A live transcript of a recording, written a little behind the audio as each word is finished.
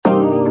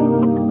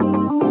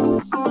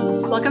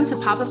to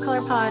Pop of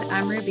Color Pod.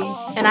 I'm Ruby.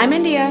 And I'm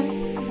India.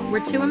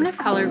 We're two women of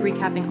color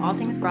recapping all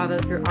things Bravo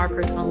through our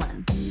personal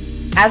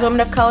lens. As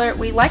women of color,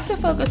 we like to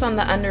focus on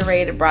the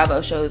underrated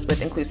Bravo shows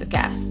with inclusive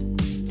casts.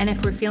 And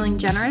if we're feeling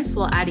generous,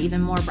 we'll add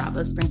even more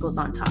Bravo sprinkles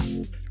on top.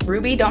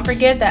 Ruby, don't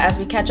forget that as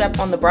we catch up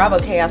on the Bravo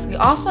chaos, we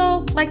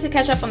also like to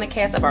catch up on the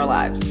chaos of our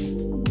lives.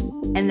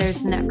 And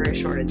there's never a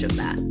shortage of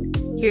that.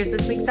 Here's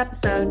this week's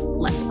episode.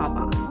 Let's pop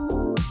off.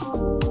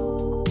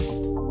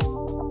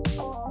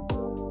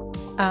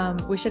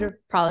 We should have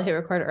probably hit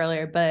record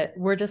earlier, but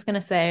we're just going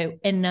to say,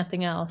 and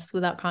nothing else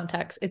without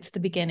context, it's the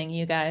beginning,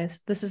 you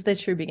guys. This is the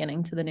true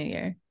beginning to the new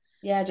year.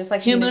 Yeah, just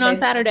like new moon on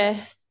Saturday.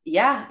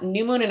 Yeah,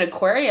 new moon in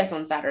Aquarius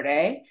on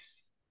Saturday.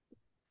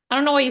 I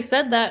don't know why you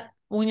said that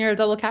when you're a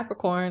double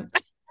Capricorn.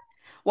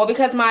 Well,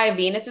 because my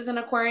Venus is in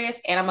Aquarius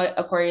and I'm an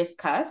Aquarius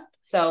cusp.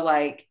 So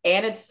like,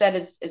 and it said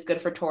it's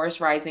good for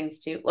Taurus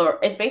risings too. Or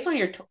it's based on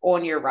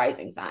your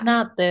rising sign.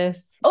 Not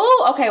this.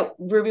 Oh, okay.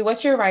 Ruby,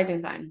 what's your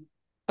rising sign?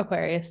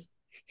 Aquarius.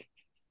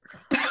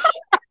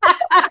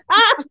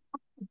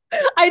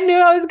 I knew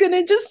I was going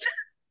to just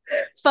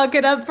fuck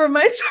it up for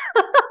myself.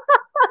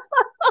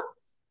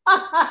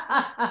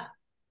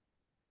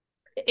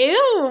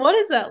 Ew, what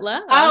is that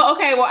laugh? Oh,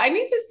 okay. Well, I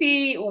need to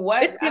see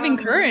what it's giving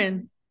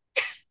current.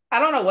 I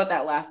don't know what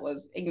that laugh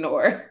was.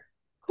 Ignore.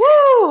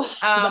 Woo!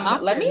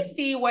 Let me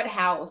see what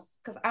house,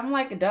 because I'm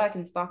like, duh, I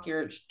can stalk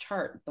your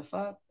chart. The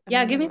fuck?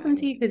 Yeah, give me some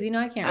tea, because you know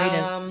I can't read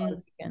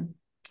it.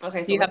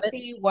 Okay, so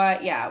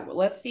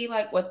let's see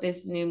like what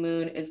this new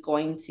moon is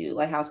going to,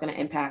 like how it's going to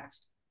impact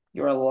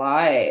your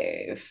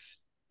life.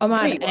 Oh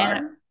my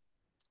God.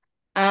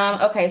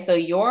 Okay, so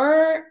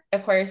your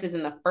Aquarius is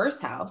in the first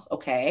house.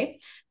 Okay,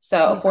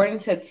 so according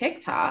to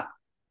TikTok,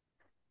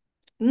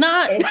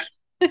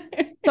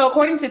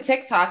 according to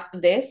TikTok,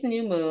 this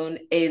new moon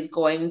is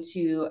going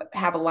to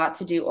have a lot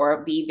to do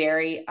or be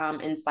very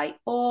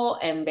insightful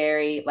and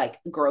very like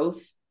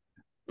growth,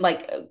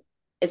 like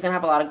it's going to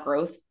have a lot of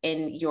growth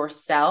in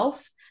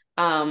yourself,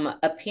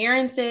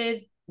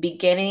 appearances,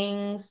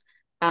 beginnings,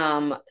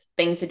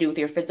 things to do with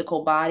your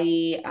physical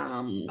body.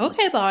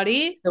 Okay,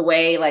 body. The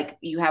way like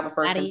you have a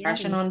first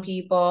impression on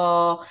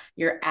people,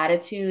 your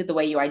attitude, the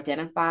way you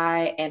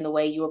identify, and the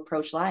way you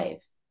approach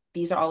life.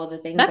 These are all of the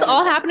things. That's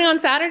all happening on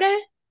Saturday?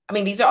 I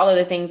mean, these are all of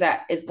the things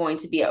that is going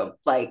to be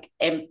like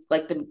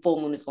the full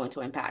moon is going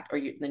to impact,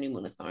 or the new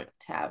moon is going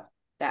to have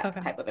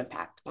that type of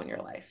impact on your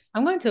life.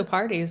 I'm going to a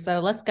party, so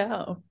let's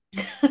go.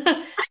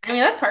 I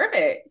mean, that's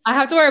perfect. I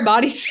have to wear a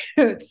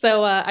bodysuit,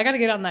 so I got to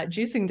get on that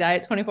juicing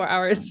diet 24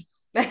 hours.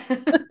 I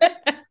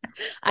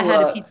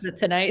had a pizza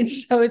tonight,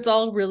 so it's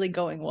all really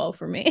going well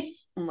for me.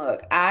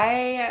 Look,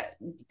 I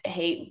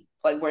hate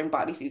like wearing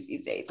bodysuits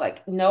these days.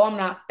 Like, no, I'm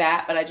not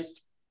fat, but I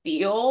just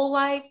feel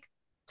like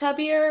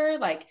tubbier.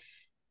 Like,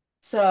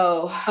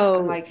 so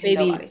I'm like,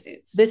 baby, no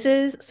bodysuits. This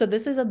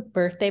is a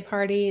birthday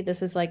party.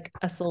 This is like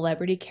a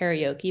celebrity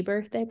karaoke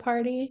birthday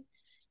party.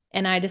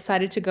 And I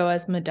decided to go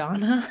as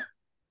Madonna.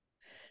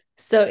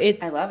 So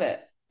I love it.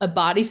 A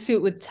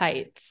bodysuit with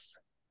tights,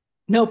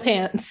 no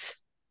pants.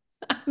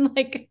 I'm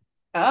like,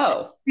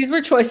 oh, these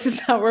were choices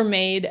that were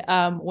made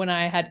when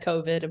I had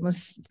COVID and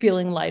was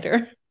feeling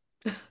lighter.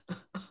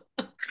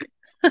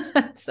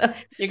 So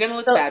you're gonna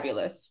look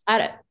fabulous.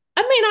 I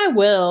mean, I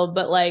will,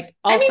 but like,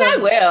 also, I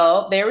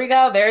will. There we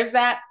go. There's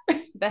that.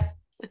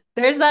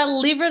 There's that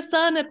Libra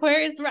Sun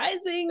Aquarius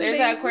rising. There's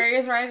that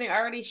Aquarius rising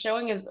already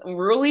showing his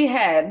ruly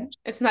head.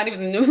 It's not even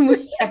the new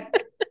moon yet.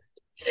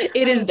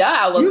 It is duh.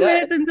 I look 2 good.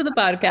 minutes into the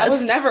podcast. I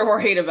was never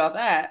worried about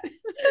that.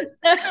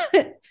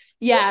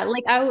 Yeah,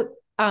 like I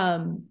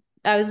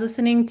was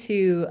listening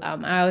to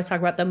I always talk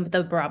about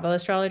the Bravo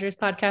astrologers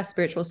podcast,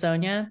 Spiritual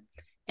Sonia,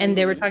 and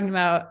they were talking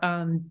about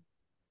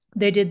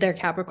they did their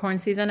Capricorn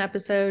season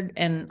episode,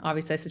 and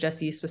obviously I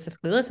suggest you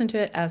specifically listen to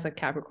it as a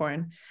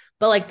Capricorn,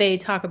 but like they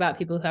talk about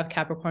people who have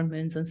Capricorn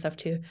moons and stuff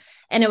too.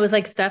 And it was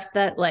like stuff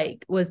that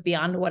like was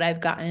beyond what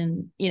I've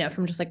gotten,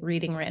 from just like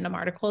reading random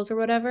articles or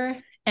whatever.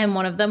 And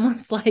one of them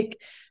was like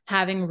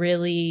having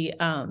really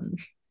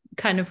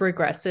kind of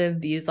regressive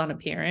views on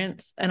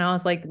appearance. And I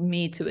was like,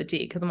 me to a T,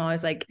 because I'm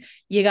always like,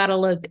 you got to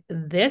look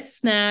this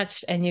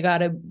snatched and you got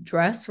to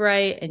dress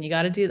right and you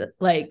got to do that.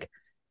 Like,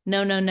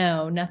 no,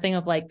 nothing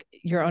of like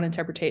your own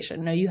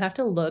interpretation. No, you have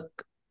to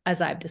look as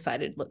I've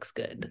decided looks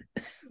good.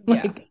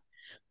 Like,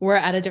 we're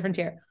at a different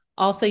tier.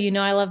 Also,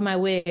 I love my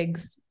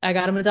wigs. I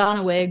got a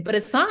Madonna wig, but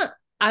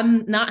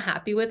I'm not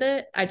happy with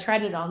it. I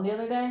tried it on the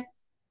other day.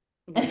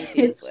 Let me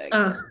see this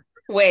wig.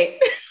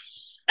 Wait.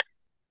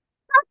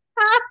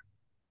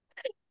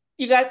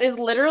 You guys, it's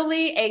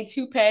literally a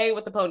toupee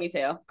with a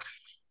ponytail.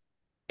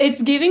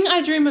 It's giving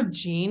I Dream of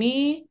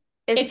Jeannie.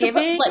 It's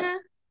giving...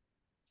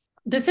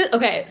 This is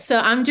okay. So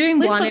I'm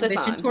doing Blonde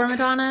Ambition for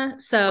Madonna.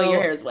 So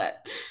your hair is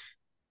wet.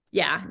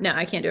 Yeah, no,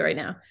 I can't do it right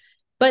now.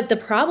 But the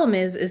problem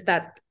is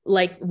that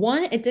like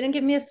one, it didn't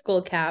give me a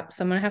skull cap,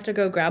 so I'm gonna have to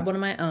go grab one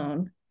of my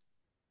own.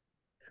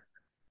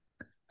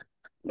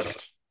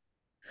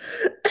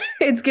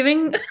 It's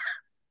giving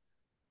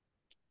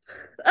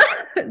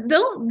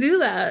Don't do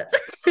that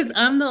because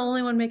I'm the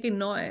only one making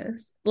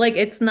noise. Like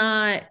it's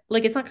not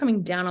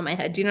coming down on my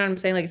head. Do you know what I'm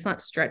saying? Like it's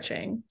not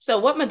stretching. So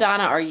what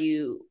Madonna are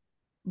you?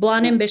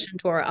 Blonde Ambition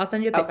tour. I'll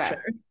send you a Okay.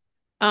 picture.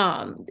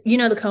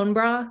 The cone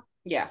bra?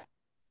 Yeah.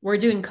 We're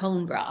doing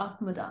cone bra,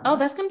 Madonna. Oh,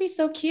 that's gonna be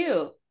so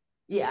cute.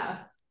 Yeah.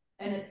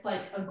 And it's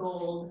like a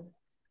gold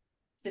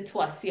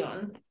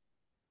situation.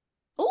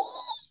 Ooh.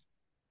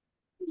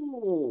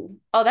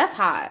 Oh, that's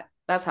hot.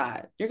 That's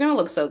hot. You're gonna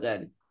look so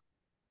good.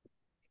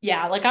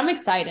 Yeah, like I'm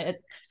excited.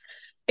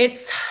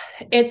 It's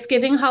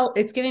giving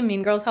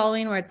Mean Girls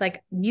Halloween where it's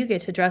like you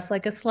get to dress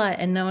like a slut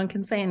and no one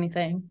can say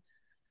anything.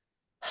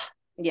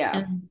 Yeah.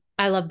 And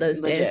I love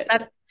those Legit.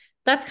 days.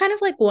 That's kind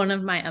of like one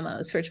of my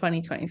MOs for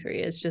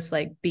 2023 is just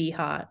like be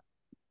hot.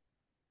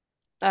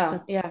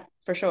 Oh, yeah,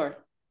 for sure.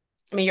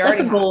 I mean, you're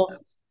That's already a goal. hot.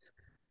 So.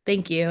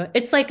 Thank you.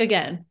 It's like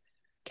again,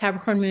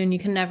 Capricorn moon, you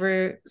can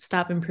never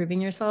stop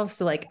improving yourself.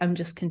 So like I'm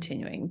just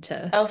continuing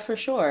to Oh, for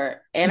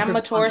sure. And I'm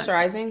a Taurus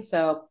rising,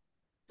 so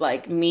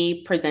like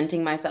me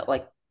presenting myself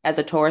like as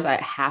a Taurus, I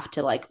have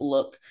to like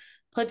look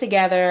put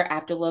together. I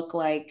have to look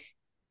like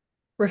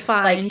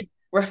refined.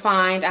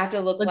 I have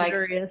to look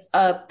luxurious.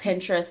 like a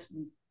Pinterest,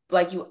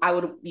 like you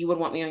would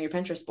want me on your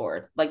Pinterest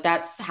board. Like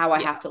that's how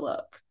I have to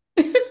look.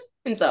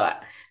 And so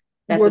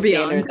that's We're the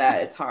standard beyond.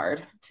 that it's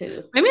hard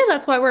to. Maybe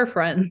that's why we're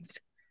friends.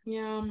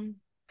 Yeah. I mean,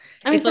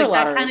 It's for a like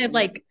lot that of kind reasons. of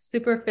like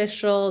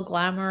superficial,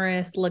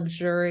 glamorous,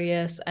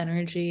 luxurious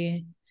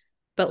energy.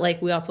 But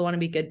like we also want to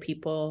be good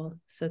people.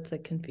 So it's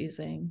like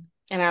confusing.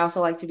 And I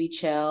also like to be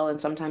chill. And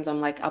sometimes I'm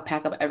like, I'll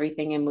pack up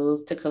everything and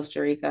move to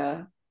Costa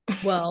Rica.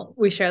 Well,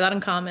 we share that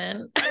in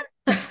common.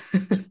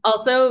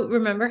 Also,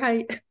 remember how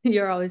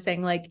you're always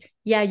saying, like,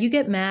 yeah, you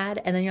get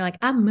mad and then you're like,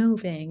 I'm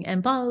moving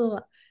and blah, blah, blah.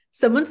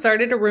 Someone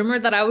started a rumor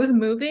that I was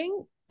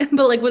moving,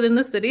 but like within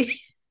the city.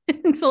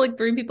 And so, like,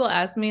 3 people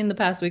asked me in the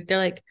past week, they're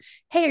like,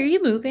 hey, are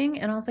you moving?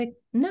 And I was like,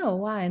 no,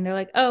 why? And they're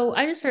like, oh,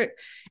 I just heard.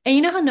 And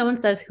you know how no one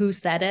says who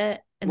said it?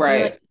 And so you're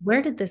Right. like,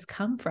 where did this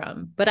come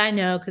from? But I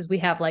know because we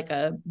have like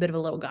a bit of a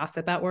little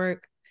gossip at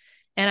work.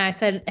 And I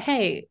said,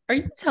 hey, are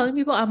you telling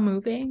people I'm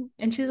moving?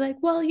 And she's like,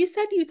 well, you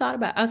said you thought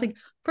about it. I was like,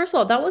 first of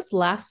all, that was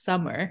last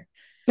summer.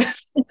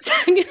 And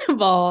second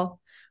of all,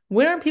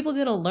 when are people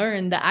going to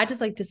learn that I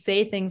just like to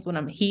say things when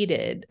I'm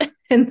heated?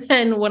 And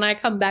then when I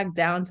come back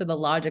down to the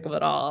logic of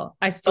it all,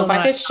 I still. So if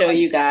I could show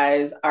you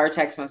guys our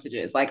text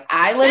messages, like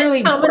I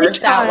literally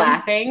burst out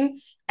laughing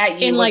at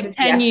you. In Was like this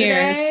 10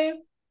 yesterday? years.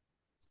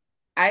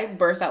 I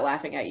burst out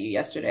laughing at you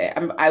yesterday.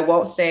 I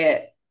won't say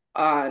it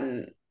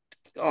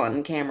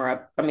on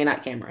camera. I mean,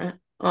 not camera,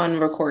 on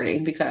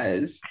recording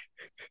because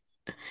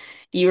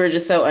you were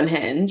just so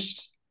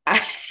unhinged.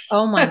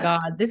 Oh my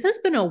God. This has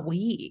been a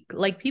week.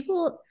 Like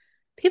people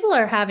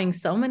are having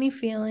so many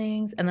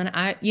feelings. And then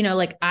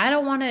like I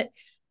don't want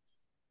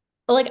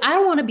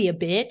to be a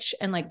bitch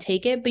and like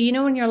take it. But you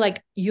know, when you're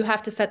like, you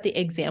have to set the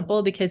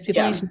example because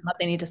people need to know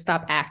they need to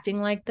stop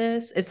acting like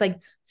this. It's like,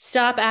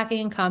 stop acting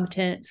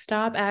incompetent,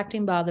 stop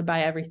acting bothered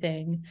by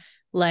everything.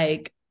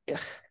 Like, ugh,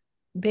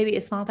 baby,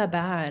 it's not that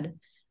bad.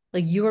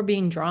 Like you are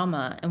being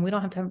drama and we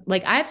don't have time.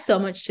 Like I have so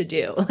much to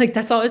do. Like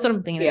that's always what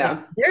I'm thinking. Yeah.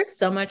 Like, there's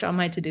so much on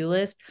my to-do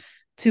list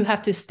to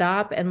have to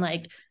stop and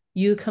like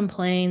you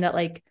complain that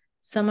like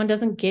someone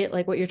doesn't get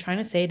like what you're trying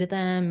to say to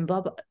them,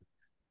 blah, blah.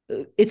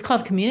 It's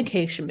called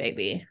communication,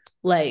 baby.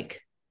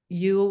 Like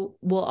you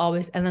will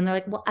always, and then they're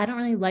like, well, I don't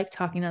really like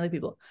talking to other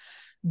people.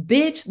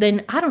 Bitch,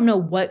 then I don't know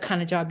what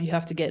kind of job you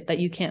have to get that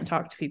you can't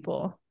talk to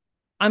people.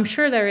 I'm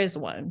sure there is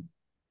one,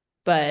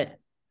 but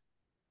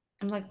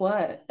I'm like,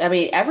 what? I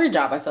mean, every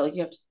job I feel like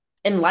you have to,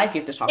 in life,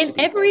 you have to talk to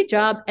people. In every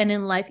job and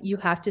in life, you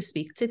have to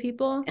speak to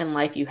people. In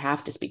life, you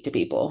have to speak to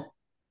people.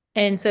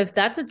 And so if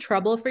that's a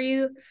trouble for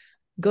you,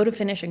 go to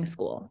finishing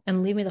school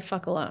and leave me the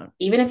fuck alone.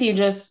 Even if you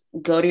just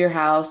go to your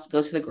house,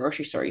 go to the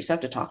grocery store, you still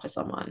have to talk to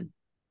someone.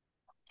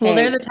 Well,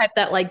 they're the type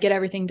that like get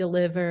everything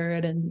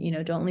delivered and, you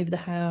know, don't leave the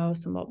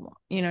house and blah, blah, blah.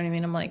 You know what I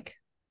mean? I'm like,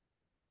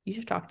 you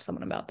should talk to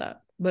someone about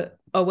that. But,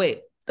 oh,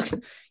 wait,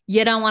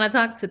 you don't want to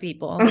talk to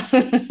people.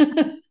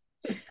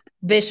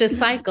 Vicious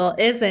cycle,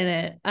 isn't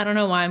it? I don't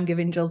know why I'm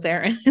giving Jill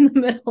Zarin in the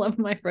middle of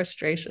my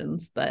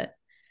frustrations, but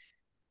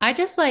I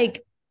just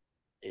like,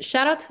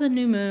 shout out to the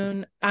new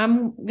moon.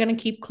 I'm going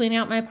to keep cleaning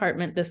out my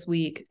apartment this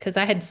week because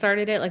I had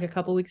started it like a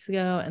couple weeks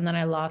ago and then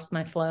I lost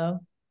my flow.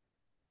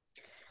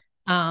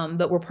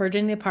 But we're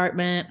purging the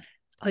apartment,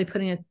 probably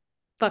putting a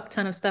fuck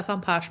ton of stuff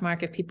on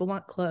Poshmark if people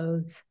want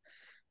clothes.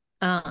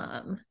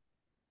 And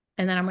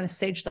then I'm going to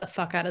sage the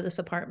fuck out of this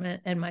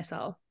apartment and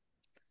myself.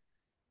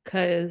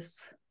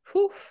 Because,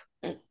 whew.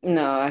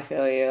 No, I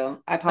feel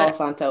you. I Palo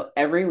Santo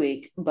every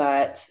week,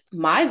 but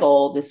my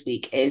goal this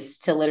week is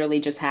to literally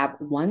just have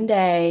one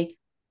day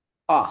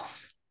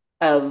off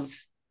of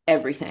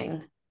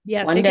everything.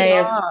 Yeah, one day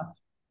off.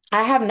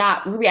 I have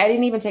not. I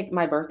didn't even take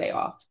my birthday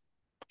off.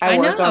 I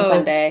worked on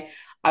Sunday.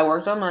 I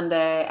worked on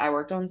Monday. I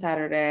worked on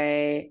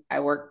Saturday.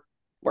 I work.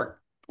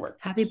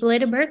 Happy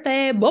belated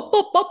birthday. Bop,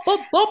 bop, bop, bop,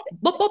 bop,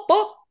 bop, bop,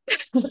 bop.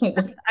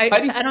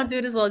 I don't do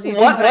it as well as you do.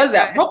 What was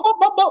that?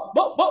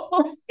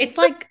 It's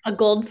like a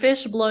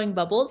goldfish blowing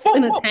bubbles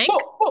in a tank.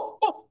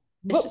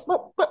 It's just,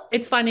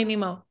 it's Finding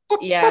Nemo.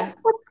 Yeah.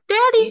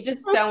 Daddy. You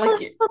just sound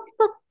like you're...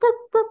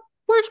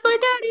 Where's my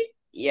daddy?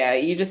 Yeah,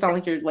 you just sound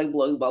like you're like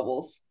blowing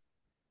bubbles.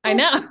 I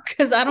know,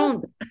 because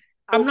I'm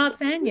not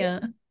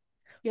Sanya.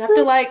 You have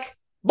to like,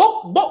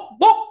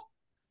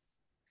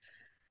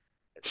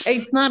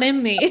 it's not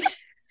in me.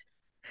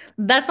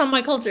 That's not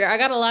my culture. I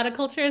got a lot of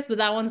cultures, but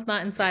that one's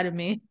not inside of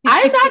me.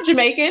 I'm not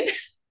Jamaican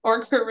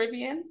or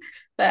Caribbean.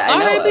 That I All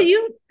know right, of. but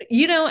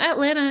you know,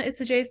 Atlanta is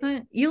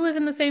adjacent. You live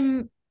in the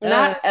same.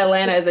 Not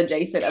Atlanta is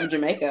adjacent of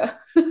Jamaica.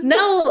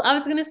 No, I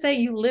was gonna say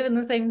you live in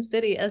the same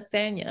city as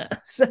Sanya.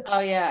 So,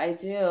 Oh yeah, I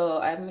do.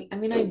 I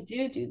mean, I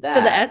do that.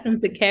 so the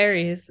essence it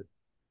carries.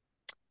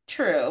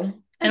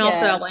 True. And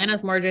also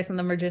Atlanta's more adjacent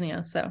than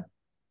Virginia. So,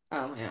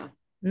 oh yeah.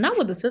 not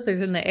with the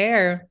scissors in the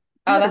air.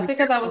 Oh, that's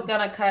because I was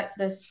gonna cut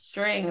this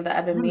string that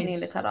I've been meaning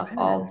to cut off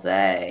all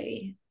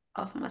day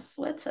off my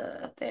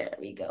sweater. There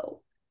we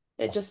go.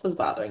 It just was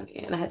bothering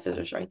me, and I had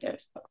scissors right there.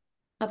 So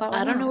I thought,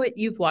 I don't know what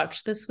you've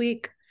watched this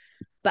week,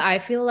 but I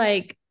feel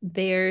like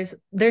there's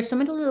so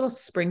many little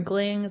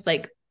sprinklings.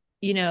 Like,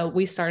 you know,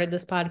 we started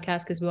this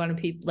podcast because we wanted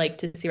people like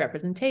to see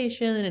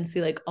representation and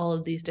see like all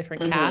of these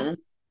different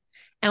casts,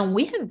 and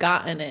we have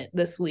gotten it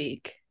this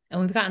week,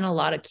 and we've gotten a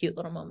lot of cute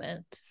little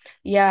moments.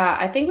 Yeah,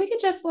 I think we could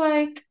just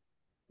like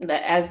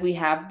that as we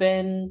have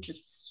been,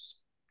 just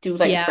do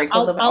like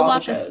sprinkles of all the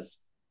shows.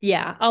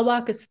 I'll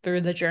walk us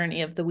through the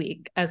journey of the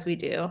week as we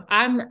do.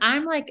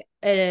 I'm like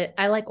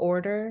I like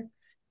order,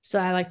 so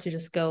I like to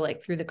just go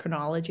like through the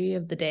chronology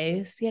of the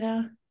days, you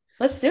know.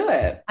 Let's do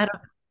it. I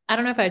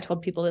don't know if I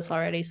told people this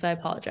already, so I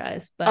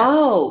apologize.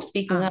 But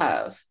speaking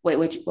of, wait,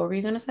 what were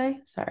you gonna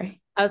say?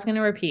 Sorry. I was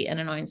gonna repeat an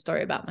annoying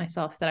story about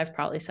myself that I've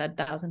probably said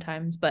 1,000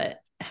 times, but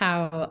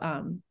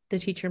how the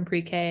teacher in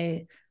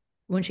pre-K,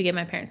 when she gave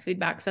my parents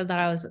feedback, said that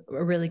I was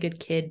a really good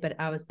kid, but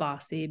I was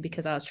bossy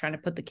because I was trying to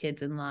put the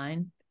kids in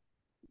line.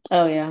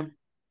 Oh yeah.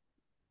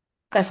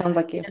 That sounds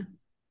like you.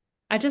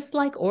 I just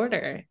like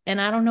order, and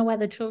I don't know why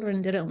the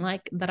children didn't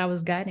like that I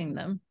was guiding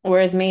them.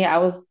 Whereas me, I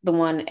was the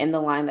one in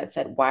the line that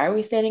said, "Why are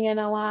we standing in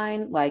a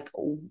line?" Like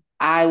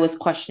I was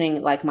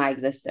questioning like my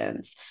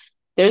existence.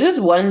 There's this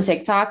one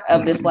TikTok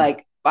of this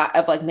like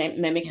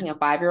mimicking a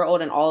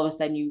 5-year-old, and all of a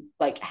sudden you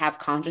like have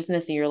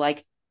consciousness, and you're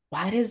like,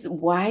 why is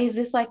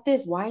this like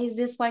this? Why is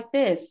this like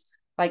this?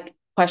 Like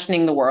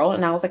questioning the world.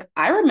 And I was like,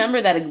 I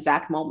remember that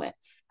exact moment.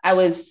 I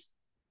was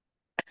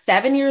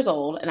 7 years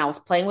old and I was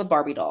playing with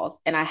Barbie dolls,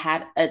 and I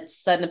had a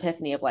sudden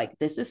epiphany of like,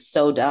 this is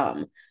so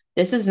dumb.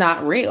 This is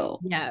not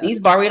real. Yes.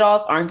 These Barbie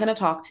dolls aren't going to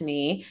talk to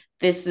me.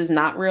 This is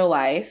not real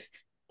life.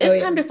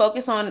 It's time to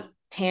focus on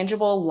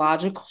tangible,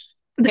 logical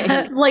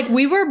things. Like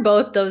we were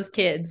both those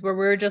kids where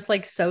we were just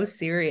like so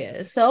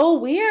serious. So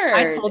weird.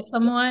 I told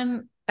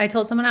someone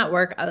at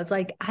work, I was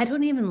like, I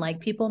don't even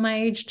like people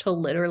my age till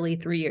literally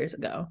 3 years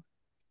ago.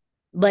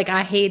 Like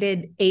I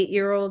hated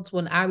 8-year-olds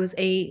when I was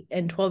 8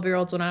 and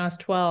 12-year-olds when I was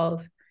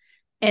 12.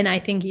 And I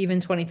think even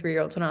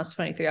 23-year-olds when I was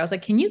 23. I was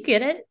like, can you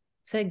get it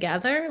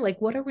together? Like,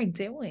 what are we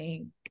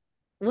doing?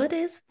 What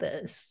is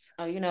this?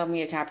 Oh, you know,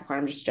 me, a Capricorn,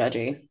 I'm just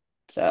judgy.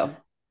 So,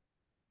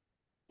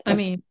 I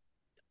mean,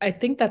 I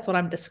think that's what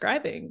I'm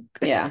describing.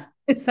 Yeah.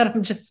 Is that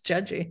I'm just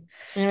judgy.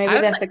 And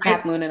maybe that's the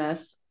Cap moon in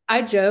us.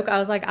 I joke. I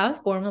was like, I was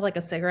born with like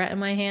a cigarette in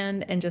my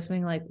hand and just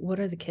being like, what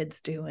are the kids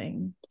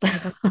doing?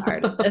 Like, I'm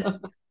tired of this.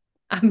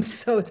 I'm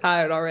so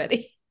tired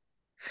already.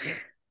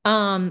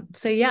 So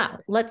yeah,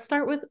 let's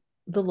start with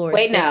the Lord's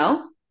Day.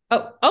 No.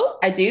 Oh,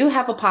 I do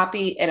have a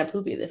poppy and a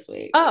poopy this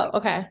week. Oh,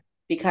 okay.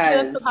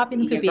 Because the poppy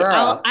and poopy.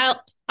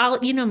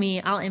 I'll you know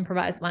me, I'll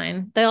improvise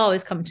mine. They'll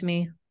always come to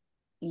me.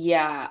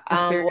 Yeah.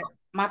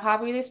 My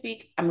poppy this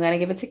week, I'm gonna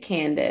give it to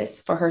Candace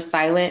for her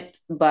silent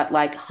but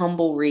like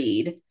humble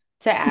read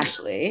to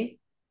Ashley.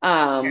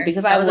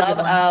 Because I love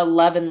a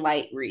love and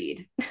light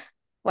read.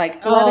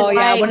 Like, love and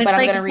light, when it's but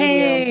like, I'm gonna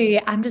read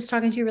you. I'm just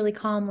talking to you really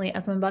calmly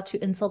as I'm about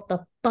to insult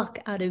the fuck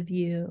out of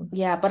you.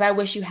 Yeah, but I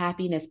wish you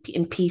happiness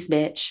and peace,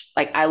 bitch.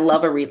 Like, I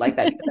love a read like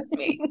that because that's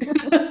me.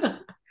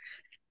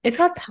 It's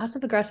called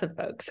passive aggressive,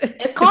 folks.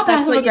 It's called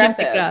passive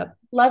aggressive.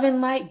 Love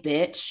and light,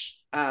 bitch.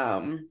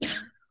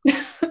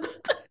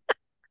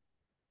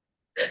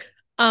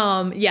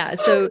 Yeah,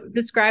 so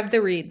describe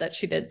the read that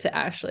she did to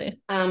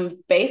Ashley.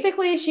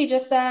 Basically she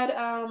just said,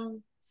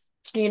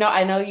 you know,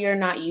 I know you're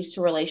not used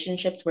to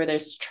relationships where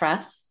there's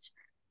trust,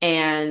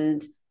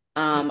 and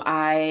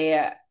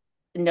I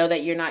know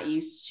that you're not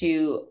used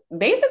to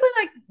basically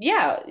like,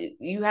 yeah,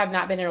 you have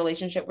not been in a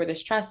relationship where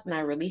there's trust, and I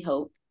really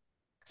hope,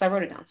 because I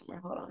wrote it down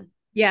somewhere, hold on.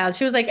 Yeah,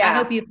 she was like, I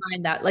hope you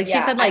find that. Like, she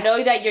said, like, I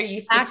know that you're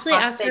used to Ashley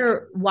asked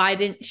her, why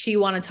didn't she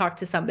want to talk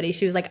to somebody?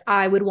 She was like,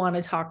 I would want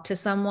to talk to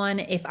someone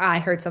if I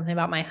heard something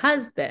about my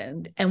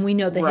husband. And we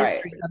know the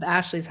history of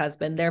Ashley's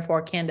husband.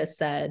 Therefore, Candace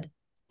said,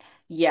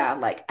 yeah,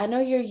 like, I know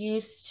you're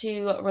used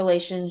to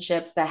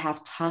relationships that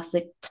have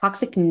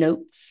toxic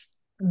notes.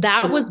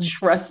 That was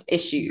trust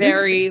issues.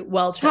 Very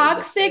well chosen.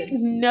 Toxic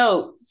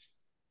notes.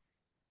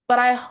 But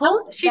I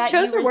hope she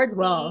chose her words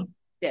well.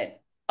 Did.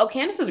 Oh,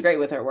 Candace is great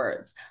with her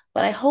words.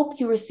 But I hope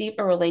you receive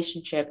a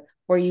relationship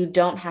where you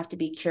don't have to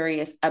be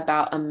curious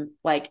about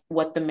like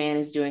what the man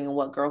is doing and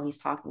what girl he's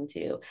talking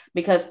to.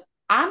 Because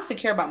I'm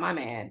secure about my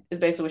man, is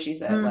basically what she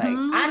said. Like,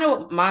 I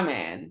know my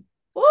man.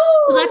 Woo!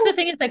 Well, that's the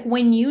thing. It's like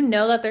when you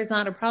know that there's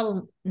not a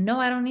problem. No,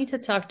 I don't need to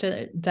talk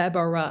to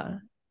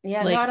Deborah.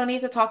 Yeah, Like, no, I don't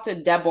need to talk to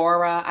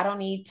Deborah. I don't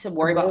need to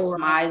worry about Deborah.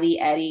 Smiley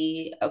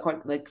Eddie,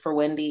 like for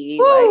Wendy.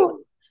 Woo! Like,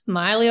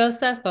 Smiley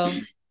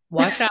Osefo.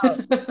 Watch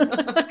out.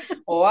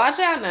 watch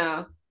out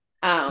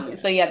now.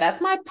 So yeah,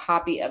 that's my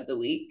poppy of the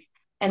week.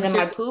 And What's then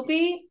your- my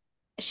poopy,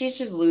 she's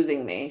just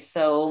losing me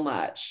so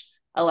much.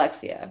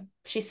 Alexia.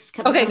 She's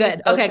Okay, becoming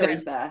good. so Okay, good.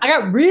 Teresa. I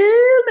got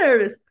real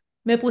nervous.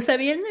 Me puse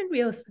bien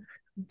nerviosa.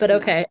 But No.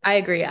 okay, I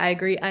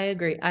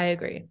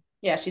agree.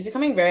 Yeah, she's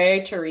becoming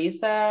very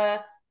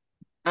Teresa.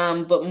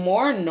 But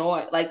more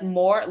annoyed, like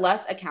more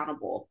less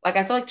accountable. Like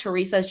I feel like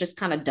Teresa is just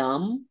kind of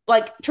dumb.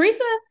 Like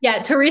Teresa,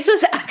 Yeah,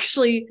 Teresa's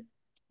actually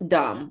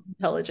dumb.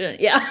 intelligent.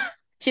 Yeah.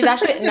 She's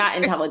actually not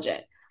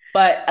intelligent,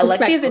 but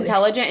Alexia is Respectfully.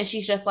 intelligent, and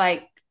she's just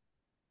like,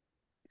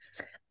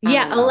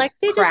 Yeah,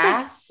 Alexia just like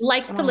crass.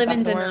 likes I to don't know live if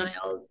in that's the word.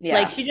 denial. Yeah.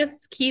 Like she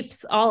just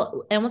keeps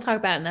all, and we'll talk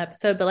about it in the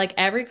episode, but like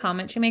every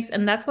comment she makes,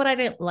 and that's what I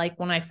didn't like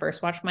when I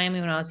first watched Miami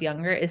when I was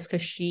younger, is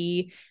because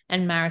she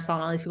and Marisol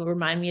and all these people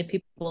remind me of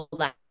people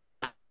that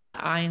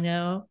I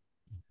know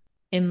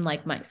in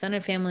like my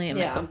extended family and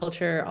Yeah. my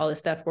culture, all this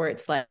stuff where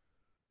it's like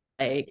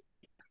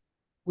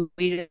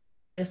we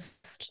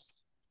just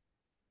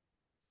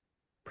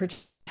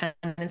pretend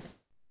it's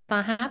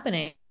not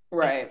happening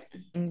Right.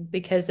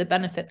 because it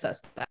benefits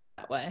us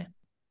that way.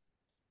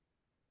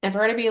 And for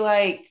her to be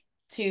like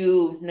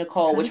to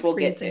Nicole, I'm which we'll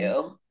get freezing.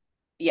 to.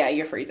 Yeah,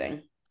 you're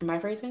freezing. Am I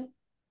freezing?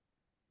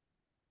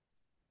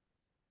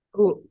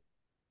 Ooh,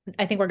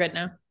 I think we're good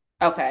now.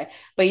 Okay.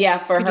 But yeah,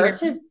 for Can you her hear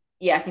to me?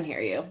 yeah, I can hear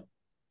you.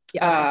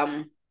 Yeah,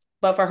 okay.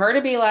 But for her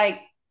to be like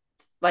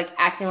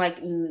acting like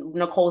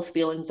Nicole's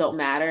feelings don't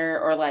matter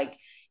or like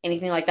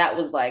anything like that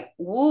was like,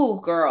 woo,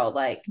 girl,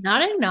 like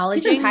Not she's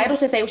acknowledging, entitled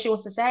to say what she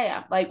wants to say.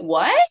 I'm like,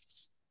 what?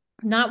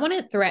 not when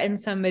it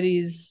threatens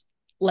somebody's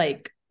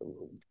like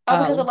Oh,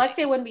 because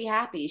Alexia wouldn't be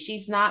happy.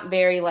 She's not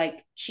very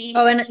like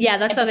oh, and she yeah,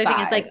 that's the other thing.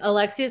 It's like empathize.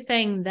 Alexia's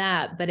saying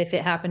that, but if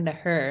it happened to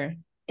her,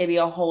 It'd be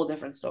a whole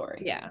different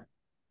story. yeah.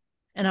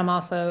 And I'm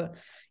also,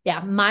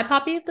 yeah, my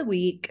poppy of the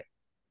week.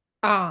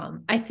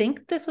 I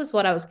think this was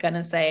what I was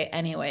gonna say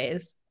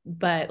anyways,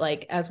 but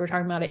like as we're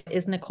talking about it,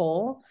 is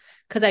Nicole,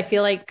 because I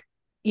feel like,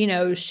 you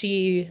know,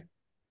 she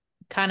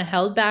kind of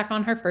held back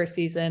on her first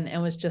season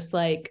and was just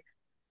like,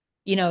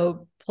 you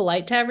know,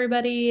 polite to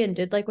everybody and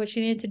did like what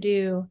she needed to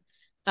do.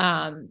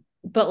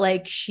 But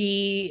like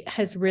she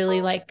has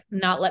really like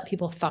not let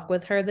people fuck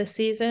with her this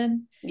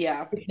season.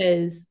 Yeah.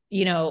 Because,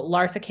 you know,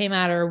 Larsa came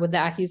at her with the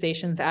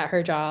accusations at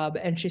her job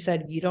and she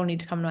said, you don't need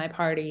to come to my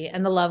party.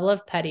 And the level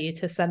of petty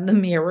to send the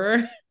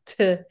mirror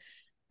to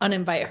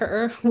uninvite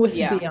her was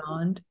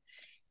beyond.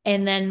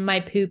 And then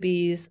my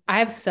poopies, I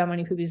have so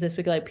many poopies this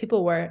week. Like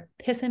people were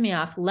pissing me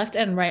off left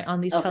and right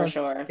on these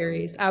television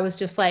series. I was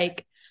just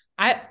like,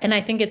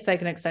 I think it's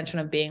like an extension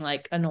of being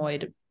like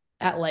annoyed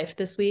at life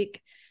this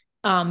week.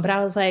 But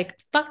I was like,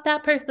 fuck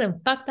that person,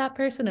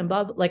 and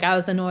blah. Like I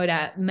was annoyed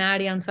at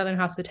Maddie on Southern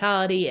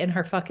Hospitality in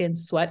her fucking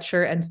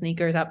sweatshirt and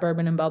sneakers at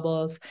Bourbon and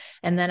Bubbles.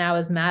 And then I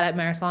was mad at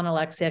Marisol and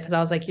Alexia because I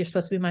was like, you're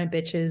supposed to be my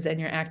bitches and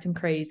you're acting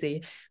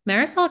crazy.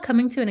 Marisol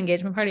coming to an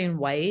engagement party in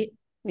white.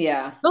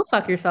 Yeah. Go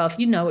fuck yourself.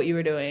 You know what you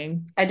were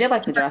doing. I did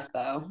like the dress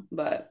though,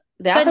 but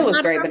the outfit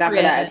was great, but not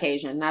for that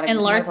occasion. And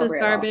Larsa's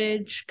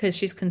garbage because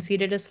she's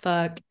conceited as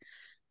fuck.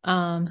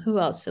 Who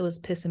else was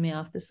pissing me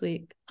off this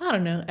week? I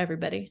don't know,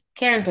 everybody.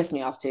 Karen pissed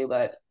me off too,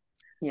 but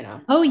you know.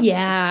 Oh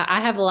yeah,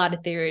 I have a lot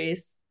of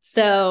theories.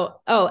 So,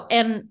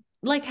 and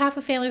like half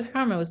of Family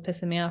Karma was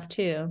pissing me off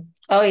too.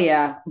 Oh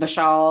yeah,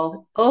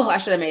 Vishal. Oh, I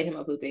should have made him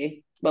a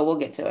poopy, but we'll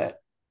get to it.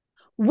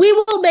 We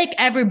will make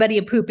everybody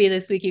a poopy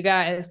this week, you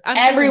guys.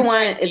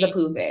 Everyone is a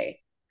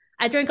poopy.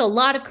 I drank a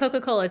lot of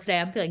Coca-Cola today.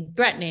 I'm feeling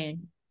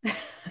threatening.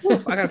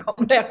 Ooh, I gotta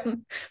calm down.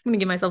 I'm gonna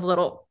give myself a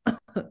little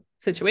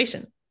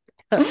situation.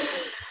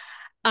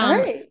 All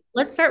right.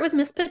 Let's start with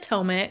Miss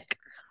Potomac,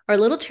 our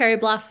little cherry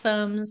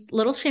blossoms,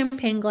 little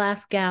champagne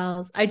glass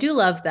gals. I do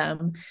love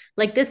them.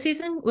 Like this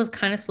season was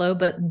kind of slow,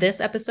 but this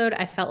episode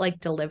I felt like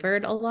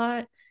delivered a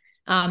lot.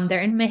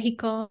 They're in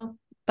Mexico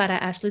para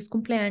Ashley's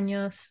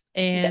cumpleaños,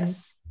 and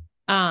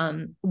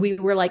we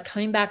were like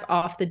coming back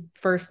off the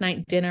first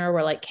night dinner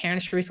where like Karen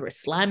and Teresa were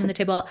slamming the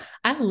table.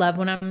 I love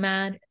when I'm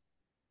mad.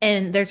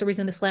 And there's a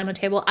reason to slam a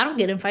table. I don't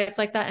get in fights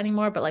like that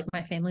anymore, but like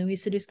my family, we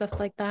used to do stuff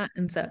like that.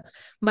 And so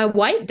my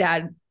white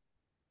dad,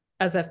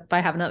 as if I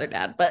have another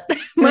dad, but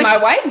my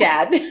white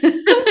dad.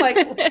 Like,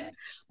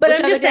 but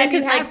I'm just saying,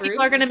 because like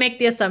people are going to make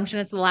the assumption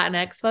it's the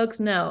Latinx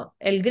folks. No,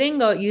 El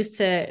Gringo used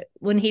to,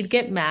 when he'd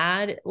get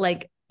mad,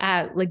 like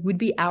we'd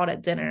be out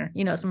at dinner,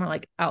 you know, somewhere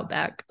like out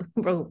back.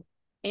 And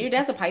your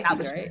dad's a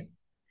Pisces, right?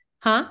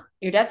 Huh?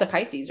 Your dad's a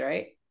Pisces,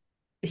 right?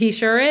 He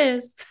sure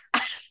is.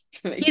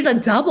 He's a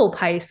double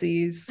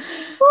Pisces.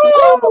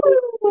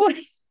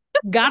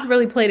 God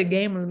really played a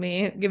game with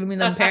me, giving me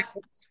them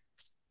parents.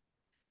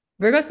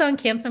 Virgo Sun,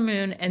 Cancer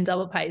Moon, and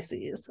double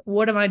Pisces.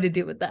 What am I to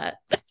do with that?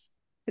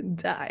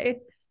 Die.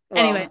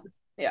 Well, Anyways,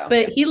 yeah.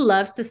 but he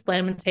loves to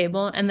slam the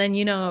table. And then,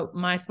 you know,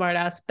 my smart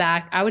ass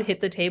back, I would hit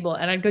the table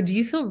and I'd go, do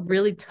you feel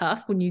really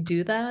tough when you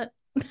do that?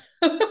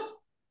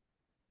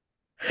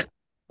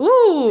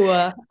 Ooh,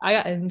 I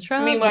got in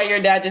trouble. Meanwhile,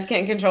 your dad just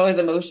can't control his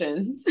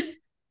emotions.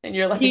 And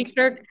you're like,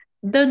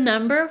 the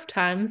number of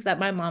times that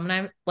my mom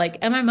and I, like,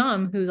 and my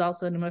mom, who's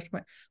also an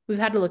emotional, we've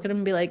had to look at him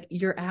and be like,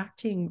 you're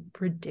acting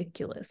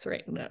ridiculous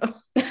right now.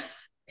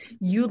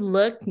 You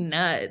look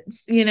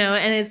nuts, you know?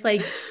 And it's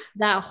like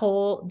that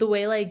whole, the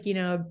way, like, you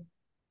know,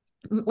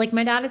 like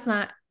my dad is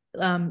not,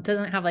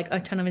 doesn't have like a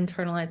ton of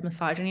internalized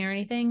misogyny or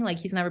anything. Like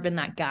he's never been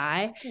that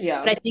guy. yeah.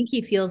 But I think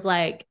he feels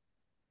like,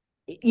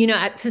 you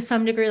know, to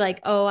some degree,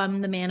 like, oh,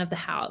 I'm the man of the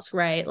house,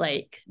 right?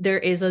 Like there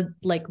is a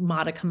like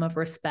modicum of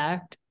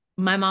respect.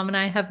 My mom and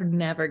I have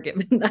never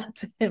given that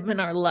to him in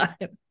our lives.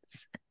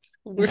 So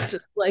we're just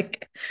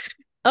like,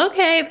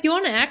 okay, if you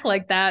want to act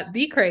like that,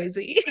 be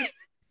crazy.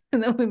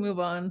 And then we move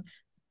on.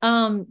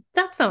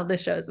 That's not what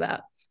this show's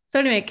about. So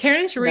anyway,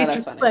 Karen and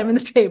Charisse are slamming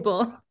the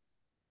table.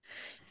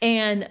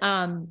 And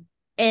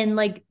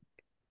like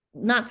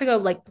not to go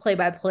like play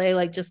by play,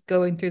 like just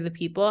going through the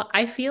people.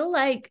 I feel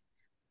like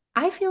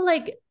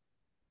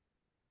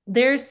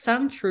there's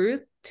some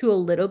truth to a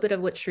little bit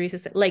of what Charisse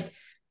said. Like,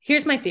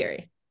 here's my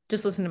theory.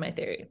 Just listen to my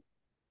theory.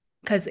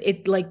 Because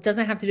it like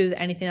doesn't have to do with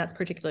anything that's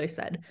particularly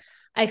said.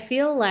 I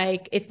feel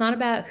like it's not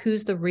about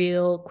who's the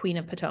real Queen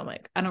of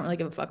Potomac. I don't really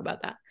give a fuck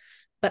about that.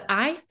 But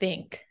I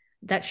think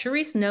that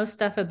Charisse knows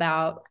stuff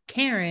about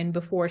Karen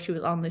before she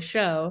was on the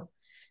show.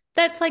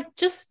 That's like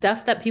just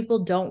stuff that people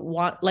don't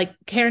want. Like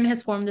Karen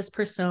has formed this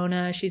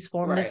persona. She's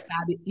formed this,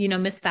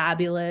 Miss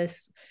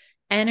Fabulous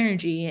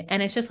energy.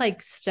 And it's just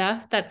like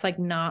stuff that's like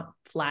not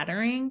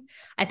flattering.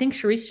 I think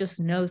Charisse just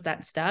knows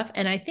that stuff.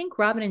 And I think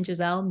Robin and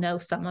Giselle know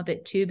some of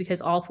it too,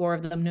 because all four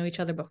of them know each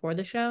other before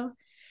the show.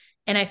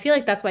 And I feel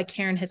like that's why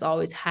Karen has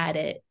always had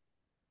it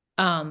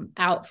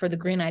out for the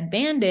Green-Eyed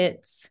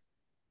Bandits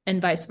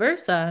and vice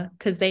versa,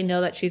 because they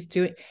know that she's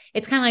doing,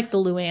 it's kind of like the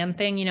Luann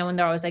thing, you know, when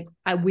they're always like,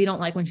 we don't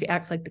like when she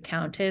acts like the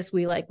Countess,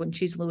 we like when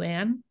she's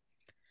Luann.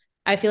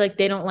 I feel like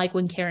they don't like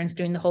when Karen's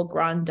doing the whole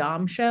Grand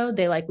Dame show.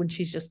 They like when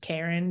she's just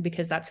Karen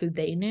because that's who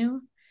they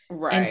knew.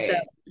 Right. And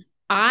so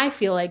I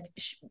feel like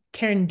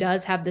Karen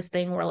does have this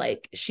thing where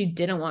like she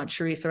didn't want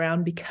Charisse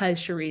around because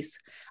Charisse,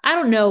 I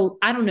don't know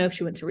if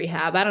she went to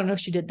rehab. I don't know if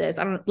she did this.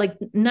 I don't like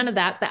none of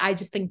that. But I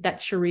just think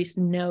that Charisse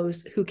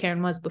knows who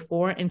Karen was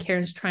before, and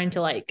Karen's trying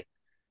to like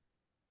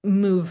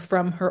move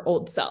from her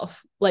old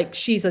self. Like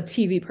she's a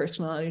TV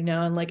personality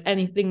now, and like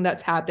anything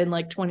that's happened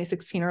like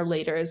 2016 or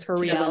later is her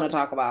reality. She doesn't want to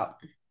talk about.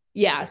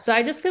 Yeah. So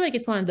I just feel like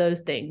it's one of those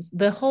things.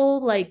 The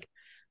whole like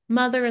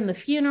mother and the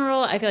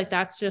funeral, I feel like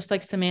that's just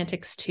like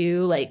semantics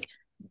too. Like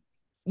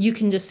you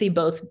can just see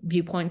both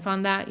viewpoints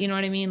on that. You know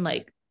what I mean?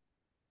 Like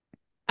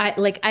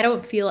I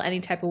don't feel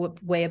any type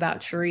of way about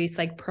Charisse,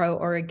 like pro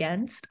or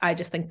against. I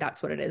just think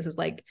that's what it is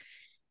like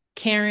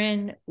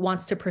Karen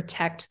wants to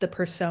protect the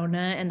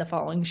persona and the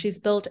following she's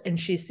built, and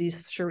she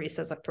sees Charisse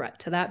as a threat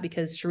to that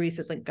because Charisse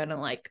isn't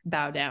gonna like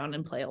bow down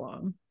and play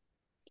along.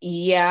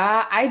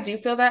 Yeah, I do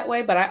feel that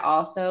way, but I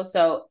also,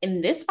 so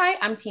in this fight,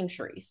 I'm team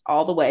Charisse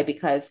all the way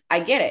because I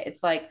get it.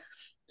 It's like,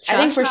 I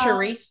think for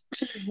Charisse,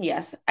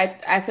 yes,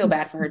 I feel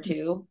bad for her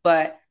too,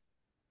 but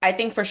I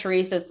think for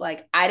Charisse, it's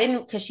like,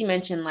 because she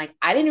mentioned, like,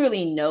 I didn't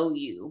really know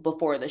you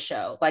before the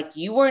show. Like,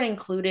 you weren't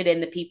included in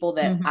the people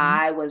that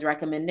I was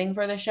recommending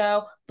for the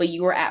show, but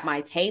you were at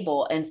my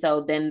table. And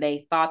so then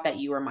they thought that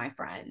you were my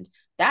friend.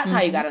 That's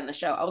how you got on the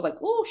show. I was like,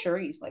 oh,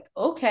 Charisse, like,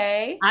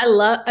 okay. I'm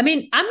not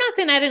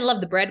saying I didn't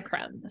love the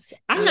breadcrumbs.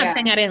 I'm not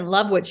saying I didn't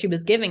love what she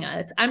was giving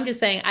us. I'm just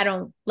saying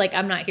I'm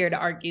not here to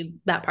argue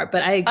that part,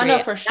 but I agree. Oh, no,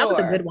 for sure. That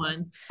was a good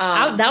one.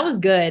 That was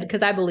good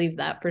because I believe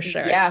that for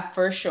sure. Yeah,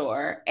 for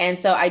sure. And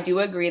so I do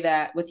agree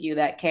that with you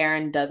that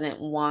Karen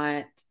doesn't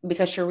want,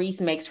 because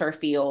Charisse makes her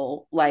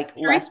feel like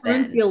less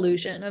than. Ruins the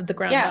illusion of the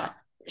ground. Yeah,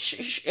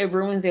 it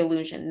ruins the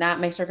illusion. Not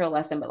makes her feel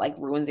less than, but like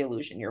ruins the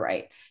illusion. You're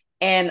right.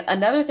 And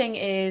another thing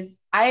is,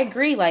 I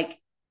agree, like,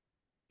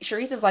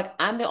 Charisse is like,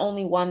 I'm the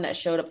only one that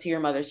showed up to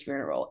your mother's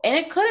funeral. And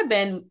it could have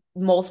been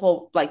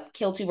multiple, like,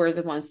 kill two birds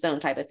with one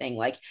stone type of thing.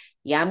 Like,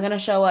 yeah, I'm going to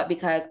show up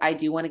because I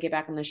do want to get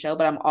back on the show,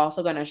 but I'm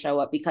also going to show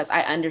up because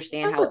I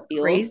understand how it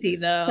feels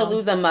to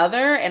lose a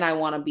mother, and I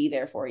want to be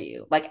there for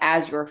you, like,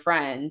 as your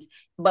friend.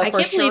 But for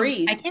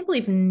Charisse... I can't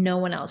believe no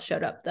one else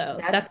showed up, though.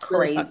 That's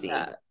crazy.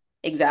 Really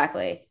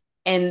exactly.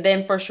 And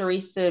then for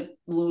Charisse to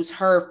lose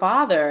her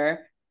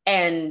father...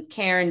 and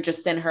Karen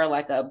just sent her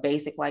like a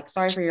basic, like,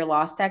 sorry for your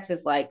loss text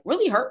is like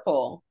really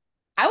hurtful.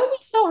 I would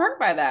be so hurt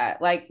by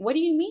that. Like, what do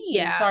you mean?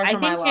 Yeah, sorry for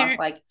my loss.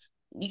 Like,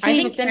 you can't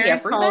even send me a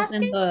fruit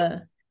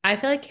basket? I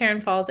feel like Karen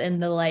falls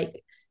in the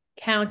like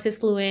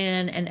Countess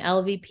Luann and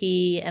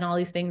LVP and all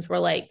these things where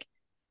like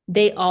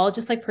they all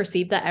just like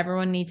perceive that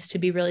everyone needs to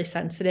be really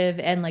sensitive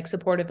and like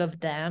supportive of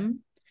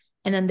them.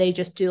 And then they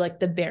just do like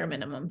the bare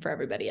minimum for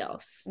everybody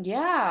else.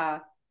 Yeah.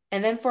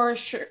 And then for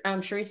sure,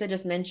 Teresa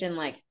just mentioned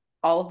like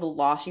all of the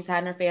loss she's had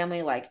in her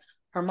family, like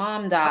her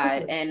mom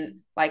died, Oh, and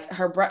like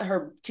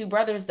her two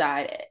brothers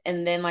died,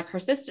 and then like her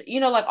sister, you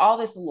know, like all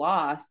this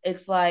loss.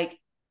 It's like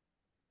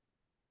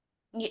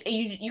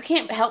you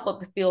can't help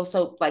but feel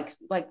so like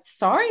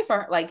sorry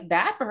for her, like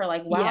bad for her,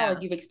 like wow, yeah.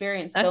 like you've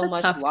experienced That's so a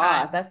much tough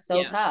loss. time. That's so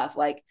Yeah. tough,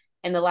 like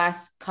in the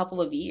last couple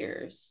of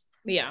years.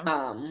 Yeah.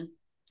 um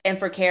and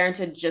for Karen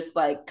to just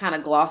like kind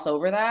of gloss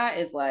over that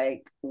is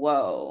like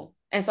whoa.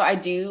 And so I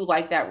do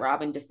like that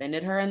Robin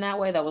defended her in that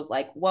way, that was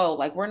like whoa,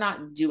 like we're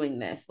not doing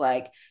this,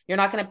 like you're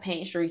not going to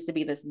paint Charisse to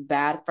be this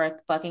bad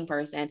fucking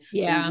person that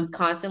you Yeah. can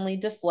constantly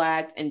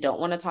deflect and don't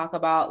want to talk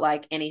about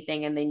like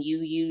anything, and then you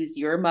use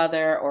your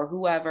mother or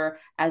whoever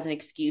as an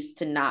excuse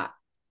to not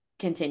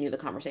continue the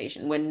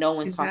conversation when no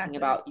one's talking Exactly.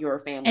 about your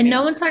family And no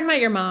anymore. one's talking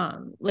about your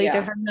mom. Like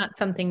they're Yeah. talking about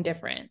something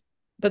different.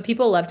 But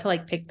people love to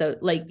like pick the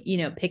like,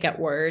 pick at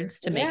words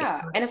to make it Yeah.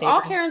 feel And like it's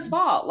all favoritism. Karen's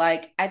fault.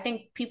 Like, I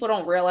think people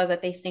don't realize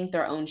that they sink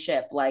their own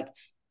ship. Like,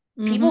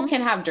 people Mm-hmm.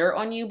 can have dirt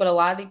on you, but a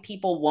lot of the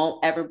people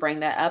won't ever bring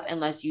that up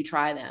unless you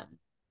try them.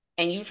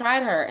 And you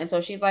tried her. And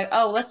so she's like,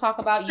 oh, let's talk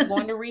about you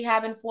going to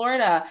rehab in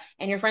Florida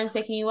and your friends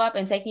picking you up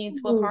and taking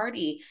you to a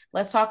party.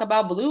 Let's talk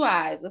about blue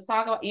eyes. Let's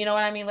talk about, you know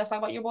what I mean? Let's talk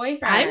about your I'm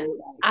boyfriend.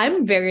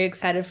 I'm very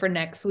excited for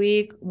next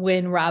week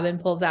when Robin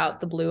pulls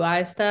out the blue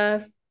eye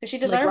stuff. Because she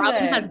Like deserves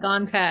Robin it. has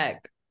gone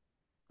tech.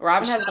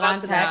 Robin has Shout out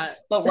gone to tech, that.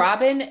 but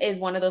Robin is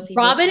one of those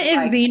people. Robin She's is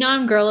like,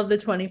 Xenon girl of the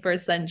 21st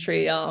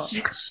century, y'all.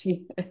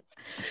 she is.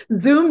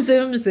 Zoom,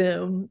 zoom,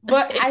 zoom.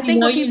 But If I you think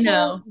know, what you people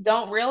know.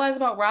 don't realize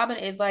about Robin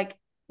is like,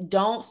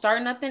 don't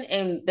start nothing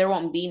and there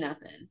won't be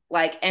nothing.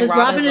 Like, and Because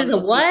Robin is Robin one is of a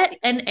those people. what?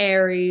 An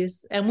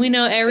Aries. And we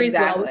know Aries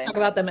well. We talk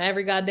Exactly. about them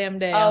every goddamn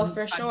day Oh, on the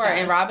for sure.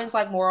 And podcast. Robin's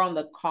like more on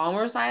the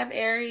calmer side of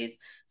Aries.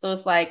 So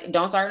it's like,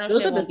 don't start no Those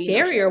shit, are the won't be no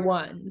scarier shit.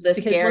 ones The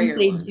because once scarier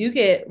they do ones.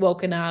 get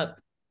woken up,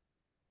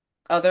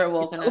 Oh, they're it's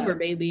woken over, up.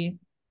 baby.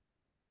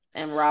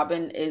 And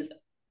Robin is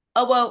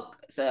awoke.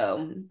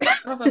 So I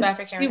don't feel bad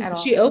for Karen at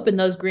She all. opened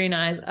those green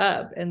eyes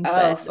up and Oh,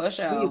 said, for "We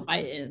sure.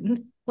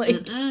 fighting." Like,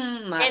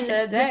 Mm-mm, not and the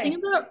thing today.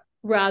 about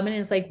Robin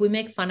is like we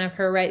make fun of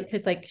her, right?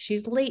 Because like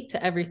she's late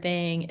to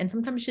everything, and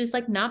sometimes she's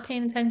like not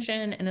paying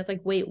attention, and it's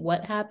like, wait,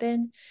 what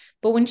happened?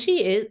 But when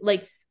she is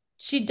like,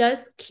 she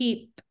does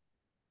keep.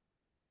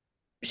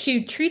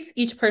 She treats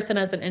each person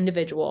as an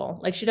individual.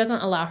 Like she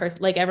doesn't allow her,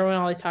 like everyone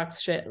always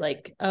talks shit,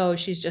 like, oh,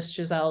 she's just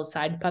Giselle's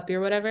side puppy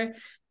or whatever.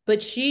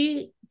 But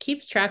she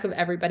keeps track of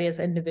everybody as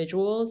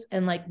individuals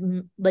and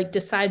like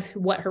decides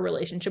what her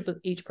relationship with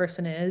each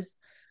person is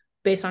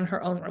based on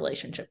her own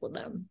relationship with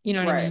them. You know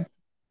what I Right. mean?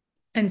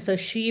 And so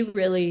she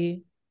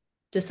really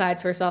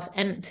decides herself.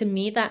 And to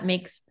me, that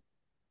makes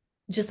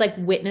just like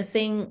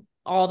witnessing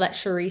all that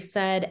Charisse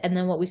said and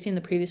then what we see in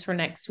the previews for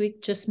next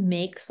week just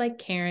makes like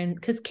Karen,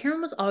 because Karen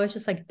was always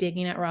just like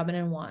digging at Robin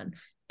and Juan,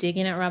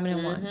 digging at Robin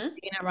and Juan, Mm-hmm.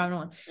 digging at Robin and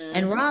Juan.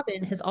 And Mm-hmm.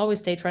 Robin has always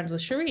stayed friends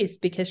with Charisse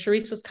because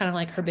Charisse was kind of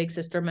like her big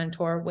sister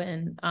mentor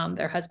when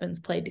their husbands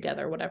played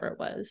together, whatever it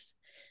was.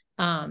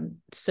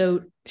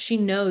 So she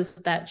knows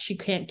that she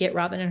can't get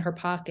Robin in her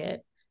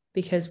pocket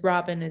because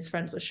Robin is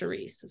friends with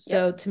Charisse.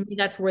 So Yep. to me,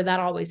 that's where that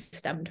always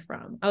stemmed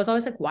from. I was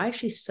always like, why is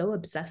she so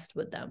obsessed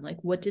with them? Like,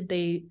 what did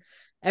they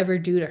ever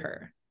do to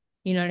her?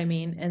 You know what I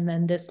mean? And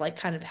then this like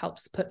kind of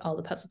helps put all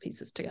the puzzle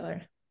pieces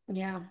together.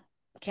 Yeah.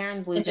 Karen's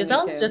And losing me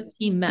Giselle's too. just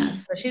team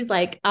mess. So she's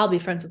like, I'll be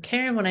friends with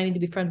Karen when I need to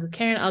be friends with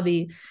Karen. I'll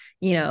be,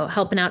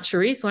 helping out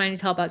Charisse when I need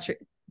to help out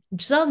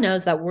Giselle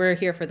knows that we're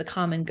here for the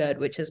common good,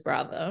 which is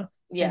Bravo. And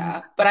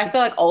Yeah. But I feel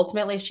like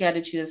ultimately if she had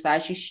to choose a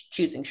side, she's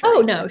choosing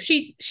oh Charisse. no,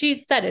 she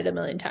said it a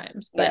million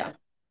times, but Yeah.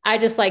 I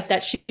just like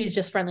that she's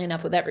just friendly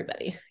enough with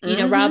everybody.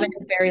 Mm-hmm. Robin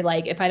is very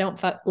like, if I don't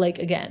fuck, like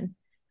again,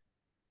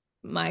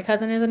 my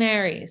cousin is an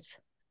Aries.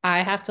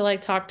 I have to like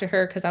talk to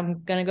her because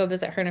I'm gonna go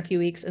visit her in a few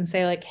weeks and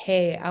say like,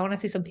 hey, I want to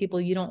see some people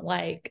you don't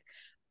like.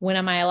 When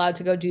am I allowed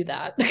to go do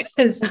that?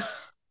 Because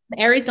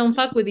Aries don't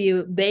fuck with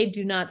you. They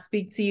do not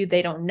speak to you.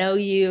 They don't know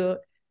you.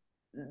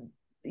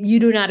 You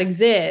do not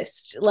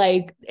exist.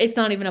 Like it's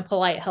not even a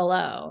polite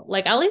hello.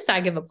 Like at least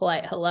I give a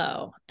polite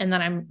hello and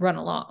then I run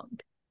along. I do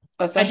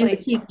the Especially,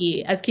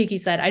 Kiki, as Kiki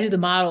said, I do the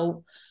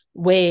model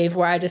wave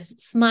where I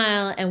just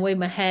smile and wave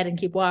my head and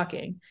keep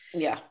walking.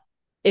 yeah.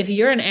 If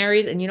you're an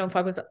Aries and you don't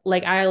fuck with,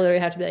 like, I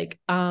literally have to be like,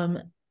 how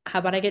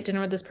about I get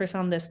dinner with this person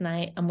on this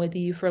night? I'm with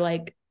you for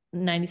like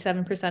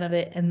 97% of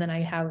it. And then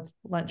I have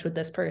lunch with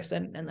this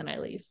person and then I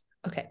leave.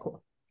 Okay,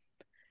 cool.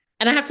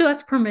 And I have to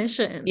ask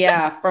permission.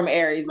 Yeah, from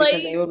Aries because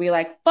Like, they would be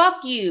like,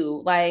 fuck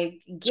you. Like,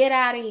 get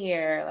out of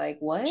here. Like,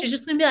 what? she's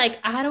just gonna be like,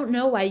 I don't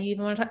know why you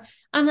even want to talk.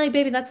 I'm like,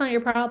 baby, that's not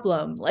your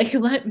problem. Like,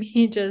 let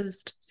me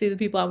just see the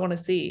people I want to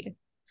see.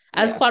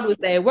 As Yeah. Quad would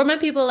say, where my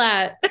people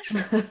at?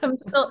 I'm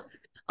still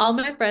all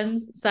my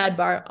friends,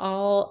 sidebar,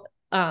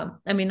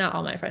 I mean not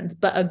all my friends,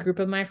 but a group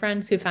of my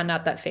friends who found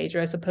out that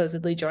Phaedra is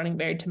supposedly joining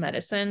Married to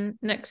Medicine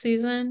next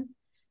season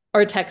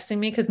are texting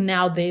me because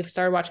now they've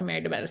started watching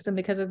Married to Medicine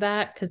because of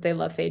that, because they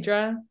love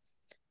Phaedra.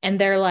 And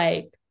they're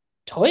like,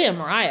 Toya and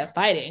Mariah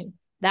fighting.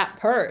 That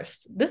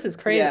purse. This is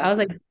crazy. Yeah. I was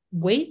like,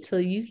 wait till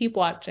you keep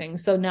watching.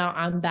 So now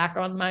I'm back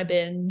on my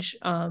binge.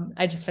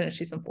 I just finished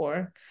season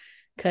 4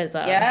 because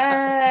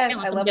yes,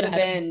 I love the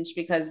binge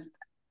because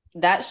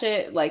that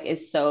shit like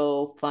is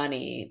so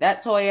funny.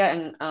 That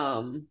Toya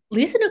and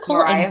Lisa Nicole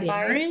Mariah and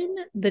fight. Darren,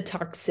 the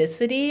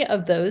toxicity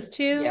of those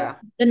two. Yeah.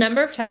 The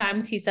number of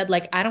times he said,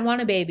 like, I don't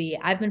want a baby.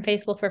 I've been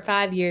faithful for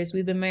 5 years.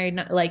 We've been married.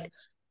 Like,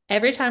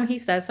 every time he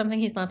says something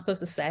he's not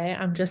supposed to say,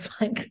 I'm just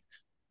like,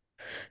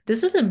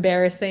 this is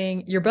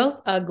embarrassing. You're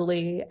both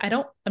ugly.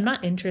 I'm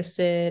not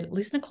interested.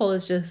 Lisa Nicole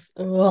is just,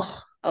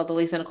 ugh. Oh, the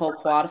Lisa Nicole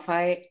quad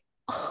fight.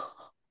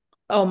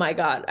 Oh my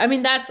God. I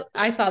mean,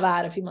 I saw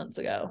that a few months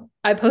ago.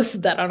 I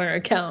posted that on our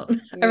account.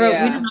 I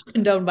wrote, we do not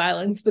condone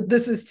violence, but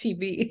this is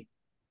TV.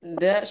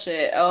 That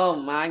shit. Oh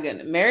my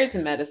goodness. Married to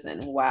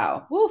Medicine.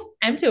 Wow. Woo.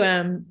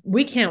 M2M.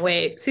 We can't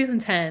wait. Season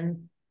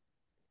 10.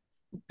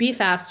 Be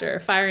faster.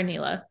 Fire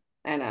Neela.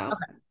 I know.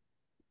 Okay.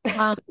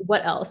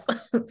 What else?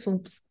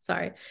 Oops,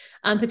 sorry.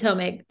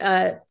 Potomac.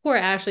 Poor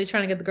Ashley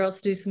trying to get the girls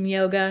to do some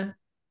yoga.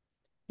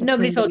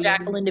 Nobody told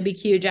Jacqueline to be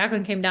cute.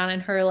 Jacqueline came down in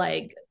her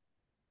like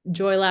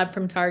Joy Lab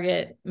from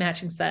Target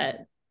matching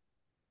set.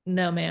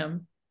 No,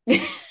 ma'am.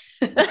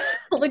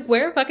 Like,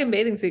 wear a fucking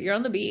bathing suit. You're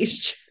on the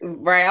beach.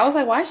 Right. I was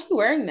like, why is she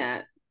wearing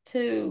that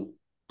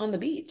on the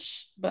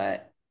beach?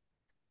 But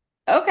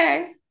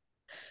okay.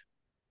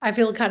 I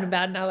feel kind of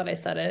bad now that I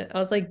said it. I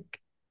was like,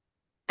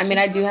 I mean,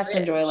 I do have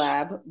some Joy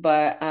Lab,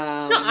 but no,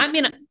 I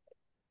mean,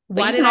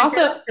 why did I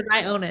also because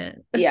I own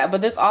it? Yeah, but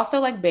there's also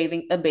like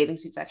a bathing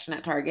suit section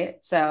at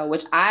Target, so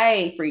which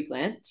I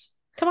frequent.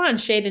 Come on,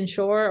 Shade and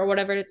Shore or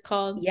whatever it's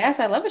called.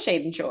 Yes, I love a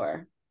Shade and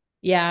Shore.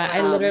 Yeah,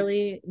 I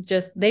literally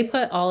they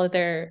put all of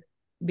their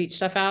beach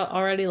stuff out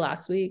already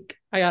last week.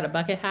 I got a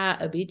bucket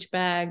hat, a beach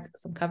bag,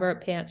 some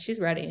cover-up pants. She's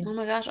ready. Oh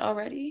my gosh,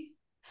 already?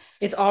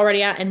 It's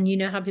already out, and you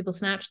know how people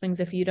snatch things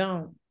if you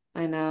don't.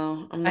 I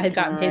know. I had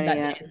gotten paid that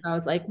day, so I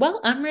was like, well,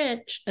 I'm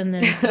rich. And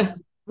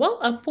then, well,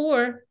 I'm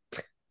poor.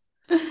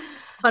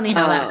 Funny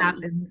how that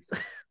happens.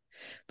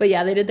 But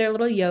yeah, they did their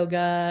little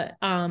yoga.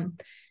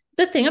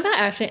 The thing about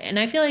Ashley, and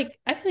I feel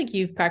like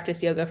you've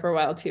practiced yoga for a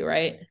while too,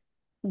 right?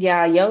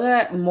 Yeah,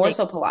 yoga, more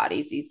so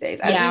Pilates these days.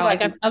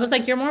 I was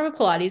like, you're more of a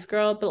Pilates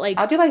girl, but like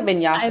I'll do like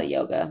vinyasa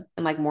yoga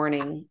in like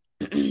morning.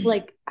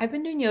 Like, I've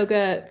been doing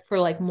yoga for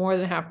like more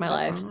than half my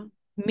life.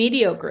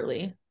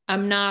 Mediocrely.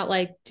 I'm not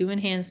like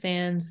doing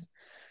handstands,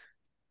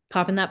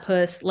 popping that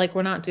puss. Like,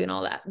 we're not doing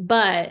all that.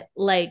 But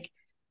like,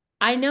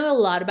 I know a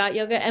lot about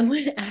yoga. And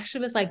when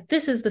Ashley was like,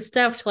 this is the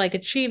stuff to like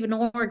achieve an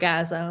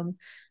orgasm,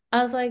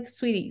 I was like,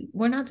 sweetie,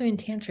 we're not doing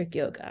tantric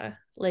yoga.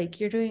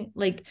 Like, you're doing,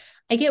 like,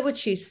 I get what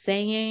she's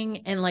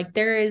saying. And like,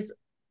 there is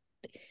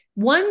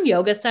one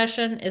yoga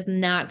session is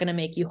not going to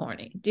make you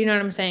horny. Do you know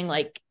what I'm saying?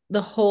 Like,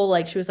 the whole,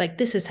 like, she was like,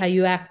 this is how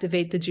you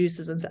activate the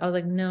juices. And so I was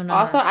like, no.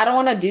 Also, I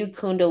don't want to do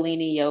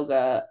Kundalini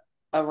yoga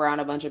around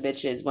a bunch of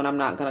bitches when I'm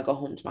not going to go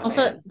home to my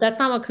man. That's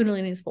not what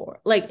Kundalini is for.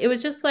 Like, it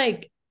was just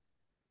like,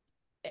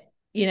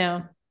 you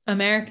know,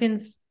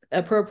 Americans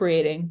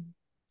appropriating.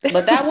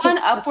 But that one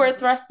upward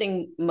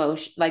thrusting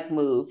motion, like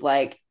move,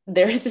 like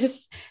there's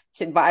this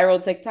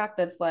viral TikTok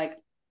that's like,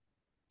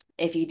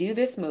 if you do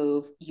this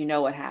move, you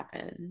know what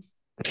happens.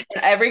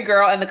 And every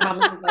girl in the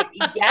comments is like,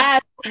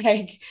 yes,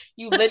 like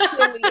you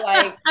literally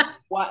like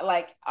what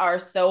like are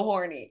so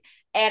horny.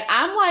 And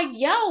I'm like,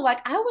 yo,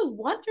 like I was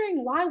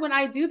wondering why when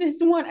I do this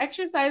one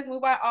exercise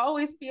move, I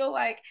always feel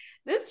like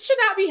this should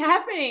not be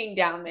happening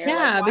down there.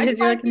 Yeah, like, because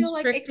you're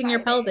constricting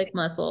your pelvic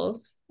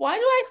muscles. Why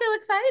do I feel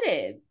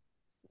excited?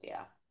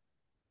 Yeah.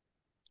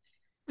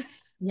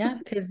 Yeah,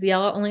 because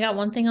y'all only got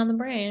one thing on the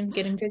brain,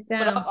 getting dick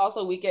down. But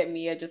also we get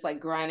Mia just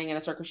like grinding in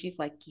a circle. She's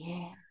like,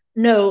 yeah.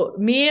 No,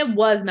 Mia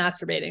was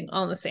masturbating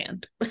on the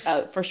sand.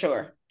 Oh, for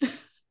sure.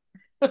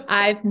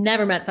 I've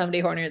never met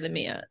somebody hornier than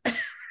Mia.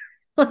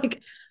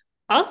 Like,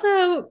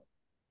 also,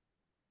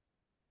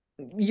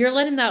 you're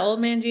letting that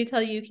old man G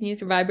tell you can use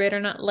your vibrator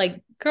or not?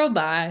 Like, girl,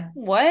 bye.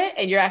 What?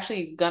 And you're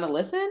actually gonna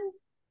listen?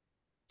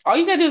 All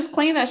you gotta do is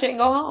clean that shit and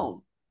go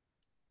home.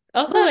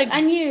 Also, look, like,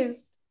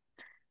 unused.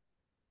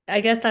 I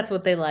guess that's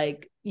what they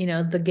like, you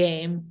know, the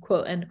game,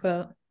 quote, end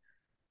quote.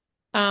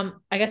 I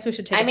guess we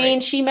should take I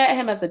mean, she met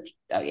him as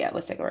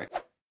let's take a break.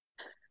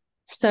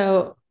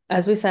 So,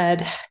 as we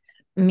said,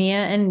 Mia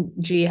and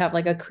G have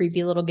like a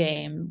creepy little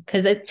game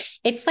because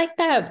it's like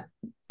that,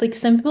 like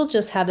some people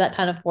just have that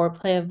kind of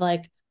foreplay of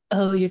like,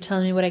 oh, you're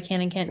telling me what I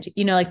can and can't do,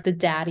 you know, like the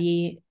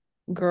daddy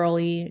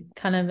girly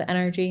kind of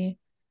energy.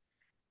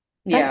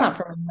 That's not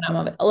for me when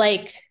I'm on,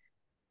 like,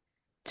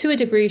 to a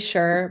degree,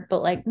 sure,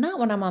 but like not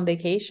when I'm on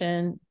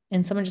vacation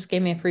and someone just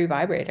gave me a free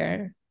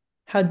vibrator.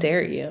 How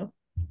dare you?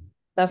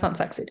 That's not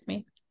sexy to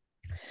me.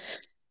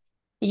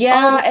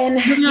 Yeah, and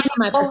not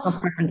my personal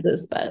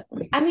preferences, but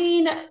I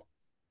mean,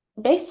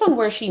 based on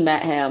where she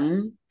met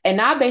him, and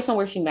not based on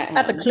where she met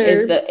him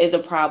is a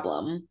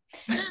problem.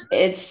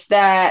 It's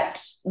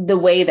that the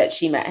way that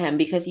she met him,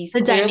 because he's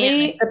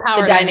clearly the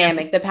power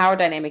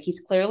dynamic.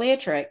 He's clearly a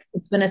trick.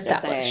 It's been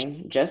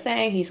established. Just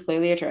saying, he's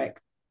clearly a trick.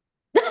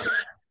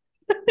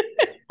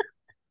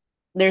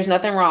 There's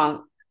nothing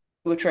wrong.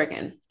 We're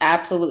tricking.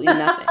 Absolutely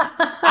nothing.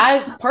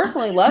 I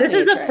personally love This me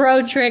is a a trick.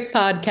 pro trick This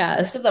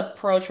podcast. is a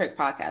pro trick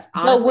podcast.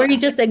 But where Honestly, you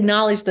just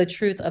acknowledge the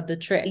truth of the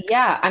trick.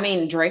 yeah. I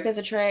mean, Drake is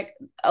a trick.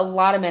 A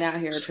lot of men out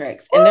here are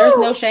tricks. And there's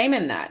no Woo! shame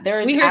in that.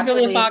 There is We heard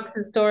Julia absolutely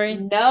Fox's story.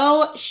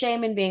 no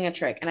shame in being a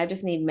trick. And I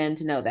just need men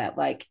to know that.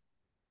 Like,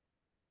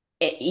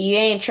 you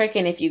ain't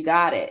tricking if you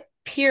got it,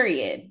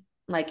 period.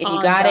 Like, if you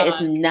Oh got it, it's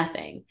God.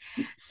 nothing.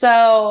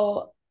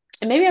 So,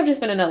 and maybe I've just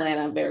been in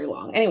Atlanta very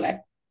long. Anyway,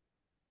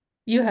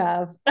 You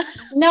have.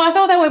 no, I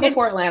felt that way It's,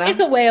 before Atlanta. it's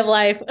a way of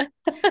life. I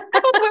felt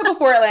that way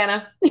before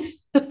Atlanta.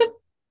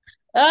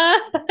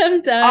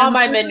 I'm done. All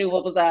my men knew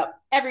what was up.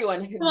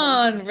 Everyone Come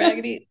on,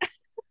 Raggedy.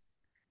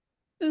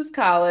 since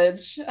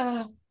college.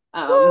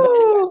 Anyway.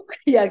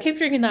 Yeah, keep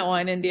drinking that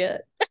wine, India.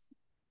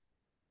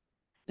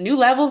 New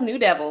levels, new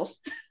devils.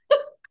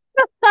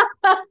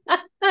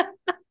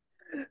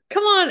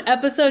 Come on,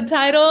 episode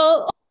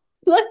title.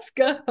 Let's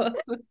go.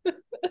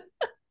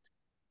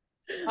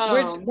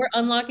 We're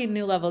unlocking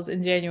new levels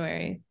in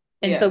January.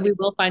 And so we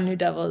will find new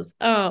devils.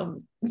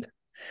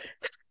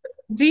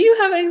 Do you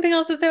have anything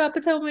else to say about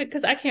Potomac?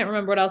 Because I can't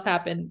remember what else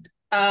happened.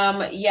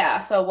 Yeah.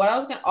 So what I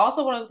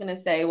was gonna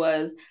say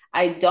was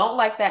I don't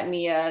like that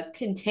Mia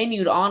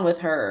continued on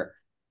with her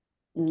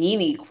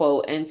Nene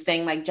quote and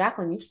saying like,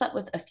 Jacqueline, you've slept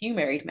with a few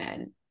married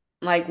men.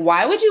 Like,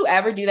 why would you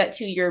ever do that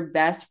to your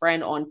best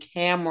friend on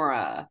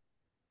camera?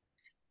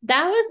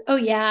 That was, oh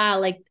yeah,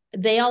 like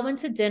they all went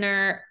to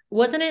dinner.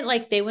 Wasn't it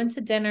like they went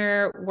to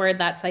dinner where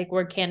that's like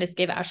where Candace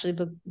gave Ashley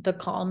the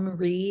calm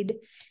read,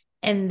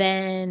 and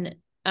then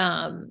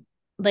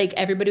like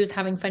everybody was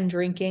having fun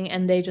drinking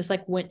and they just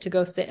like went to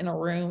go sit in a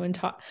room and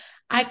talk.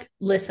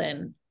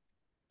 Listen,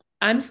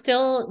 I'm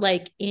still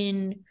like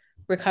in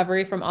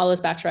recovery from all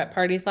those bachelorette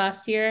parties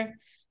last year.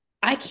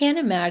 I can't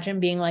imagine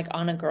being like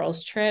on a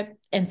girls' trip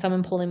and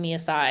someone pulling me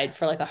aside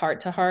for like a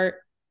heart to heart.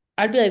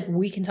 I'd be like,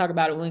 we can talk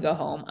about it when we go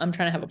home. I'm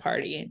trying to have a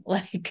party.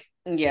 Like,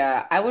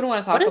 Yeah, I wouldn't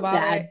want to what talk a about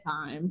bad it.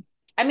 time.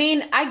 I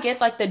mean, I get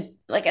like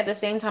at the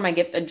same time I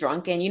get the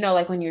drunken,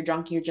 like when you're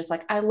drunk, you're just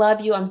like, I love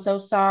you, I'm so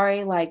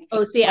sorry, like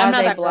Oh, see, I'm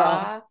blah not blah that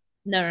blah. girl.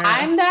 No, no,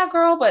 I'm no. that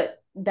girl, but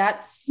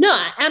that's No,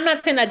 I'm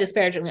not saying that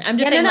disparagingly. I'm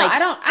just yeah, no, saying no,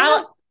 like I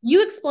don't.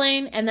 you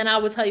explain and then I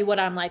will tell you what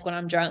I'm like when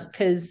I'm drunk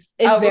because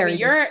it's Oh, Ruby,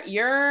 very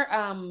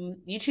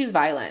you choose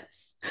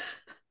violence.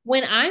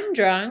 when I'm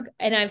drunk,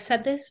 and I've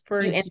said this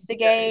for You years,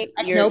 instigate,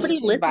 and you nobody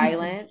choose listens to me.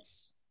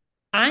 violence.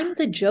 I'm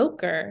the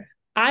joker.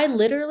 I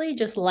literally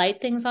just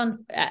light things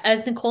on,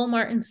 as Nicole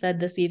Martin said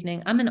this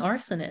evening, I'm an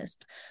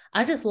arsonist.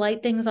 I just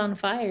light things on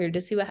fire to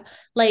see what,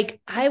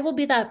 like, I will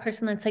be that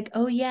person that's like,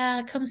 oh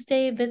yeah, come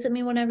stay, visit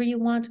me whenever you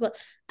want to. But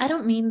I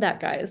don't mean that,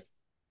 guys.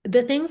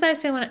 The things I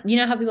say when, you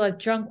know how people like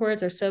drunk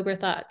words or sober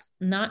thoughts,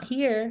 not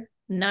here,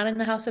 not in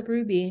the house of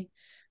Ruby.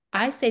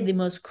 I say the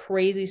most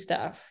crazy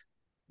stuff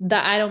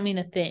that I don't mean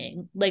a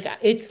thing. Like,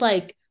 it's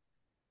like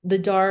the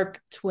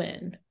dark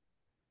twin,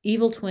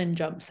 evil twin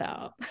jumps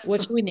out.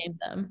 What should we name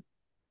them?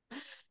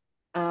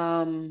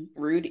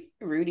 Rudy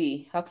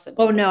Oh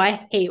Huxtable. no,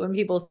 I hate when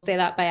people say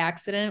that by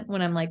accident.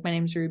 When I'm like, my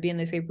name's Ruby, and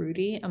they say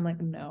Rudy, I'm like,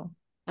 no.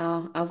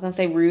 Oh, I was gonna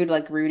say rude,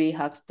 like Rudy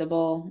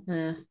Huxtable.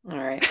 All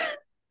right.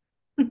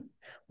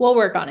 We'll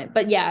work on it.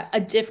 But yeah, a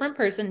different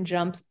person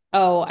jumps.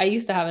 Oh, I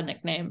used to have a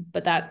nickname,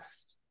 but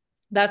that's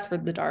for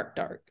the dark.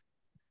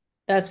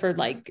 That's for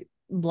like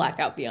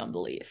blackout beyond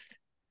belief.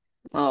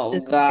 Oh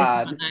It's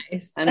not God,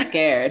 nice. I'm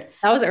scared.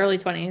 That was early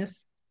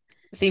 20s.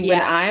 See, when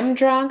Yeah. I'm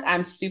drunk,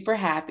 I'm super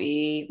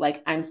happy.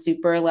 Like I'm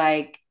super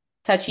like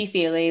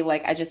touchy-feely.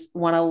 Like I just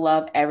want to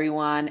love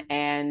everyone.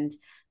 And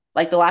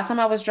like the last time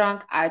I was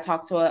drunk, I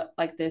talked to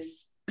like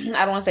this, I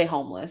don't want to say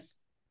homeless,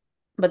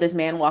 but this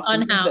man walked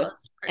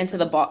Unhoused person. into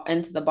the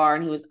bar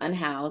and he was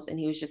unhoused and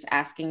he was just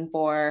asking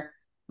for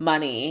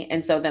money.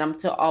 And so then I'm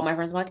to all my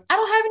friends, I'm like, I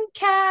don't have any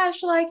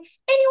cash. Like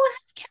anyone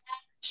has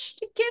cash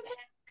to give him.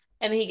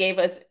 And then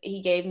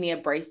he gave me a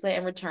bracelet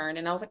in return.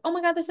 And I was like, oh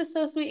my God, this is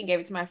so sweet. And gave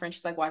it to my friend.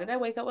 She's like, why did I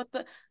wake up with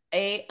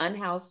a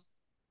unhoused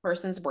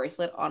person's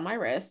bracelet on my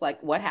wrist?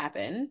 Like, what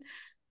happened?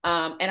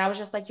 And I was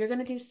just like, you're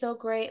gonna do so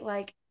great.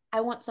 Like,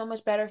 I want so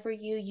much better for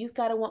you. You've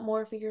got to want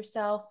more for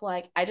yourself.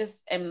 Like, I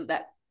just am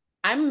that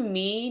I'm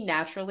me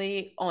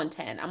naturally on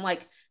 10. I'm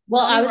like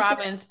Well, Tony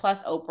Robbins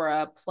plus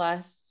Oprah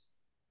plus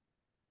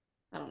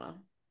I don't know,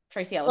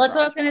 Tracy Ellis well, that's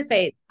what I was Ross. gonna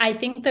say. I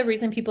think the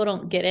reason people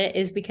don't get it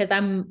is because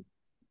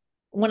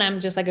when I'm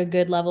just like a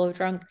good level of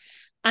drunk,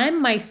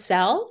 I'm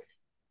myself,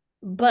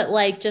 but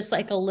like just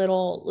like a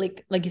little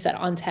like you said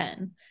on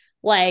 10.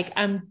 Like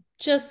I'm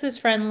just as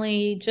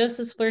friendly, just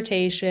as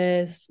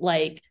flirtatious,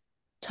 like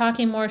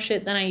talking more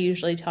shit than I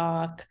usually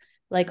talk,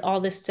 like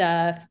all this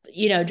stuff,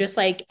 just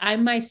like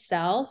I'm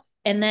myself.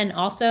 And then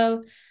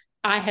also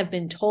I have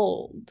been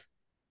told,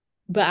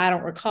 but I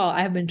don't recall,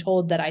 I have been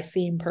told that I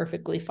seem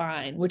perfectly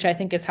fine, which I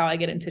think is how I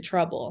get into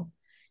trouble,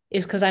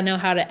 is because I know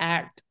how to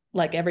act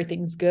like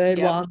everything's good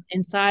Yep. while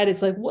inside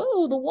it's like,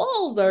 whoa, the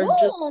walls are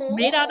just Whoa,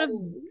 made out of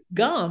whoa.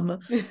 gum.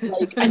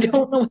 Like, I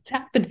don't know what's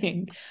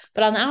happening.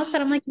 But on the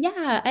outside, I'm like,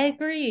 yeah, I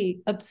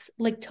agree.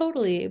 Like,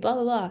 totally, blah,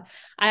 blah, blah.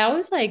 I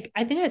always like,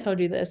 I think I told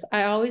you this.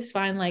 I always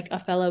find like a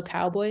fellow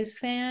Cowboys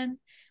fan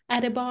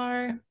at a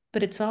bar,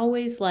 but it's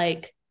always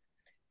like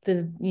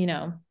the,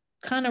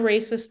 kind of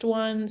racist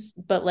ones,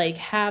 but like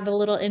have a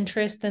little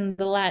interest in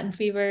the Latin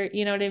fever.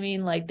 You know what I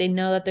mean? Like, they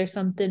know that there's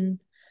something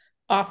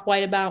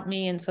off-white about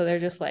me. And so they're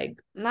just like,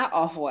 Not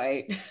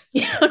off-white.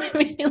 you know what I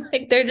mean?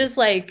 Like, they're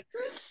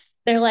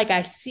like,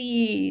 I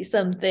see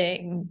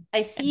something.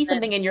 I see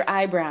something in your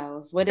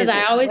eyebrows. What is Because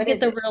I it? always What get is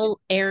the it? real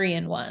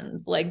Aryan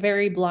ones, like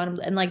very blonde,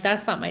 and like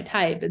that's not my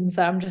type. And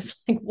so I'm just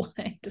like,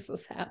 why does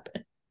this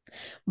happen?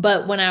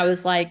 But when I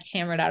was like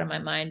hammered out of my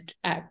mind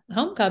at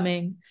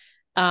homecoming,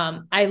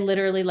 I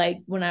literally, like,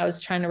 when I was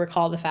trying to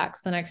recall the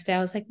facts the next day, I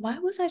was like, why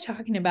was I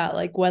talking about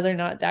like whether or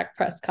not Dak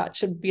Prescott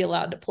should be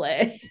allowed to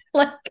play?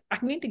 Like, I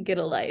need to get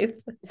a life.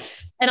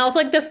 And also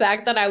like the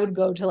fact that I would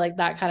go to like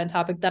that kind of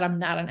topic that I'm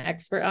not an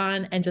expert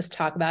on and just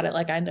talk about it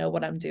like I know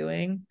what I'm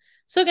doing.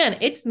 So again,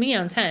 it's me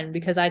on 10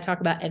 because I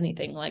talk about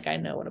anything like I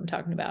know what I'm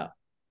talking about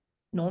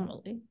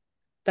normally.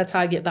 That's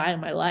how I get by in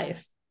my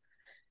life.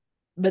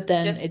 But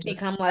then Just it just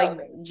become like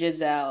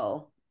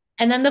Giselle.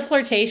 and then the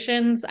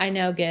flirtations I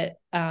know get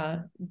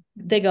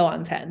they go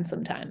on 10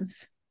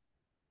 sometimes.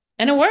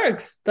 And it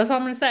works. That's all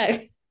I'm gonna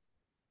say.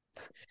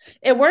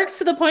 It works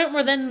to the point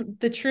where then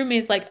the true me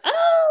is like,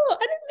 oh, I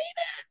didn't mean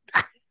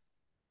it.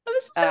 I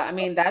was just I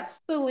mean, that's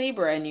the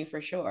Libra in you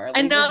for sure.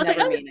 I know. I Libras was like,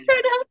 never I was mean just it.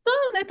 trying to have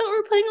fun. I thought we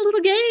were playing a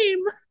little game.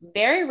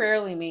 Very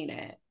rarely mean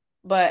it.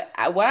 But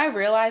what I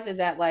realize is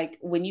that like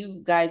when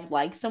you guys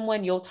like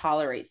someone, you'll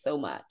tolerate so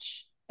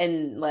much.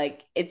 And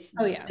like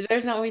Oh yeah.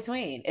 there's no in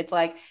between. It's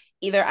like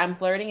either I'm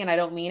flirting and I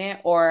don't mean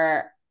it,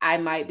 or I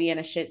might be in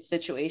a shit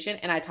situation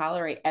and I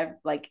tolerate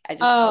like I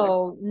just tolerate.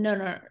 Oh no,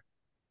 no, no.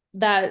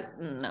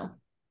 That no.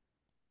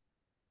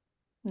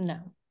 No.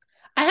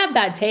 I have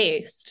bad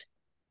taste.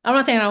 I'm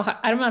not saying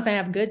I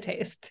have good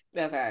taste.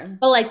 Okay.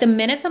 But like the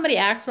minute somebody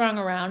acts wrong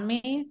around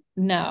me,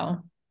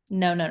 no.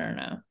 No, no, no,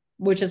 no.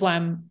 Which is why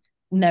I'm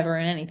never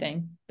in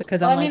anything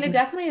because Well, I'm I mean, like, it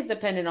definitely is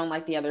dependent on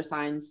like the other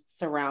signs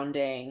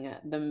surrounding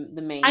the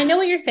I main. know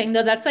what you're saying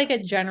though. That's like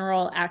a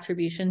general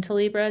attribution to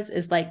Libras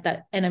is like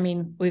that. And I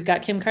mean, we've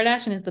got Kim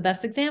Kardashian is the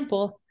best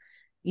example.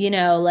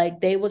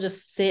 Like they will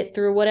just sit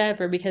through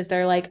whatever because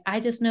they're like, I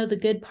just know the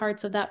good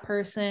parts of that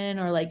person,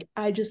 or like,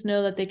 I just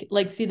know that they could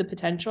like see the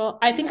potential.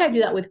 I think I Yeah. do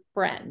that with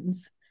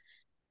friends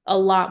a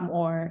lot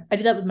more. I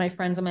do that with my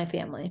friends and my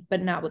family,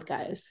 but not with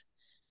guys.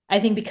 I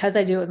think because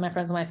I do it with my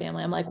friends and my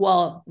family, I'm like,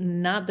 well,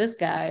 not this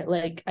guy.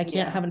 Like, I can't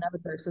Yeah. have another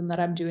person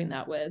that I'm doing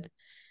that with.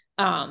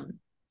 Um,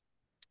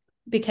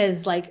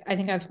 because like I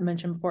think I've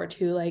mentioned before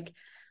too, like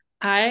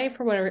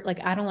for whatever,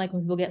 like I don't like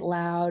when people get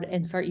loud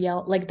and start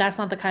yelling. Like that's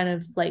not the kind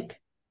of like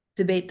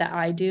debate that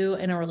I do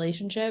in a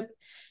relationship.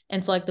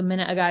 And so like the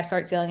minute a guy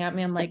starts yelling at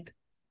me, I'm like,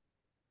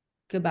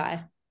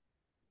 goodbye.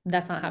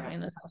 That's not Yeah. happening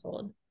in this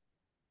household.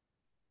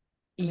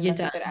 I mean, You're that's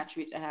a done. good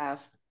attribute to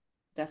have.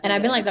 And Definitely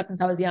I've been good. like that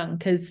since I was young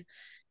because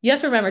you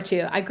have to remember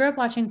too, I grew up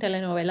watching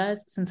telenovelas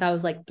since I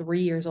was like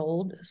 3 years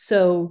old.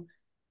 So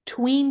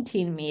tween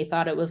teen me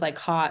thought it was like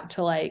hot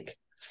to like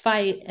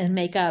fight and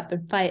make up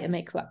and fight and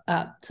make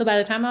up. So by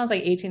the time I was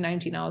like 18,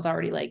 19, I was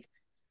already like,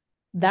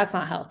 that's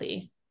not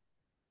healthy.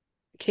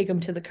 Kick them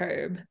to the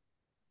curb.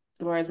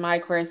 Whereas my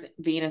Aquarius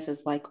Venus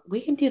is like,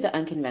 we can do the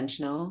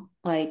unconventional,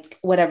 like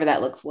whatever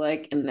that looks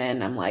like. And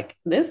then I'm like,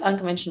 this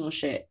unconventional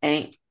shit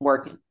ain't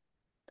working.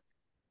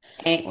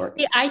 Ain't Yeah,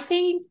 working. I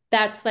think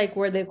that's like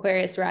where the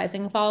Aquarius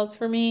rising falls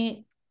for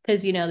me.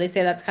 Because, they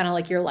say that's kind of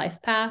like your life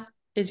path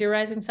is your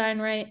rising sign,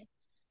 right?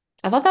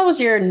 I thought that was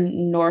your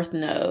North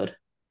Node.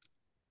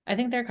 I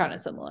think they're kind of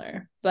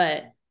similar,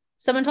 but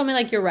someone told me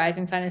like your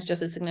rising sign is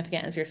just as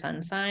significant as your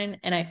sun sign.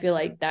 And I feel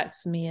like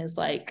that's me as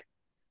like,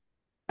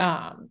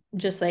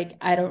 just like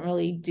I don't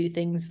really do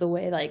things the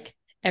way like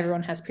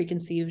everyone has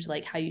preconceived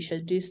like how you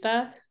should do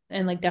stuff.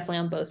 And like definitely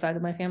on both sides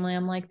of my family,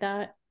 I'm like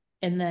that.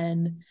 And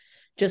then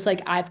just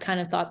like I've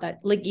kind of thought that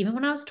like even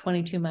when I was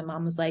 22, my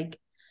mom was like,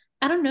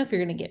 I don't know if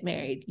you're gonna get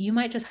married. You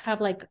might just have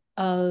like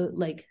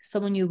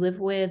someone you live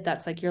with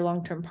that's like your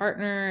long-term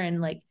partner,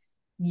 and like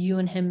you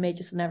and him may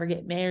just never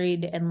get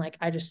married. And like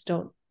I just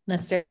don't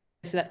necessarily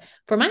see that.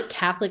 For my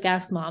Catholic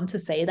ass mom to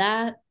say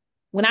that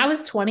when I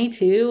was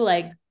 22,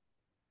 like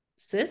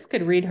sis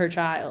could read her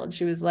child.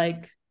 She was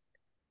like,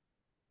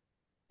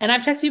 and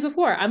I've texted you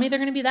before, I'm either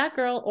gonna be that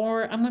girl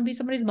or I'm gonna be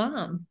somebody's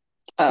mom.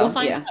 We'll Oh,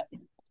 find yeah.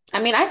 I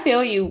mean, I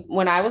feel you.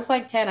 When I was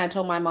like 10, I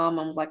told my mom,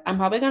 I was like, I'm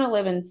probably going to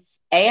live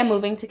I'm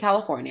moving to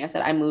California. I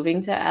said, I'm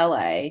moving to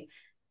LA,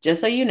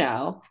 just so you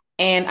know.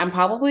 And I'm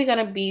probably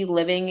going to be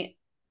living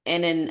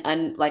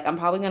like, I'm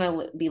probably going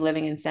to be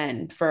living in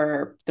Sen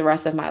for the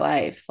rest of my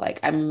life. Like,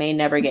 I may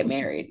never get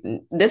married.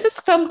 And this is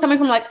coming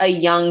from like a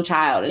young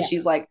child. And yeah.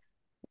 she's like,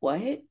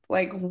 what?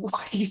 Like, what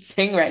are you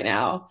saying right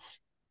now?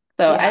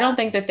 So I Yeah. don't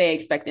think that they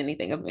expect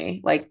anything of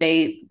me. Like,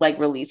 they like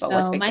release all So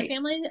my expectations.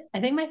 family, I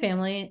think my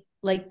family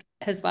like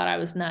has thought I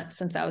was nuts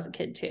since I was a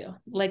kid too.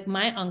 Like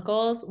my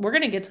uncles, we're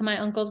gonna get to my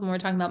uncles when we're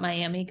talking about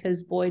Miami,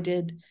 because boy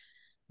did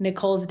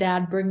Nicole's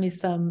dad bring me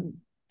some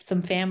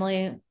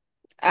family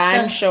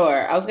I'm stuff.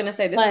 sure. I was gonna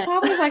say this is But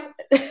probably like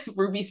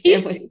Ruby's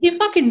family. he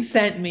fucking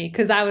sent me,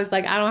 because I was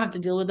like, I don't have to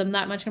deal with them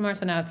that much anymore.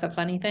 So now it's a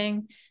funny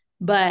thing.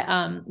 But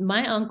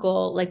my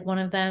uncle, like one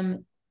of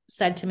them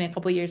said to me a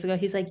couple years ago,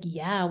 he's like,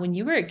 yeah, when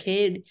you were a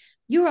kid,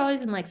 you were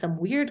always in like some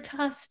weird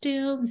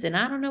costumes and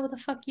I don't know what the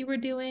fuck you were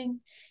doing.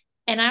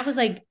 And I was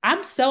like,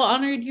 I'm so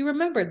honored you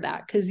remembered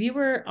that, because you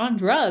were on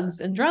drugs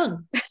and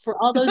drunk for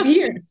all those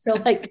years. So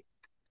like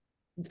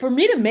for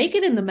me to make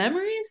it in the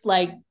memories,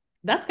 like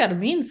that's got to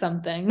mean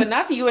something. But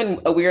not you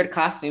in a weird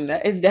costume.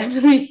 That is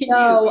definitely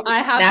No, you.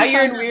 I have Now to you're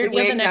find in that weird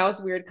video the wig. next. Now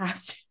it's weird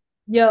costume.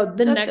 Yo,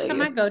 the That's next so time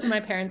you. I go to my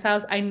parents'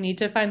 house, I need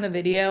to find the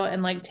video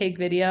and like take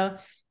video.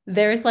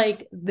 There's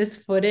like this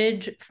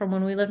footage from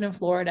when we lived in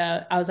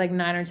Florida. I was like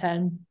 9 or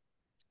 10.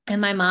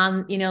 And my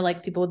mom, you know,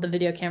 like people with the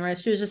video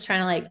cameras, she was just trying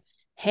to like,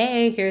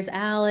 hey, here's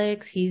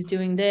Alex. He's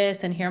doing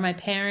this. And here are my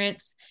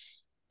parents.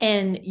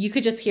 And you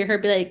could just hear her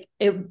be like,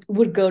 it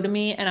would go to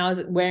me and I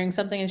was wearing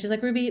something. And she's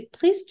like, Ruby,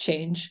 please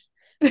change.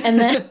 And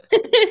then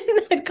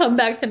I'd come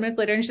back 10 minutes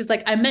later and she's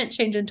like, I meant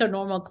change into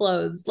normal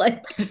clothes.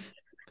 Like,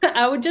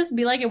 I would just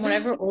be like in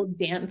whatever old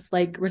dance,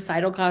 like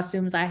recital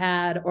costumes I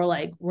had, or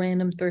like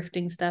random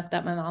thrifting stuff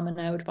that my mom and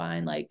I would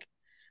find. Like,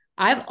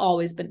 I've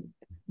always been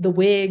the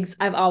wigs,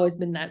 I've always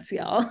been nuts,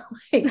 y'all.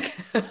 Like,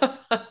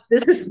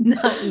 this is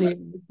not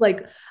news.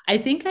 Like, I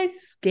think I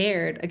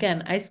scared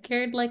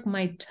like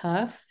my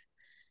tough,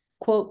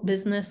 quote,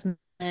 businessmen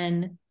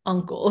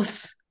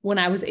uncles when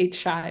I was a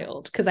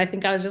child, because I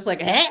think I was just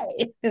like,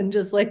 hey, and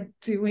just like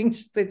doing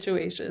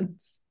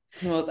situations.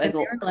 The most And they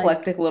were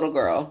eclectic little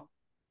girl.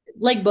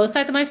 like both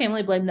sides of my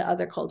family blame the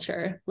other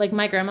culture. Like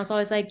my grandma's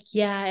always like,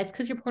 yeah, it's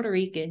because you're Puerto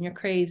Rican, you're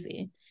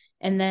crazy.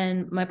 And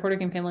then my Puerto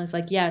Rican family is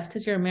like, yeah, it's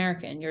because you're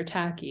American, you're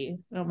tacky.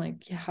 And I'm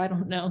like, yeah, I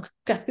don't know,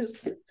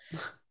 guys.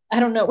 I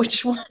don't know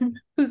which one,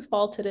 whose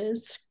fault it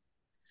is.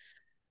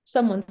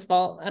 Someone's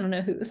fault. I don't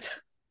know whose.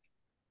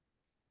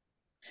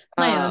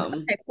 My own.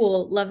 Okay,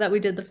 cool. Love that we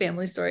did the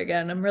family story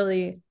again.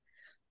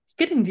 It's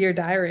getting Dear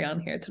Diary on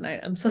here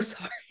tonight. I'm so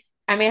sorry.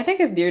 I mean, I think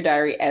it's Dear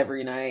Diary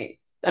every night.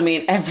 I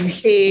mean,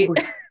 every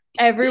week.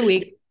 Every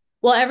week.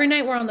 Well, every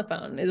night we're on the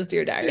phone is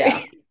Dear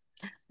Diary.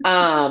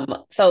 Yeah.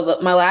 So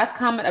my last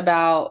comment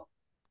about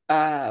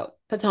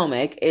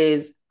Potomac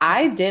is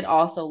I did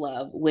also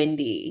love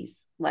Wendy's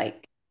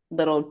like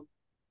little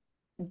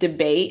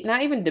debate,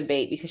 not even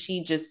debate because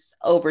she just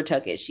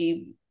overtook it.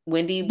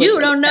 Wendy was You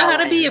don't know how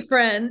to be a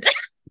friend.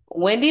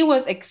 Wendy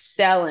was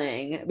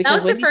excelling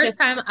because that was the first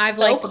time I've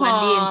so liked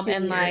calm Wendy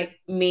and like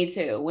me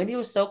too. Wendy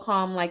was so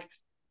calm. Like,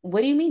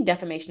 what do you mean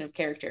defamation of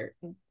character?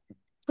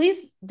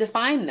 Please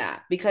define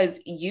that,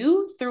 because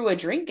you threw a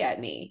drink at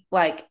me.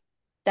 Like,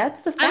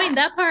 that's the fact. I mean,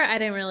 that part I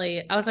didn't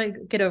really. I was like,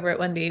 get over it,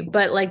 Wendy.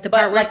 But like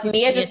where like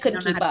Mia just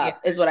couldn't keep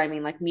up is what I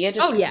mean. Like Mia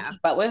just couldn't keep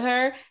up with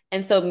her,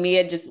 and so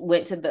Mia just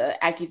went to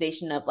the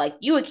accusation of like,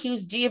 you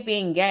accused G of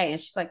being gay,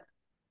 and she's like,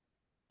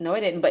 no, I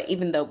didn't. But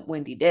even though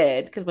Wendy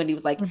did, because Wendy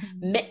was like,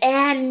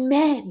 and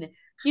men,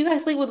 you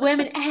gotta sleep with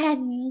women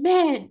and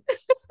men.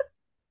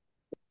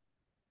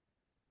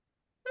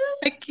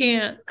 I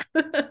can't.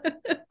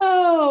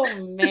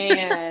 Oh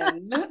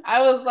man.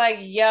 I was like,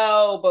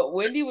 yo, but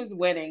Wendy was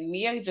winning.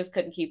 Mia just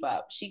couldn't keep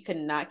up. She could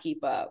not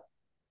keep up.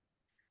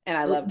 And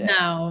I loved it.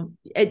 No.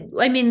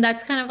 I mean,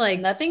 that's kind of like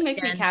nothing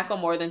makes me cackle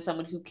more than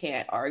someone who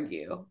can't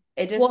argue.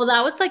 Well,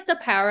 that was like the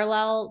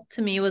parallel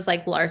to me was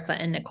like Larsa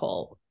and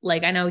Nicole.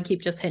 Like, I know we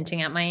keep just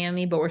hinting at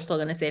Miami, but we're still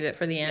gonna save it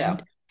for the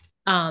end.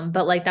 Yeah.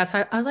 But like that's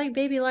how I was like,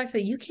 baby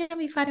Larsa, you can't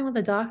be fighting with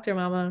a doctor,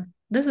 mama.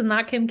 This is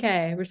not Kim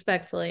K,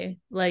 respectfully.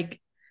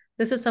 Like,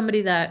 this is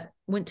somebody that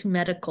went to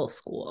medical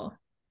school,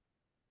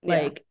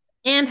 like,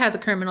 and has a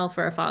criminal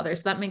for a father.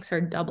 So that makes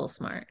her double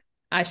smart.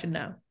 I should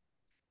know.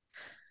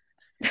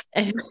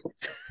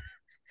 Anyways,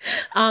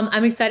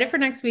 I'm excited for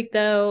next week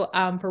though,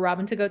 for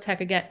Robin to go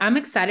tech again. I'm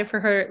excited for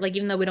her, like,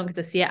 even though we don't get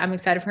to see it, I'm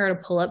excited for her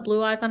to pull up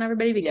Blue Eyes on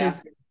everybody,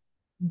 because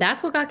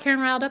that's what got Karen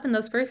riled up in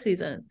those first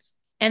seasons.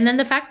 And then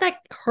the fact that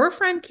her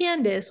friend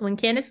Candace, when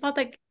Candace thought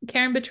that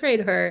Karen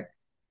betrayed her,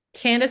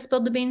 Candace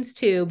spilled the beans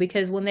too,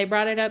 because when they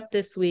brought it up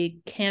this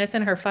week, Candace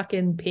in her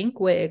fucking pink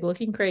wig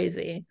looking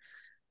crazy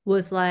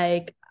was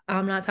like,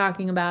 I'm not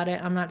talking about it.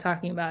 I'm not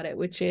talking about it,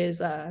 which is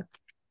where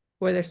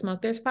there's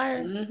smoke, there's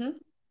fire. Mm-hmm.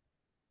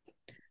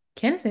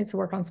 Candace needs to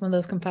work on some of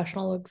those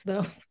confessional looks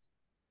though.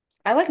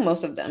 I like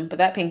most of them, but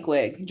that pink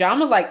wig, John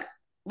was like,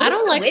 I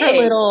don't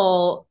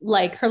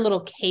like her little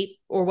cape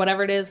or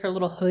whatever it is, her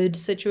little hood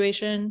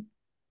situation.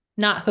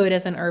 Not hood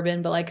as in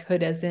urban, but like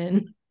hood as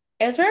in.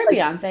 It's very like,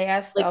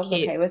 Beyonce-esque. Like, I was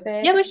okay with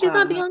it. Yeah, but she's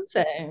not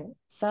Beyonce.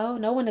 So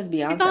no one is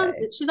Beyonce.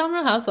 She's on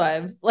Real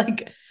Housewives.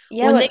 Like,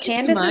 yeah, but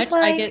Candace is like,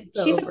 I get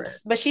so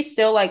but she's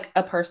still like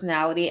a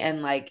personality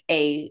and like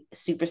a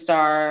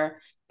superstar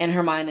in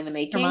her mind in the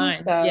making.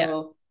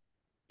 So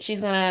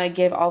she's gonna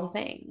give all the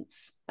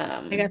things.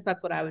 I guess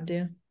that's what I would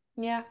do.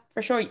 Yeah,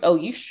 for sure. Oh,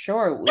 you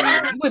sure would.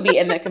 You would be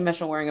in that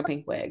confessional wearing a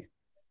pink wig.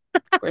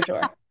 For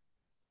sure.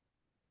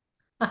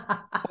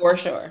 for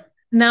sure.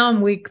 Now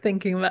I'm weak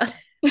thinking about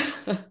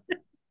it.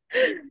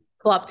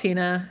 Flop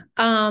Tina.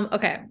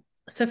 Okay.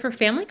 So for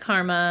Family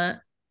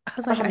Karma, I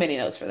was I don't like, have many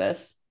notes for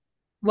this.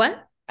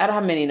 what? I don't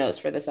have many notes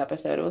for this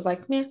episode. It was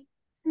like, meh.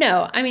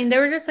 No, I mean, there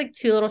were just like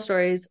two little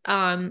stories.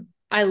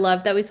 I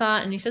love that we saw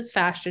Anisha's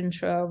fashion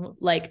show.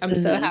 Like, I'm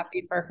so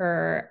happy for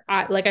her.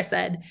 Like I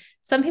said,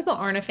 some people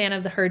aren't a fan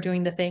of her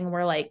doing the thing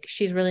where like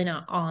she's really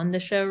not on the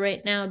show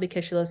right now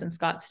because she lives in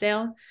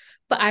Scottsdale.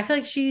 But I feel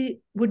like she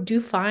would do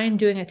fine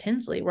doing a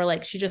Tinsley where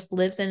like she just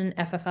lives in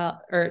FFL,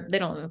 or they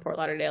don't live in Fort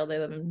Lauderdale. They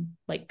live in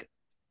like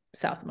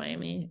South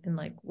Miami, and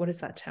like, what is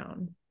that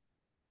town?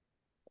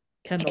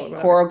 Kendall or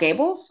whatever. Coral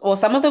Gables? Well,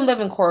 some of them live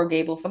in Coral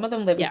Gables. Some of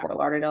them live in Yeah. Fort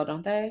Lauderdale,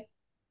 don't they?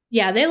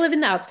 Yeah, they live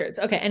in the outskirts.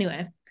 Okay,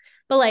 anyway.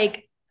 But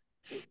like,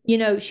 you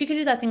know, she could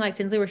do that thing like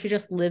Tinsley where she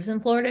just lives in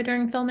Florida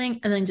during filming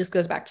and then just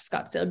goes back to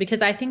Scottsdale,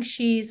 because I think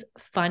she's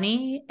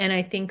funny and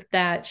I think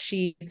that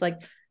she's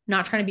like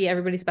not trying to be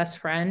everybody's best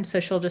friend. So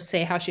she'll just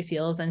say how she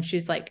feels, and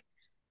she's like,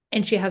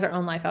 and she has her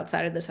own life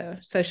outside of the show.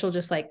 So she'll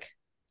just like,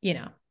 you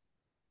know,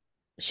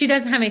 she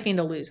doesn't have anything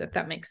to lose, if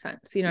that makes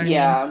sense. You know what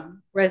I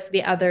mean? Whereas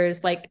the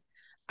others, like,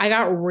 I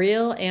got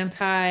real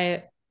anti,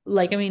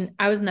 like, I mean,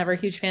 I was never a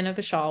huge fan of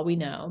Vishal, we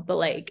know, but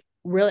like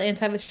real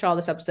anti Vishal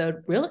this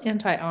episode, real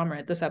anti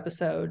Amrit this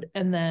episode.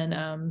 And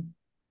then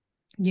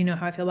you know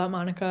how I feel about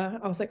Monica.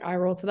 I was like, eye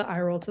roll to the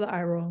eye roll to the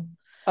eye roll.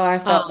 Oh, I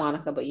felt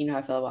Monica, but you know how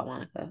I feel about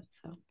Monica.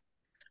 So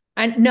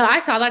I know I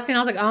saw that scene.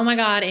 I was like, oh my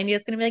God,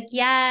 India's gonna be like,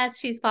 yes,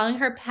 she's following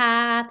her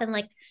path and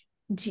like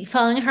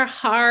following her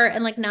heart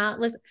and like not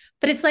listen.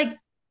 But it's like,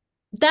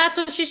 that's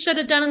what she should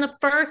have done in the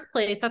first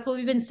place. That's what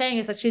we've been saying,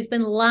 is that she's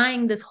been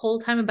lying this whole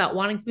time about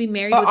wanting to be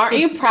married. but with aren't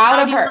kids. you proud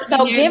of How her? do you So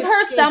marry give with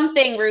her kids?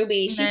 something,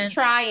 Ruby. And She's then-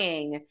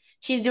 trying.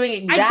 She's doing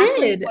I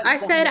exactly did. what I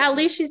said at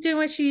least she's doing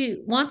what she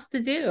wants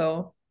to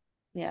do.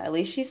 Yeah, at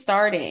least she's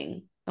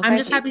starting. I'm Okay,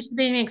 just happy she's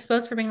being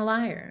exposed for being a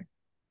liar.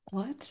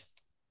 What?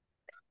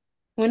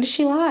 When did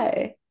she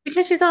lie?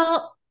 Because she's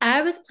all,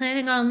 I was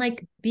planning on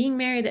like being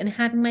married and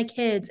having my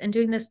kids and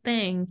doing this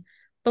thing.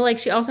 But like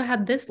she also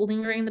had this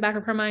lingering in the back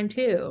of her mind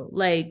too.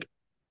 Like,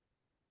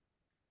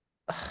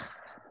 ugh,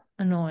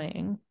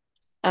 annoying.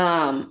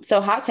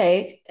 So hot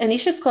take,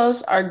 Anisha's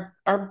clothes are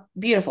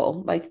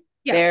beautiful. Like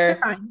Yeah, they're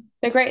fine.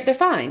 they're great. They're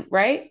fine,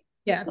 right?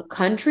 Yeah. But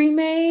Country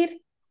Made,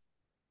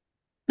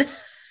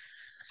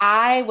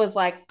 I was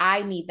like,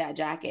 I need that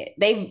jacket.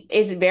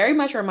 It's very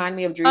much remind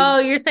me of Drew. Oh,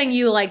 you're saying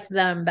you liked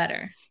them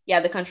better.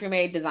 Yeah, the Country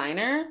Made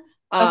designer.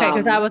 Okay,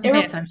 because I wasn't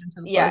paying attention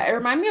to the Yeah, it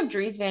reminded me of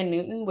Dries Van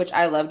Newton, which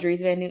I love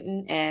Dries Van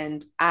Newton,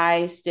 and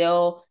I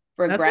still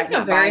regret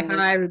not buying this.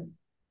 High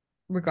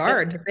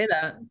regard to say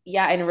that.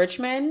 Yeah, in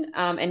Richmond,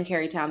 in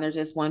Carytown, there's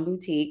this one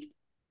boutique.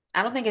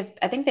 I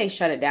think they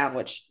shut it down,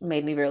 which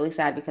made me really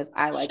sad because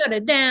I shut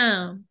it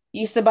down.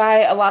 Used to buy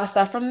a lot of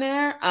stuff from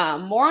there.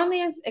 More on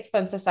the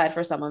expensive side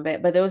for some of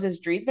it, but there was this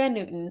Dries Van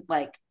Newton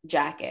like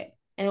jacket,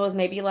 and it was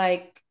maybe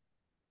like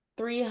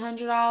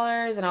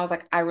 $300, and I was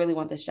like, I really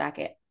want this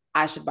jacket.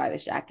 I should buy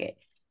this jacket.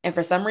 And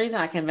for some reason,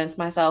 I convinced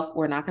myself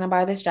we're not going to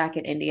buy this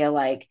jacket, India.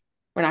 Like,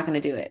 we're not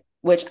going to do it.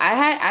 Which I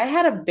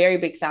had a very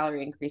big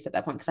salary increase at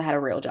that point because I had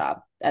a real job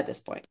at this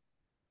point.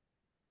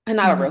 And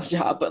not a real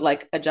job, but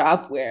like a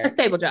job where a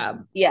stable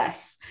job.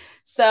 Yes.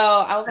 So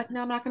I was like,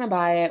 no, I'm not going to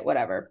buy it.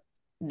 Whatever.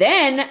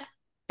 Then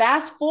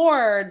fast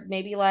forward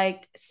maybe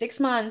like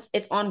 6 months,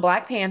 it's on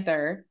Black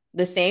Panther,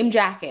 the same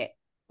jacket,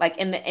 like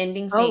in the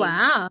ending scene. Oh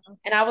wow!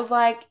 And I was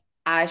like,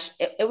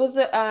 it was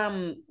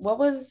what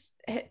was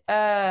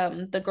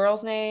the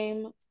girl's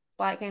name?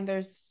 Black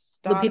Panther's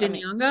daughter. Lupita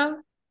Nyong'o?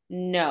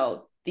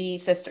 No, the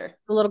sister,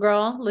 the little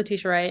girl,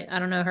 Letitia Wright. I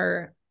don't know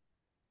her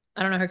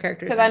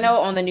character because I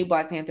know on the new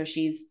Black Panther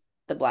she's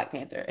the Black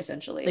Panther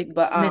essentially, like,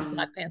 but Miss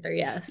Black Panther,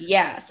 yes,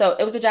 yeah. So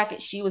it was a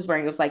jacket she was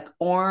wearing. It was like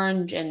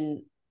orange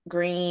and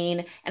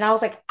green, and I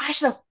was like, I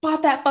should have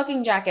bought that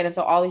fucking jacket. And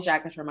so all these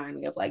jackets remind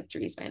me of like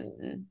Dries Van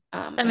Newton.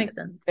 That makes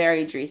sense.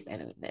 Very Dries Van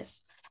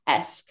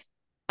Newton-esque.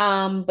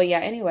 But yeah,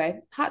 anyway,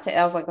 hot take.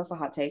 I was like, that's a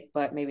hot take,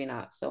 but maybe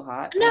not so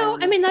hot. No,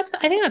 I mean I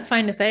think that's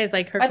fine to say. Is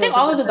like her. I think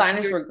all the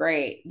designers were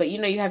great, but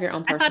you have your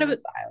own personal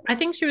styles. I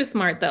think she was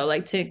smart though,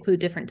 like to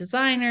include different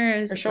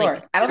designers. For sure.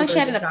 Like, I don't think she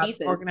had enough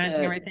pieces organizing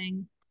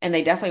everything. And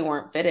they definitely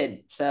weren't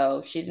fitted,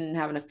 so she didn't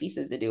have enough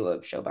pieces to do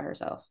a show by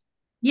herself.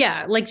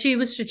 Yeah, like she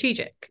was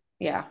strategic.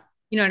 Yeah.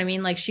 You know what I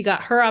mean? Like she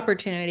got her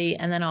opportunity,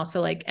 and then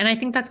also like, and I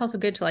think that's also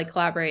good to like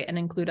collaborate and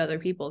include other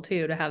people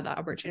too to have that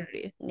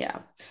opportunity. Yeah.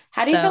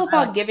 How do you feel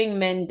about giving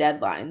men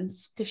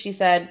deadlines? Because she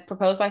said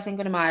propose by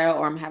Cinco de Mayo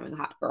or I'm having a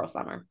hot girl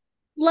summer.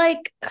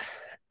 Like,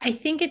 I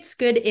think it's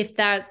good if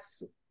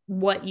that's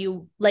what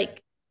you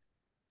like.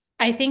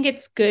 I think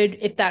it's good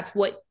if that's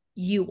what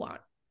you want.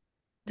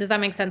 Does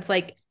that make sense?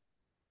 Like,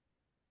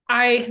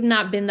 I have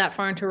not been that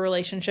far into a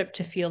relationship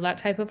to feel that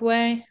type of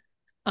way,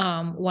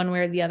 one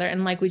way or the other.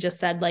 And like we just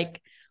said,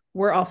 like,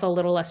 we're also a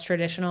little less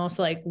traditional.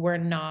 So like, we're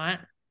not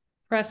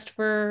pressed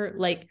for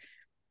like,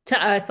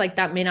 to us, like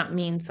that may not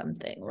mean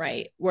something,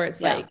 right? Where it's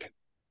like,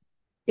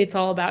 it's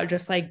all about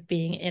just like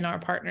being in our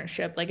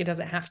partnership. Like it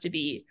doesn't have to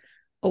be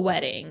a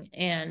wedding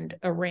and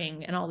a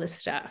ring and all this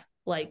stuff.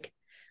 Like,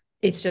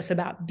 it's just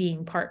about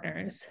being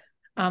partners,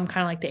 kind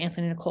of like the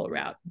Anthony Nicole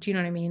route. Do you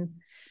know what I mean?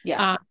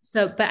 Yeah.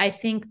 But I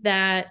think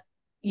that,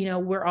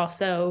 we're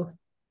also,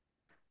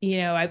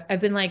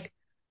 I've been like,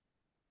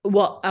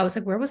 well, I was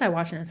like, where was I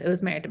watching this? It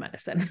was Married to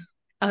Medicine.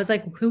 I was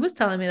like, who was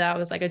telling me that? I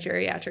was like a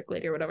geriatric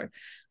lady or whatever.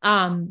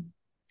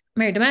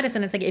 Married to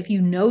Medicine, it's like, if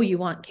you know you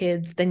want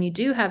kids, then you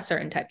do have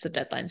certain types of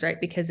deadlines, right?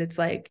 Because it's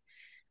like,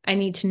 I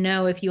need to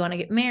know if you want to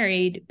get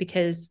married,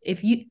 because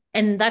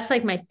and that's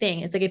like my thing.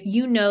 It's like, if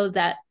you know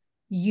that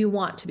you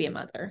want to be a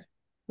mother,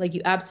 like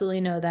you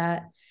absolutely know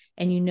that,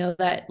 and you know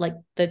that like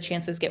the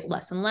chances get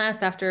less and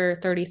less after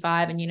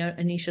 35, and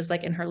Anisha's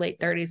like in her late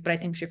 30s, but I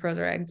think she froze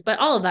her eggs, but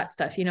all of that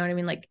stuff, you know what I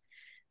mean? Like,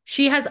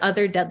 she has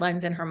other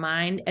deadlines in her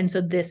mind. And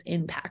so this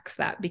impacts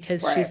that,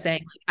 because she's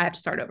saying, like, I have to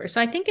start over.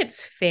 So I think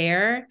it's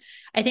fair.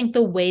 I think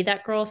the way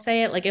that girls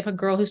say it, like if a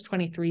girl who's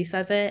 23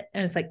 says it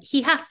and it's like,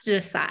 he has to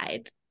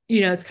decide,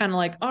 it's kind of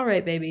like, all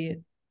right, baby,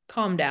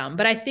 calm down.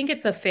 But I think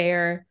it's a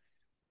fair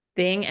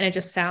thing. And it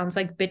just sounds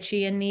like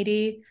bitchy and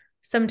needy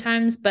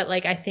sometimes. But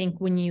like, I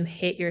think when you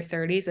hit your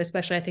 30s,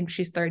 especially, I think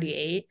she's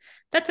 38,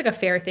 that's like a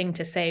fair thing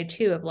to say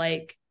too, of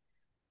like,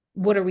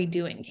 what are we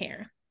doing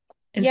here?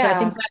 And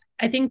so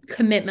I think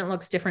commitment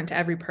looks different to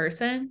every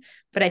person,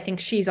 but I think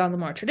she's on the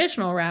more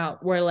traditional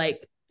route where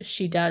like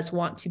she does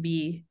want to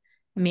be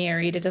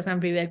married. It doesn't have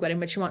to be a big wedding,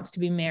 but she wants to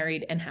be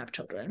married and have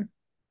children.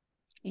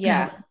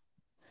 Yeah.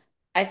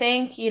 I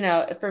think,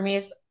 for me,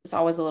 it's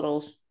always a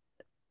little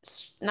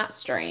not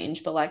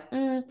strange, but like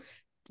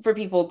for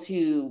people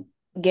to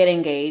get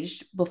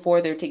engaged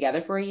before they're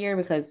together for a year,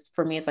 because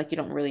for me, it's like you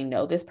don't really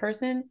know this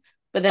person.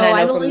 But then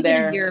I know from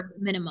there a year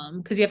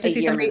minimum, because you have to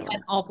see somebody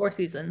in all 4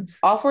 seasons.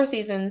 All 4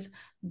 seasons.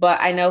 But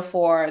I know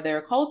for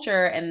their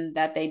culture and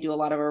that they do a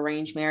lot of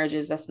arranged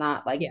marriages, that's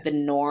not like the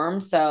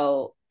norm.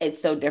 So it's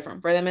so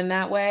different for them in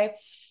that way.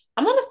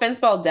 I'm on the fence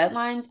about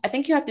deadlines. I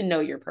think you have to know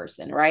your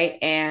person, right?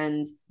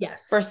 And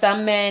yes, for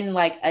some men,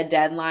 like a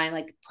deadline,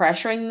 like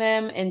pressuring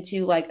them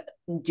into like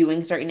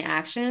doing certain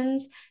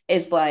actions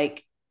is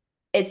like,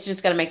 it's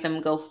just going to make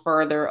them go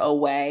further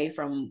away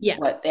from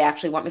what they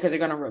actually want, because they're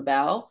going to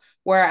rebel.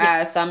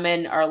 Whereas some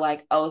men are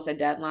like, oh, it's a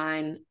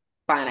deadline.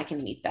 Fine, I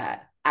can meet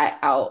that.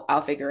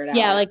 I'll figure it out.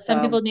 Yeah, like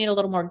some people need a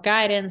little more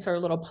guidance or a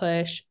little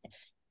push.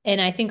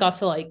 And I think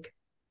also, like,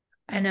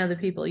 I know the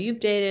people you've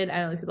dated,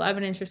 I know the people I've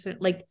been interested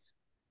in, like,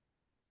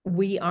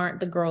 we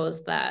aren't the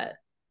girls that,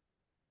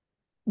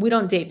 we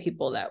don't date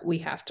people that we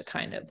have to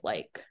kind of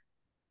like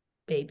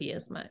baby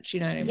as much. You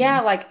know what I mean?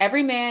 Yeah, like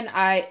every man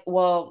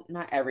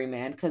not every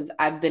man, because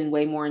I've been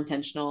way more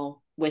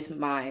intentional with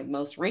my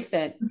most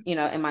recent,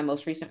 in my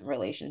most recent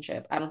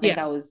relationship. I don't think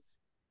I was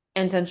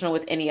intentional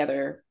with any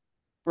other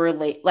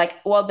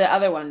the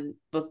other one,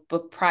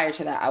 but prior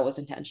to that, I was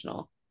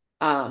intentional.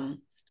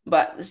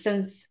 But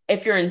since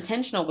if you're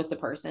intentional with the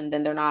person,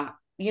 then they're not,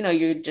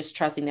 you're just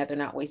trusting that they're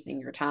not wasting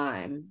your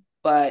time.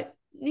 But,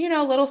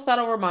 little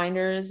subtle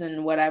reminders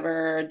and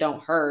whatever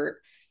don't hurt,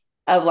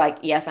 of like,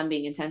 yes, I'm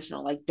being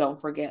intentional. Like,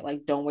 don't forget,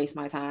 like, don't waste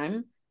my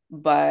time.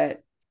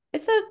 But I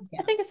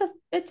think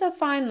it's a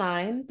fine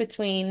line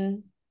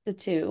between the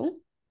two.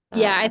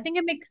 Yeah, I think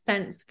it makes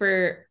sense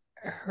for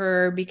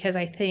her, because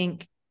I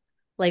think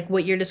like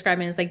what you're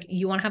describing is like,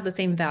 you want to have the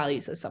same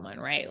values as someone,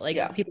 right? Like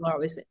people are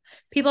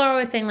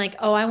always saying like,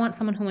 oh, I want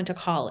someone who went to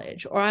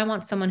college, or I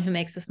want someone who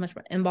makes this much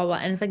money, and blah, blah.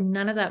 And it's like,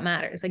 none of that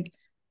matters. Like,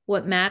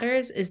 what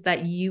matters is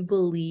that you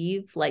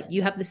believe, like,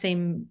 you have the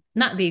same,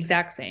 not the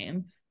exact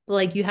same, but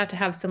like you have to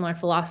have similar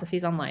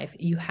philosophies on life.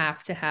 You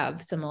have to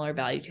have similar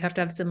values. You have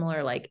to have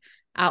similar like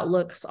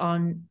outlooks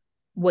on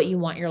what you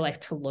want your life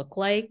to look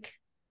like,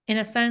 in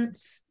a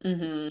sense.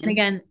 And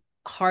again,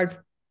 hard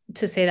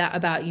to say that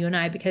about you and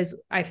I, because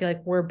I feel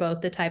like we're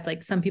both the type,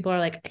 like some people are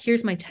like,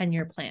 here's my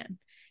 10-year plan.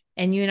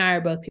 And you and I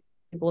are both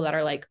people that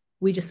are like,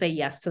 we just say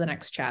yes to the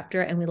next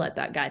chapter, and we let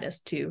that guide us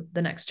to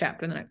the next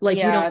chapter. We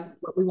don't know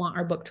what we want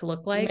our book to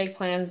look like. Make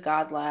plans,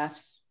 God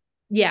laughs.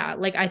 Yeah.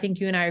 Like, I think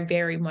you and I are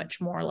very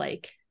much more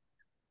like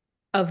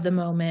of the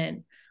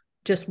moment,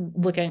 just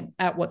looking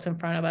at what's in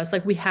front of us.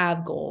 Like, we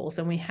have goals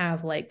and we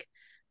have like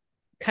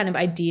kind of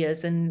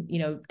ideas and,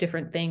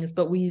 different things,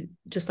 but we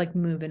just like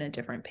move in a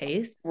different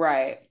pace.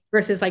 Right.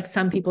 Versus like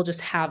some people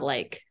just have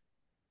like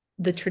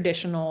the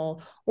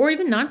traditional or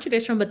even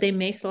non-traditional, but they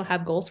may still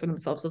have goals for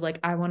themselves of like,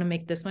 I want to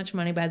make this much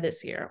money by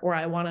this year, or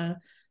I want to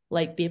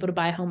like be able to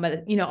buy a home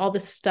by all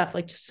this stuff,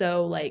 like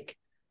so like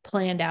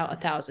planned out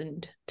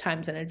 1,000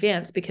 times in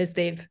advance, because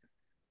they've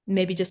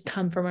maybe just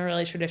come from a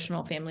really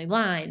traditional family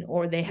line,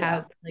 or they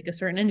have like a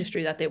certain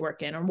industry that they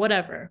work in or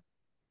whatever.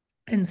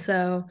 And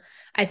so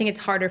I think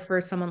it's harder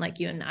for someone like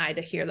you and I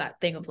to hear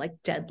that thing of like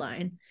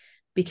deadline,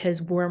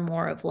 because we're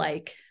more of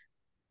like,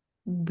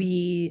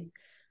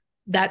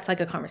 that's like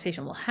a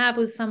conversation we'll have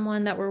with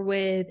someone that we're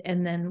with.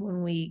 And then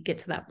when we get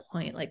to that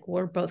point, like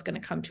we're both going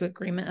to come to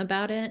agreement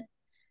about it.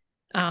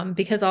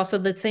 Because also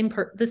the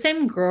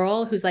same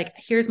girl who's like,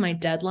 here's my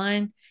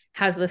deadline,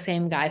 has the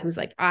same guy who's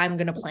like, I'm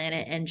going to plan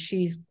it. And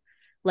she's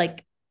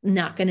like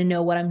not going to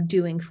know what I'm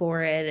doing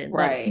for it. And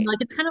Right. like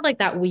it's kind of like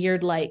that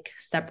weird like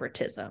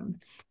separatism.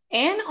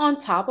 And on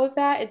top of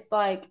that, it's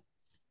like,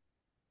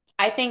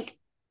 I think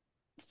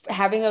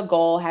having a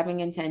goal, having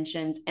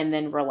intentions, and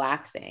then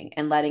relaxing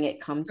and letting it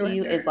come to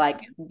you is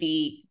like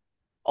the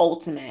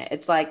ultimate.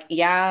 It's like,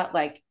 yeah,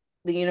 like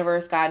the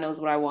universe, God knows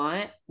what I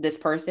want. This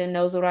person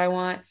knows what I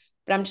want,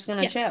 but I'm just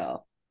gonna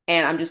chill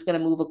and I'm just gonna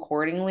move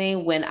accordingly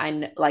when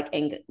I like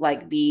and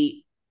like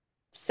be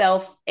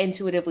self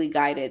intuitively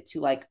guided to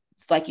like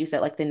you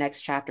said, like the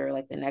next chapter,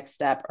 like the next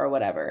step or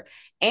whatever.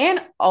 And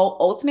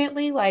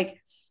ultimately,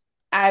 like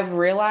I've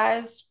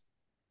realized,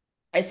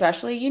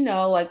 especially, you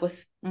know, like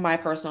with my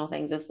personal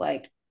things, it's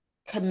like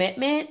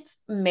commitment,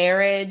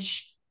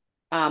 marriage,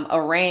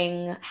 a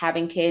ring,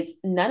 having kids,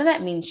 none of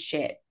that means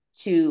shit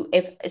to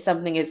if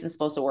something isn't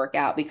supposed to work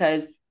out,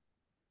 because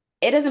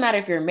it doesn't matter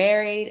if you're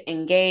married,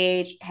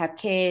 engaged, have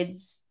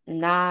kids,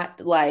 not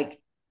like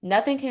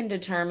nothing can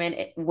determine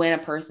when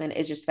a person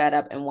is just fed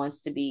up and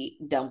wants to be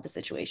done with the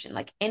situation.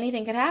 Like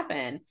anything can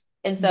happen.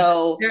 And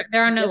so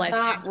there are no just life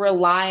not changes.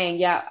 relying.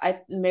 Yeah,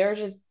 marriage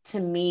is to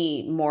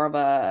me more of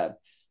a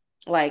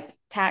like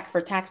tax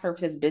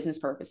purposes, business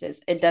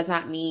purposes. It does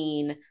not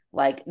mean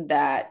like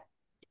that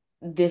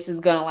this is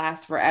going to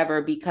last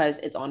forever because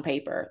it's on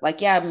paper.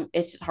 Like, yeah,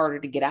 it's harder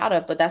to get out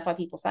of, but that's why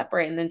people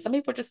separate. And then some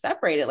people just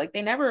separate it. Like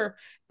they never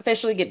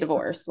officially get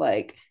divorced.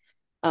 Like,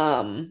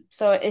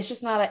 so it's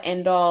just not an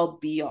end all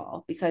be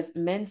all, because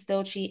men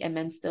still cheat and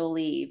men still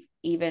leave.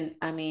 Even,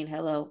 I mean,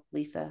 hello,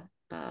 Lisa.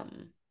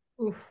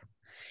 Oof.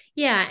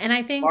 Yeah. And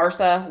I think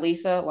Larsa,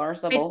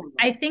 both of them.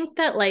 I think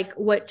that like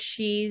what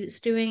she's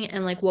doing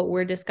and like what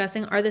we're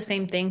discussing are the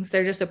same things.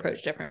 They're just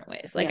approached different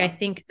ways. Like I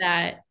think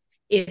that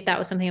if that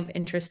was something of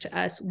interest to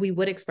us, we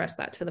would express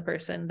that to the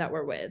person that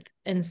we're with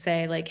and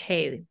say like,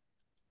 hey,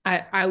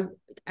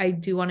 I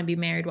do want to be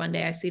married one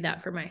day. I see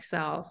that for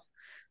myself.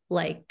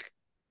 Like,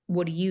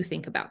 what do you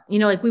think about, you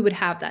know, like we would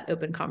have that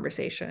open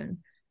conversation.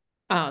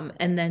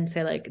 And then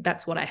say like,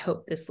 that's what I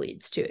hope this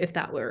leads to, if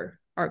that were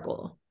our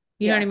goal.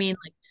 You know what I mean?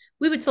 Like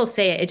we would still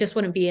say it. It just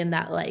wouldn't be in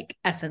that like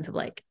essence of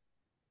like,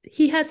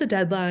 he has a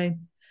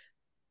deadline.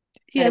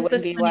 He And it has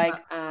wouldn't this be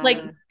like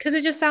because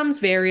it just sounds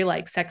very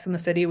like Sex and the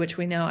City, which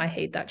we know I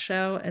hate that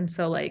show. And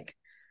so like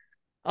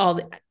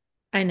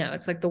I know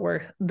it's like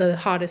the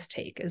hottest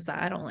take is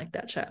that I don't like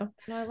that show.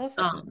 No, I love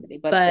Sex and the City,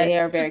 but they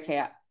are very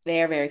chaotic.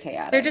 They are very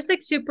chaotic. They're just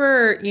like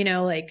super, you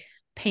know, like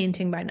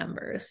painting by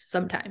numbers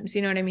sometimes.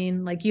 You know what I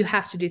mean? Like you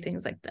have to do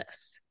things like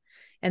this.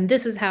 And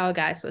this is how a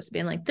guy's supposed to be.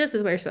 And like, this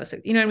is where you're supposed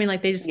to, you know what I mean?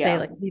 Like they just say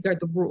like, these are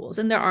the rules,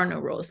 and there are no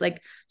rules.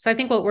 Like, so I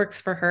think what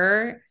works for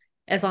her,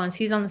 as long as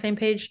he's on the same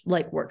page,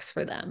 like works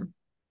for them.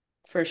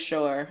 For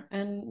sure.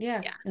 And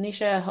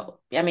Anisha,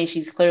 I mean,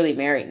 she's clearly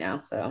married now,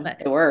 so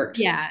it worked.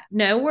 Yeah,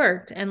 no, it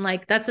worked. And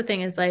like, that's the thing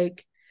is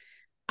like,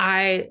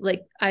 I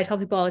tell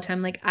people all the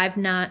time, like, I've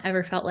not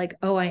ever felt like,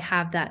 oh, I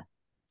have that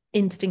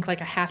instinct,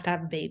 like I have to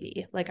have a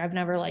baby. Like I've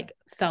never like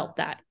felt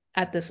that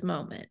at this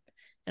moment.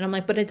 And I'm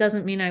like, but it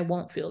doesn't mean I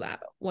won't feel that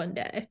one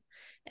day.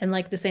 And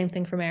like the same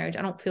thing for marriage.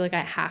 I don't feel like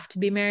I have to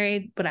be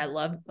married, but I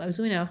love, as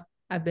we know,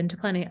 I've been to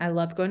plenty. I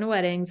love going to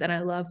weddings and I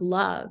love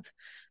love.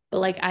 But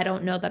like, I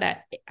don't know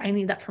that I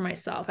need that for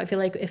myself. I feel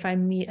like if I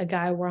meet a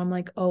guy where I'm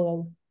like,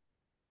 oh,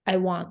 I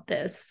want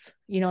this,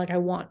 you know, like I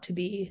want to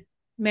be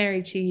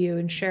married to you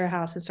and share a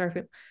house and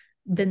start,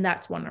 then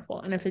that's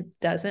wonderful. And if it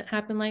doesn't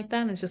happen like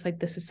that, it's just like,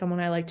 this is someone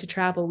I like to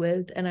travel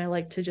with and I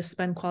like to just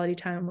spend quality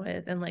time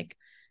with and like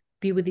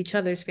be with each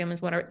other's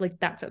families, whatever, like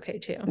that's okay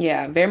too.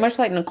 Yeah, very much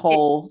like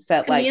Nicole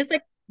said, like, it's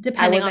like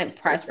I wasn't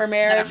pressed for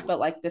marriage, but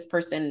like this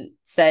person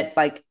said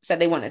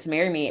they wanted to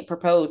marry me,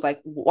 proposed, like,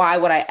 why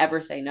would I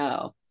ever say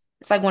no?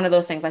 It's like one of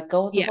those things, like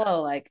go with the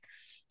flow. Like,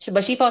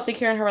 but she felt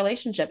secure in her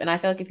relationship. And I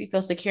feel like if you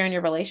feel secure in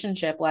your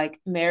relationship, like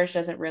marriage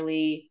doesn't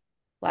really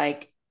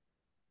like,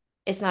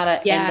 it's not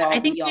a end all. I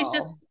think she's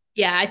just,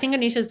 I think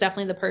Anisha's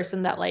definitely the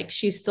person that like,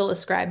 she still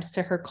ascribes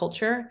to her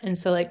culture. And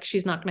so like,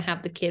 she's not going to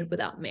have the kid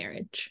without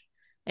marriage.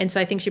 And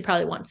so I think she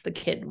probably wants the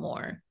kid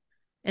more.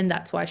 And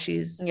that's why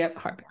she's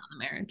harping on the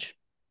marriage.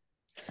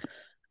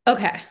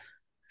 Okay.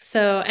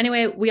 So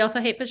anyway, we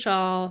also hate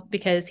Vishal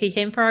because he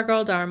came for our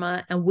girl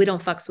Dharma and we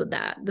don't fucks with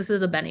that. This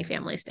is a Benny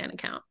family stan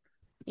account.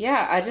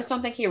 Yeah, so, I just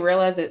don't think he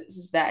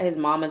realizes that his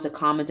mom is a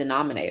common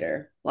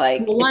denominator.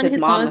 Like, it's his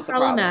mom that's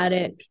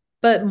problematic.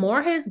 But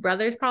more his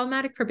brother's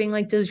problematic for being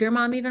like, does your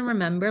mom even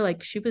remember?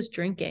 Like, she was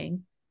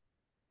drinking.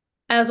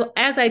 As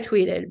I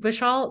tweeted,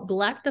 Vishal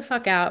blacked the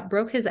fuck out,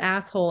 broke his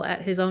asshole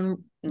at his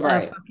own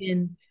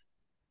fucking,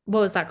 what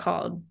was that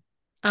called?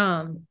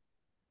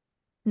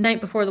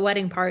 Night before the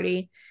wedding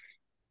party.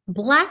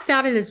 Blacked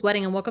out at his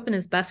wedding and woke up in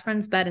his best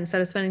friend's bed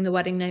instead of spending the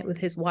wedding night with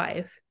his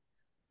wife.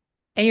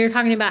 And you're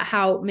talking about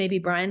how maybe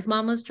Brian's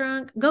mom was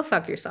drunk. Go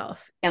fuck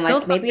yourself. And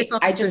like maybe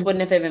I just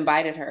wouldn't have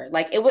invited her.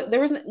 Like it was, there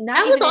was not.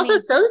 That was also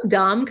so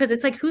dumb because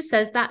it's like, who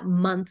says that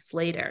months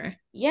later?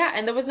 Yeah,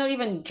 and there was no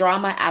even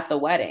drama at the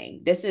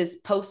wedding. This is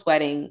post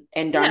wedding,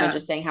 and Dharma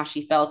just saying how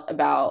she felt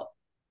about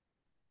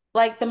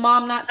like the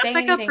mom not saying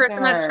anything. That's like a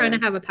person that's trying to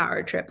have a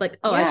power trip. Like,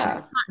 oh, I should have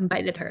not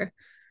invited her.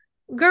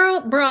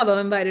 Girl, Bravo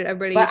invited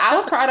everybody. But I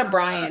was Shut proud of up.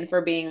 Brian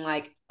for being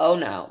like, oh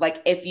no,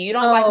 like if you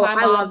don't like Oh, my I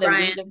mom, love then we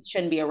Brian. just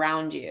shouldn't be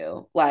around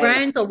you. Like,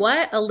 Brian's a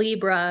what? A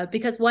Libra.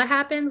 Because what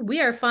happens?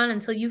 We are fun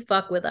until you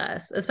fuck with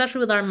us, especially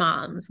with our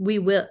moms. We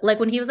will. Like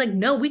when he was like,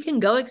 no, we can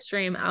go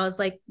extreme. I was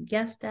like,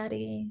 yes,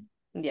 daddy.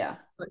 yeah.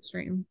 Go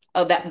extreme.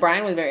 Oh, that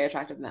Brian was very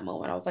attractive in that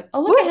moment. I was like,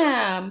 oh, look Woo!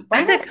 at him.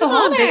 I Brian has said, come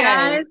on, big cojones.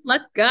 eyes.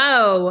 Let's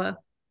go.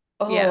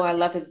 Oh, Yeah. I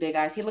love his big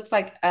eyes. He looks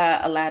like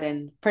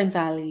Aladdin, Prince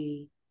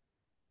Ali.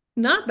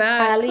 Not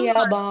that. Come Ali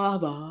on,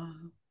 Baba.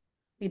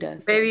 He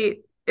does.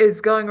 baby.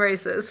 It's going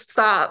racist.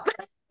 Stop.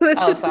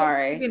 Oh,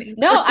 sorry.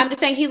 No, I'm just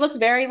saying he looks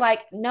very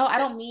like, no, I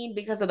don't mean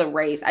because of the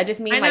race. I just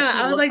mean I know. like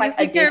he I was looks like, like just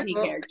a be Disney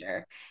careful.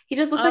 character. He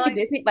just looks I like a like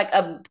Disney, like a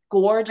a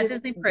gorgeous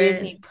Disney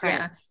Disney prince. Yeah.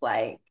 prince.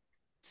 Like,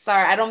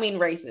 sorry, I don't mean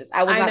racist.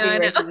 I was I not know. being I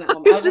know. racist in that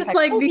moment. I It's was just just like,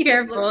 like, oh, be he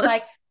just looks careful.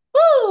 like,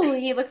 woo.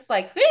 He looks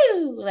like,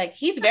 woo. Like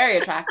he's very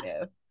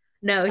attractive.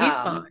 No, he's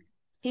fine.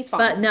 He's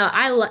But fine, no,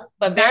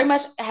 but very that's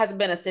much has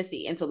been a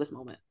sissy until this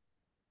moment.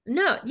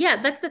 no,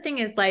 yeah, that's the thing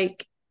is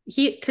like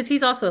because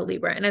he's also a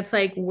Libra, and it's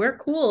like we're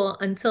cool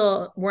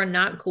until we're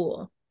not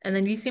cool. And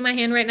then you see my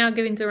hand right now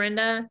giving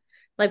Dorinda,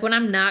 like when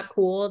I'm not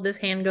cool, this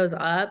hand goes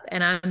up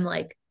and I'm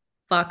like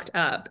fucked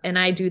up. And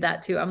I do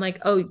that too. I'm like,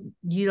 oh,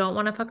 you don't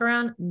want to fuck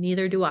around?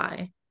 Neither do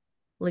I.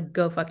 Like,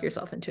 go fuck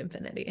yourself into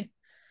infinity.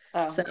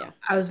 Oh So yeah,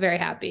 I was very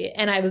happy.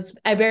 And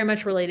I very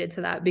much related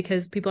to that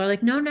because people are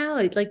like, no,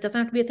 it like doesn't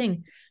have to be a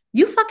thing.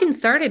 You fucking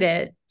started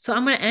it. So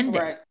I'm gonna end it.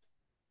 right.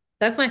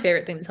 That's my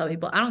favorite thing to tell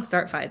people. I don't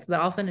start fights, but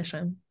I'll finish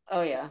them.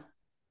 Oh yeah,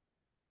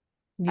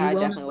 You I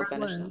will know definitely will where I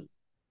finish them. was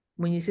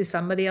when you see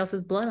somebody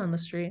else's blood on the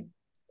street.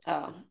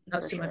 Oh,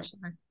 That's for too sure. much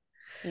time.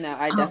 No,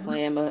 I Um,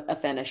 definitely am a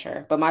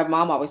finisher. But my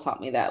mom always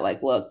taught me that,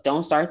 like, look,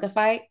 don't start the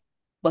fight,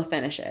 but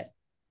finish it.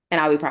 And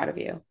I'll be proud of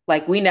you.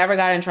 Like, we never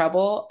got in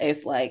trouble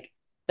if like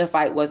the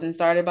fight wasn't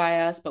started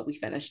by us, but we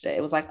finished it.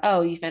 It was like,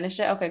 oh, you finished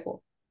it? Okay,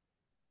 cool.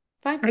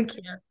 Fine. I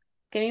can't.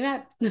 Get me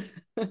mad.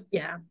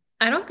 Yeah.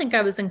 I don't think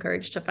I was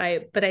encouraged to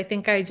fight, but I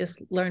think I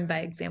just learned by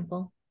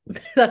example.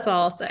 That's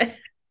all I'll say.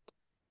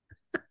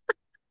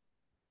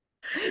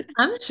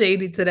 I'm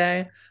shady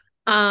today.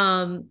 Do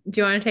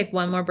you want to take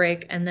one more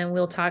break and then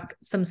we'll talk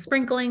some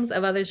sprinklings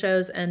of other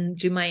shows and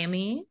do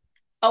Miami?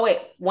 Oh, wait.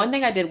 One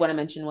thing I did want to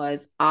mention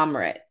was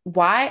Amrit.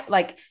 Why?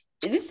 Like,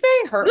 it's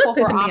very It was hurtful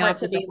for pissing me Amrit off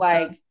to this be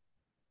episode. like,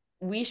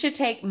 we should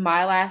take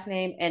my last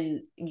name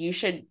and you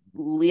should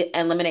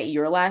eliminate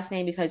your last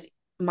name because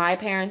my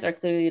parents are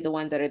clearly the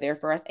ones that are there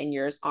for us and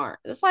yours aren't.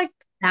 It's like,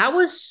 That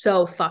was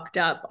so fucked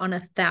up on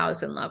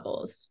 1,000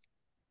 levels.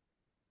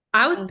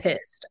 I was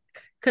pissed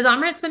because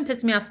Amrit's been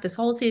pissing me off this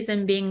whole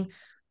season being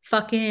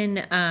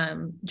fucking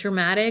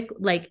dramatic,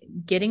 like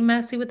getting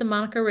messy with the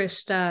Monica Rich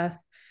stuff,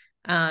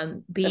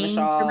 the being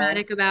Vishal.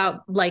 dramatic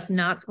about like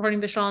not supporting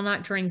Vishal,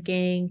 not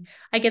drinking.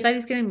 I get that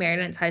he's getting married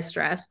and it's high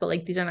stress, but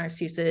like these aren't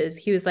excuses.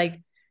 He was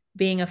like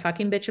being a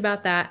fucking bitch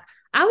about that.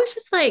 I was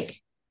just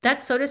like,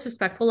 that's so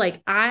disrespectful.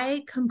 Like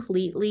I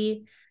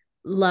completely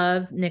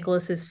love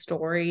Nicholas's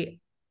story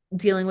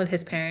dealing with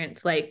his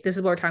parents. Like this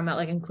is what we're talking about,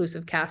 like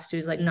inclusive cast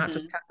who's like not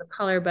just Mm-hmm. cast of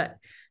color, but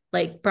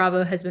like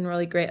Bravo has been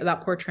really great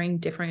about portraying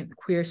different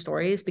queer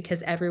stories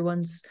because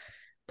everyone's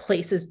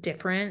place is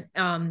different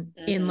in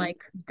Mm-hmm. like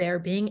their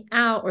being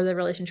out or their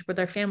relationship with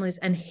their families.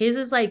 And his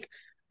is like,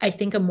 I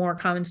think a more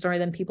common story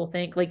than people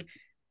think. Like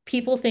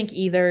people think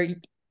either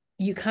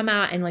you come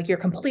out and like you're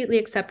completely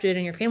accepted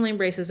and your family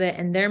embraces it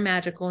and they're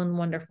magical and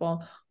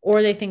wonderful,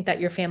 or they think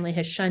that your family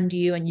has shunned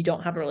you and you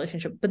don't have a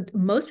relationship. But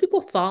most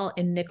people fall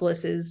in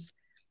Nicholas's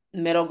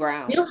Middle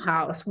ground.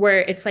 wheelhouse where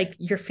it's like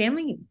your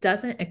family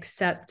doesn't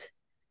accept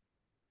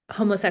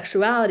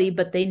homosexuality,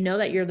 but they know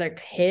that you're their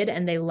kid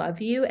and they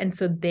love you. And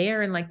so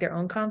they're in like their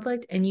own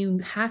conflict. And you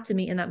have to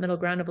meet in that middle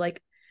ground of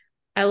like,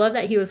 I love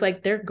that he was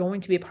like, they're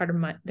going to be a part of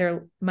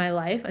my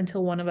life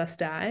until one of us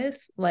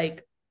dies.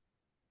 Like,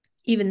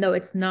 even though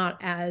it's not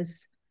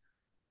as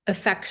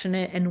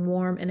affectionate and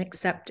warm and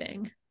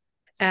accepting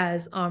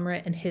as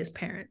Amrit and his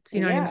parents.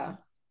 You know what I mean? Yeah.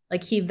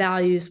 Like he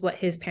values what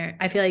his parent,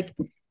 I feel like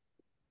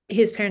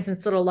his parents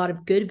instilled a lot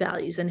of good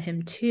values in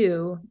him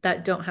too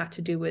that don't have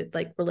to do with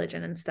like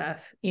religion and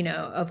stuff, you know,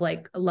 of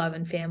like love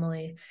and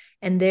family.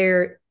 And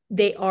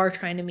they are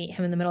trying to meet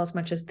him in the middle as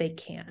much as they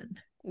can.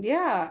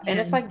 Yeah. And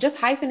it's And like just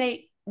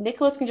hyphenate.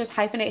 Nicholas can just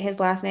hyphenate his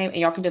last name and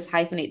y'all can just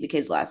hyphenate the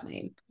kid's last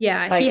name.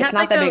 yeah, Like it's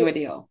not that big of a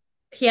deal.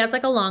 he has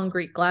like a long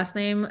Greek last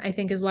name, I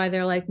think is why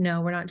they're like,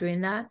 no, we're not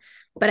doing that.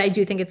 But I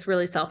do think it's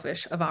really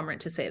selfish of Amrit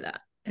to say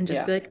that and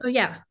just Yeah. be like, oh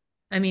yeah,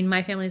 I mean,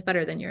 my family's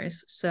better than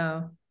yours.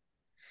 So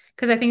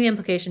because I think the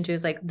implication too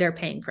is like they're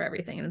paying for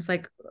everything. And it's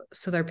like,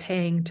 so they're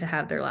paying to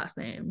have their last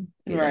name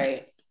be the name.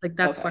 Right. Like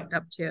that's Okay. fucked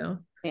up too.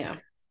 Yeah.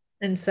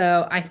 And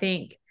so I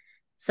think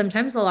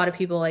sometimes a lot of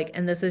people like,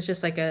 and this is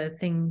just like a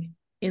thing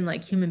in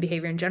like human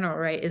behavior in general,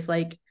 right? Is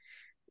like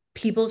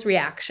people's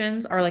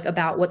reactions are like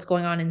about what's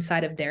going on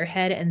inside of their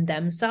head and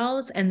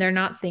themselves. And they're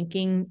not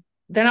putting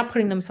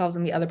themselves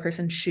in the other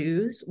person's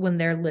shoes when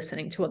they're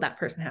listening to what that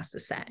person has to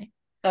say.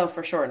 Oh,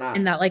 for sure not.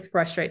 And that like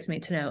frustrates me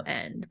to no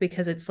end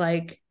because it's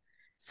like,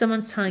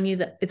 someone's telling you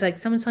that it's like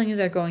someone's telling you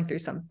they're going through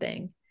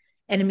something,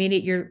 and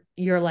immediately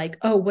you're like,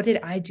 oh, what did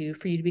I do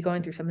for you to be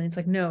going through something? It's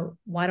like, no,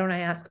 why don't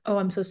I ask, oh,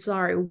 I'm so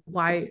sorry,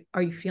 why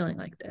are you feeling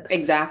like this?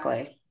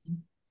 Exactly.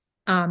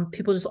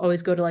 People just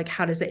always go to like,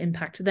 how does it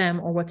impact them,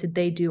 or what did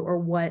they do,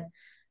 or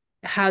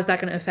how's that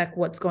going to affect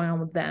what's going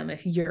on with them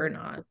if you're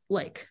not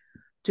like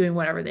doing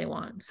whatever they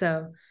want?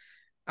 So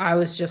I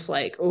was just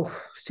like, oh,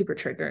 super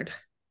triggered,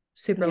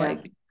 super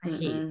like,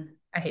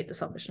 I hate the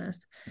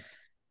selfishness.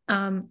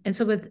 And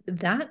so with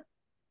that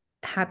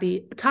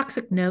happy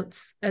toxic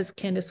notes, as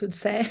Candace would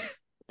say,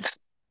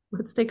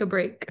 let's take a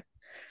break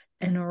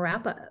and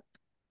wrap up.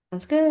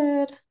 That's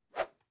good.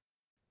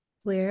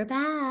 We're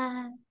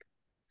back.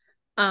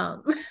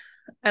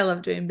 I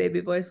love doing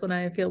baby voice when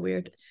I feel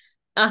weird.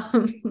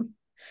 I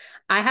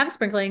have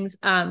sprinklings.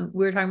 We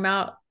were talking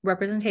about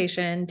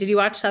representation. Did you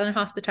watch Southern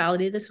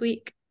Hospitality this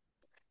week?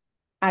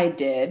 I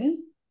did.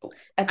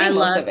 I think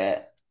most of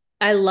it.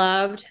 I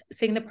loved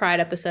seeing the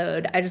Pride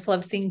episode. I just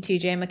loved seeing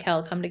TJ and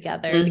Mikkel come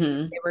together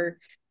because they were,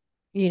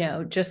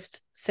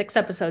 just 6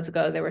 episodes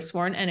ago, they were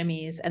sworn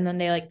enemies. And then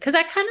they because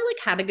I kind of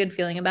had a good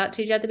feeling about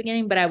TJ at the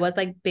beginning, but I was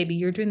like, baby,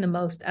 you're doing the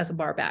most as a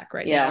bar back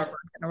right now,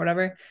 or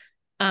whatever.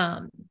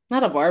 Not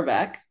a bar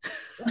back.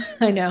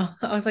 I know.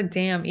 I was like,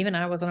 damn, even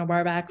I wasn't a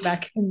bar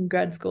back in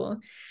grad school.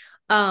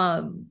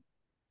 But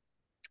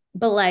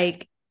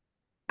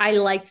I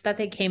liked that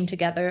they came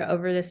together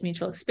over this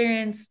mutual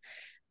experience.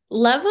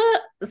 Leva,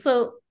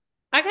 so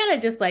I gotta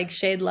just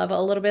shade Leva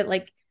a little bit.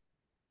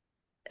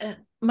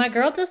 My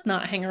girl does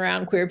not hang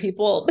around queer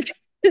people.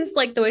 It's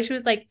the way she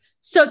was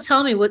so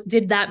tell me, what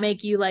did that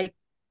make you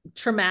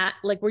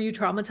traumatic? Were you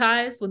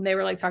traumatized when they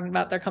were talking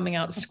about their coming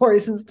out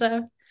stories and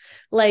stuff?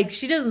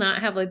 She does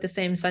not have the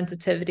same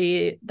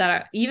sensitivity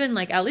that even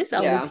at least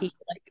LVP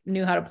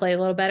knew how to play a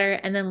little better.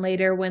 And then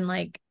later when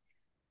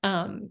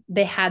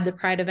they had the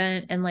Pride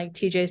event and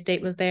TJ's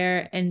date was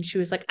there and she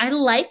was like, I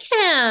like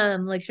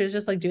him. She was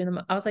just doing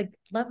them. I was like,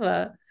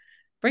 Leva,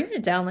 bringing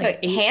it down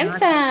 8,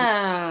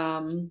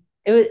 handsome.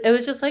 It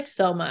was just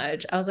so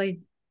much. I was like,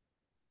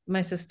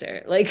 my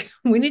sister,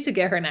 we need to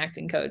get her an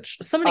acting coach.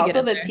 Somebody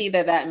also get the tea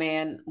that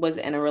man was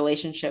in a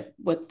relationship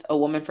with a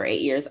woman for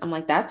 8 years. I'm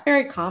like, that's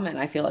very common.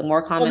 I feel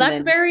more common. Well,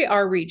 that's very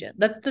our region.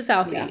 That's the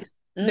Southeast.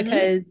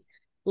 Because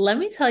let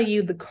me tell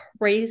you the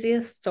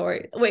craziest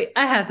story. Wait,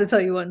 I have to tell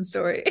you one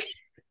story.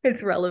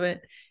 It's relevant.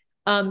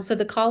 So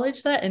the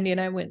college that Indy and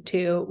I went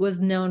to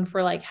was known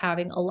for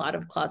having a lot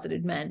of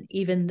closeted men,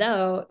 even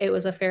though it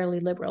was a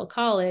fairly liberal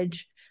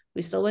college.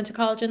 We still went to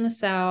college in the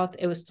South.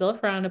 It was still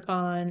frowned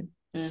upon,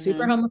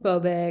 super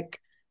homophobic.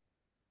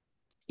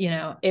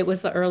 It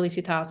was the early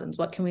 2000s.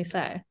 What can we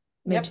say?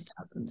 Mid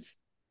 2000s.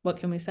 What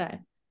can we say?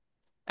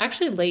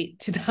 Actually, late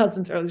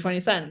 2000s, early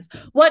 2010s.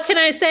 What can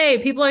I say?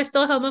 People are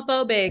still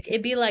homophobic.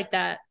 It'd be like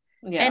that.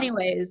 Yeah.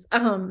 Anyways,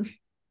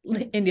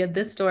 India,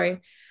 this story,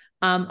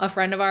 a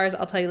friend of ours,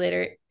 I'll tell you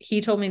later,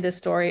 he told me this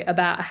story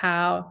about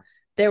how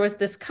there was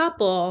this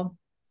couple.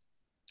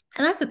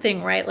 And that's the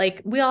thing,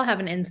 right? We all have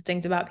an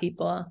instinct about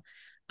people.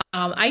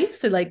 I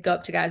used to go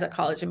up to guys at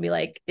college and be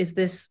like, is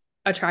this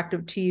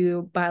attractive to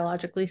you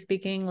biologically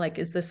speaking?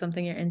 Is this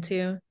something you're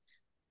into?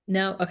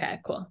 No? Okay,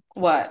 cool.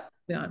 What?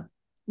 On.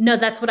 No,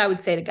 that's what I would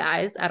say to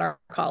guys at our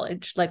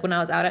college. When I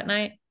was out at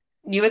night.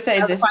 You would say,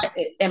 is this,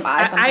 am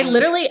I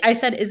something? I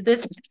said, is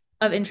this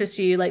of interest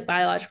to you,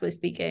 biologically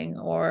speaking?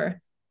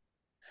 Or,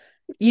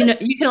 you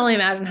can only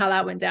imagine how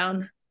that went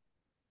down.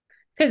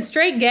 Because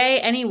straight gay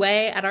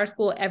anyway, at our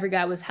school, every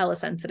guy was hella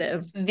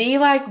sensitive. The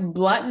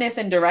bluntness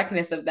and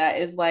directness of that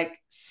is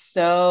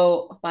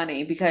so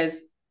funny because,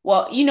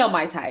 well,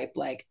 my type.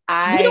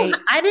 I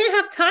didn't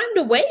have time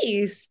to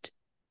waste.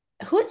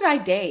 Who did I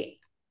date?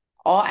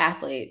 All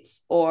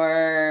athletes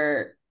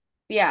or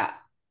yeah,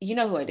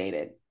 who I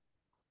dated.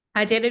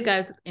 I dated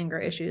guys with anger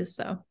issues.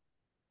 So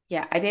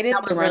yeah, I dated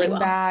the running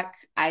back.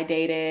 I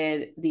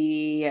dated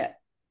the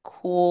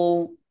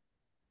cool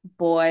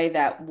boy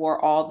that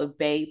wore all the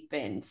Bape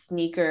and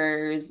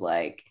sneakers.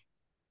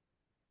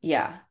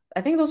 Yeah, I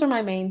think those are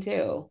my main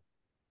two.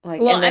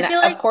 And then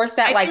of course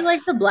that I feel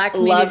the Black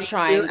community love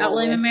triangle at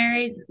William and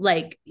Mary,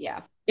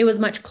 yeah, it was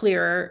much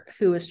clearer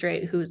who was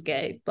straight, who was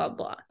gay, blah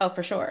blah. Oh,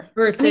 for sure.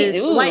 Versus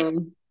white.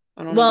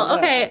 Well,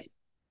 okay,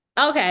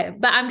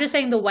 but I'm just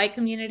saying the white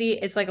community,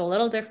 it's a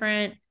little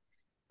different.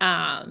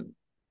 And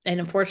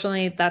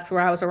unfortunately, that's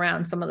where I was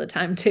around some of the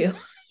time too.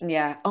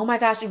 Yeah. Oh my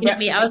gosh.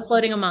 I was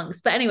floating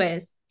amongst. But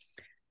anyways,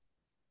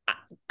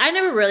 I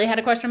never really had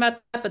a question about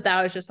that, but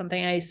that was just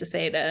something I used to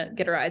say to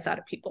get a rise out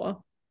of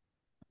people.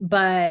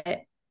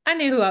 But I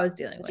knew who I was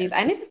dealing with. Jeez,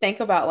 I need to think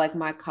about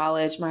my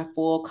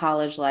full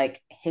college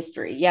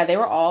history. Yeah, they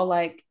were all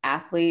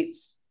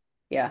athletes.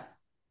 Yeah.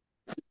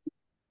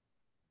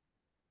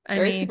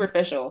 Very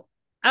superficial.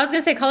 I was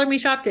gonna say color me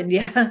shocked,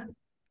 India.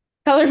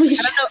 Color me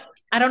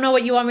shocked. I don't know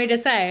what you want me to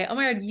say. Oh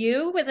my god,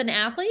 you with an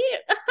athlete?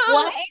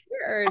 What?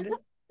 Weird.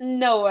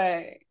 No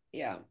way.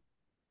 Yeah.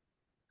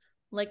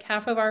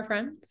 Half of our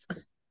friends.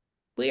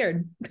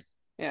 Weird.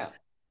 Yeah.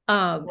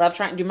 Love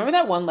triangle. Do you remember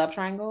that one love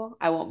triangle?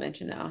 I won't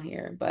mention it out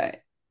here, but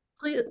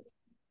please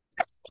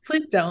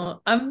Please don't.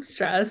 I'm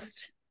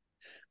stressed.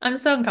 I'm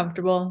so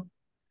uncomfortable.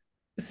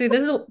 See,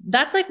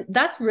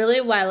 that's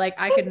really why like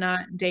I could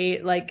not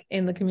date like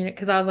in the community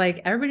because I was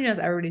like, everybody knows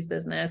everybody's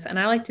business. And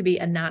I like to be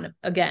anonymous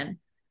again.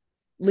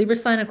 Libra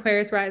sign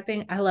Aquarius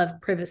rising. I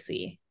love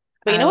privacy.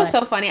 But you know what's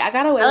so funny? I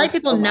got away I like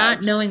with people so not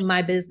much. knowing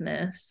my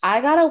business.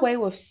 I got away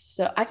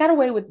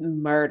with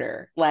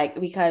murder, like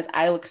because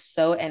I look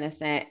so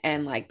innocent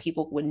and like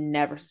people would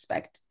never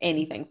suspect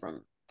anything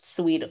from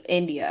sweet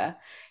India.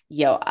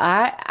 Yo,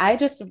 I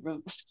just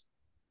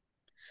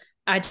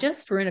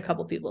ruined a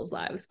couple people's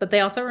lives, but they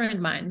also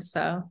ruined mine.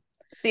 So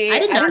see, I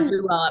did I not didn't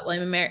do well at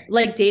William and Mary,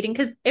 like dating,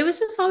 because it was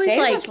just always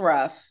dating like was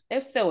rough.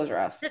 It still was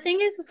rough. the thing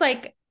is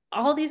like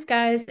all these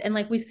guys, and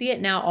like we see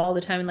it now all the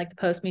time in like the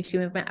post Me Too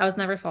movement. I was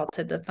never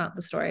assaulted. That's not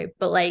the story,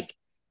 but like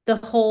the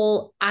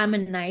whole I'm a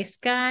nice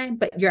guy,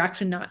 but you're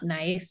actually not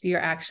nice. You're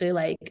actually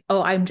like,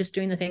 oh, I'm just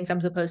doing the things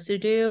I'm supposed to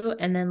do.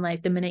 And then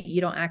like the minute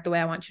you don't act the way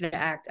I want you to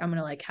act, I'm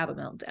gonna like have a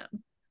meltdown.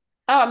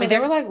 Oh, I mean, Like they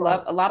they're were like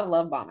a lot of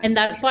love bombing. and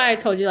that's why I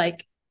told you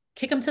like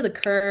kick them to the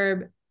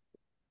curb.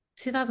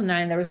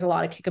 2009, there was a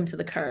lot of kick them to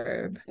the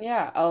curb.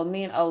 Yeah, I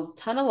mean, a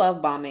ton of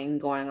love bombing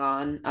going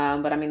on.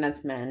 But I mean,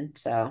 that's men,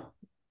 so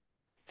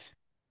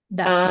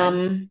That's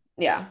men.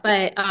 yeah.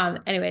 But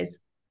anyways,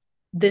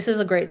 this is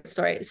a great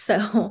story.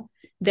 So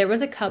there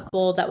was a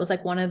couple that was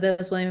like one of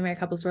those William and Mary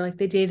couples where like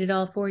they dated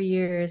all 4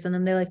 years and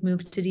then they like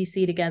moved to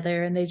DC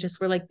together and they just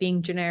were like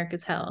being generic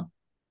as hell.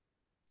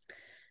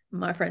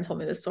 My friend told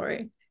me this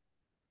story.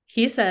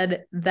 He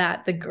said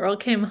that the girl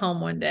came home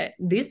one day.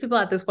 These people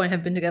at this point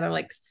have been together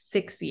like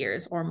 6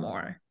 years or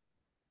more.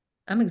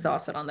 I'm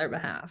exhausted on their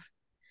behalf.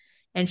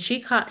 And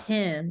she caught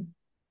him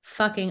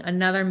fucking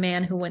another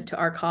man who went to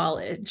our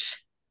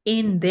college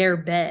in their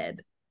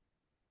bed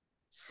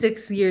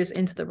 6 years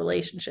into the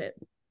relationship.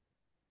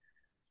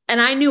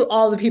 And I knew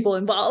all the people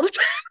involved.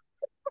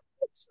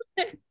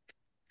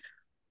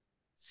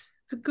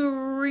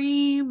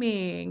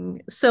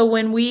 Screaming. So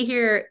when we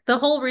hear the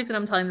whole reason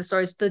I'm telling the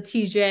story is the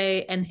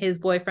TJ and his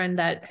boyfriend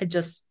that had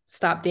just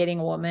stopped dating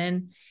a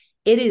woman.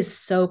 It is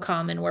so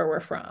common where we're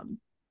from.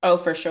 Oh,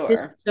 for sure.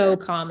 It's so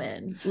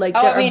common. Like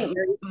Oh, there I mean,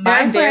 are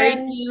my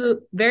friend,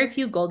 very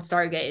few gold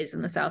star gays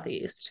in the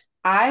Southeast.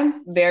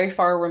 I'm very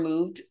far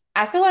removed.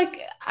 I feel like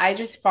I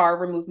just far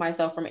remove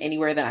myself from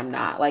anywhere that I'm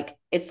not. Like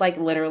it's like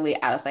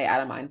literally out of sight,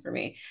 out of mind for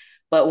me.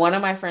 But one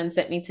of my friends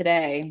sent me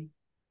today,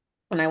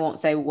 and I won't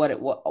say what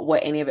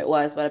any of it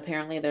was, but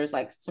apparently there's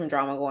like some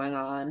drama going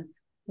on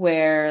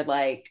where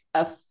like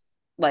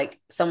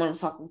someone was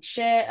talking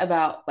shit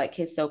about like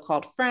his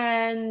so-called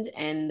friend,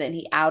 and then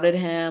he outed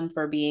him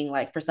for being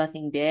like for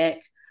sucking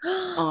dick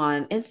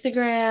on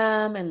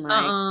Instagram and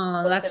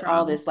like That's posted all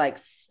wrong. this like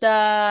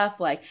stuff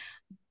like,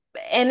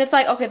 and it's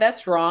like okay,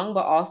 that's wrong,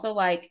 but also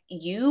like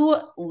you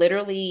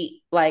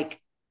literally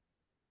like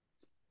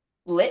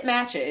lit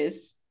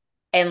matches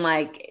and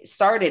like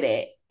started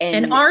it,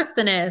 An and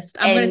arsonist.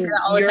 I'm going to say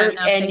that all the time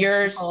now.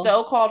 your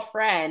so-called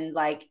friend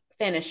like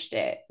finished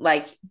it.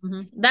 Like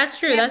that's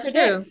true. can't That's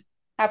predict true.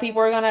 how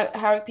people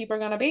are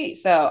gonna be.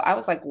 So I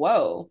was like,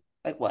 whoa,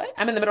 like what?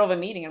 I'm in the middle of a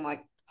meeting. I'm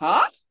like,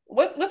 huh?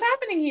 What's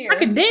happening here?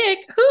 Fucking dick.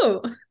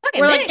 Who?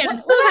 Fucking We're like, dick.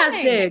 Candace, What's who has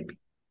happening? dick?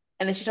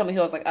 And then she told me, who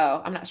I was like,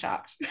 oh, I'm not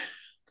shocked.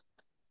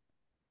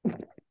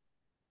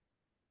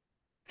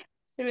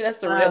 Maybe that's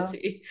the real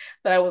tea,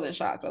 that I wasn't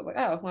shocked. I was like,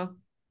 oh, well,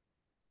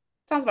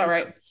 sounds about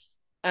right.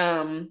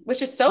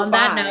 Which is so On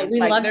fine. that note, we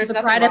like, loved there's the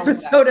nothing Pride wrong with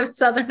episode that. of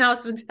Southern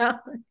House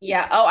Mentality.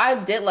 Yeah. Oh,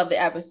 I did love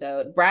the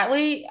episode.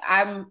 Bradley,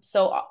 I'm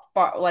so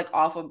far like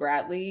off of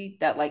Bradley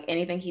that like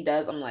anything he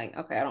does, I'm like,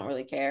 okay, I don't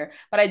really care.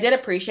 But I did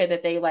appreciate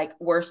that they like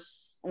were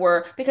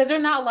because there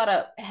are not a lot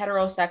of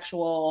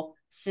heterosexual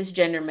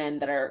cisgender men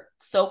that are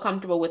so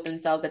comfortable with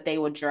themselves that they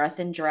would dress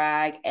in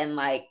drag and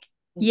like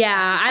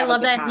Yeah, I have a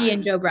love good that he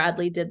and time. Joe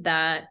Bradley did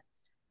that.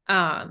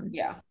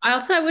 Yeah.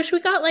 I wish we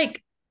got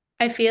like,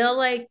 I feel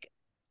like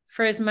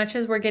for as much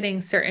as we're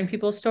getting certain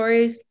people's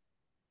stories,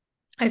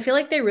 I feel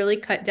like they really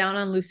cut down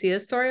on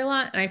Lucia's story a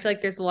lot. And I feel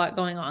like there's a lot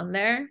going on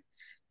there.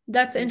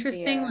 That's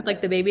interesting with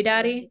like the baby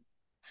daddy.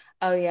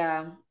 Oh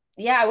yeah.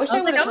 Yeah, I wish I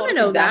they was would like, have I told want to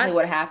us know exactly that.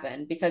 what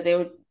happened, because they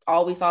would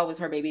all we saw was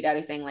her baby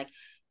daddy saying like,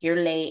 you're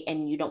late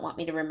and you don't want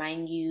me to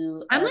remind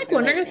you I'm of like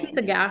your wondering if he's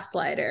a lateness.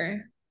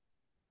 gaslighter.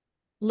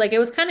 Like it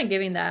was kind of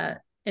giving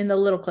that in the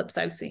little clips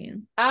I've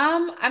seen.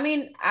 I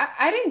mean,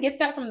 I didn't get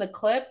that from the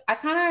clip. I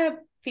kind of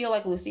feel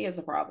like Lucy is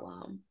the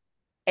problem.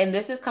 And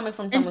this is coming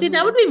from And someone see,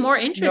 that would who be more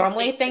interesting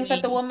normally to thinks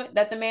that me.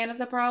 the man is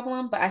the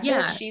problem, but I feel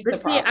like Yeah. she's the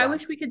But see, I problem.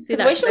 wish we could see Because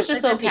the that way because she I was feel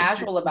just like so that'd be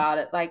casual interesting. about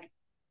it, like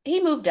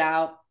he moved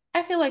out.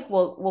 I feel like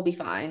we'll be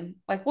fine.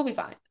 Like we'll be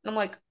fine. And I'm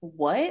like,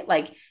 what?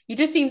 Like you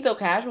just seem so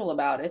casual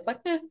about it. It's like,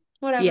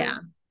 whatever. Yeah.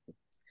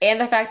 And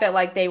the fact that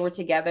like they were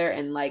together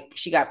and like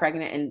she got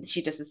pregnant and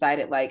she just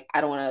decided like I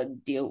don't want to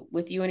deal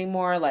with you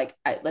anymore. Like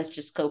let's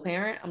just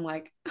co-parent. I'm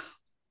like,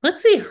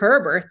 Let's see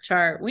her birth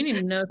chart. We need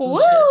to know some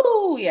shit.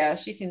 woo, yeah,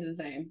 she seems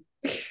insane.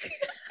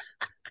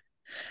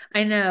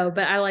 I know,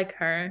 but I like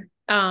her.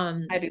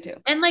 I do too.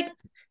 And like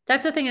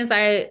that's the thing is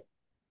I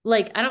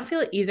don't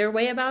feel either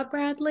way about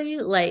Bradley.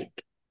 Like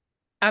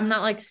I'm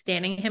not like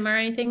standing him or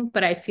anything,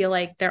 but I feel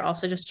like they're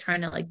also just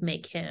trying to like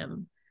make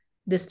him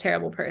this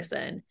terrible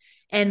person.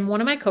 And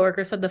one of my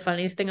coworkers said the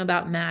funniest thing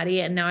about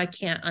Maddie, and now I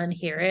can't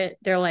unhear it.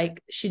 They're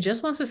like, she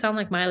just wants to sound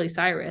like Miley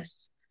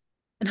Cyrus.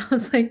 And I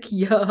was like,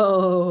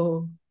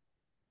 yo.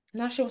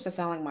 Now she wants to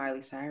sound like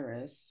Miley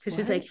Cyrus.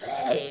 She's like,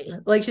 hey,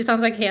 like she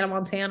sounds like Hannah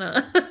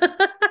Montana.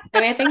 I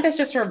mean, I think that's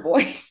just her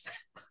voice.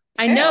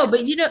 I know,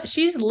 but you know,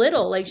 she's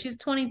little, like she's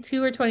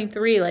 22 or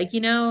 23. Like, you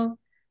know,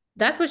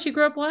 that's what she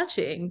grew up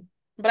watching.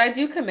 But I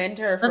do commend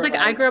her for like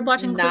I grew up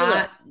watching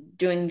not Clueless.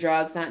 doing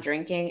drugs, not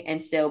drinking,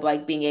 and still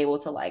like being able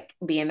to like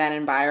be in that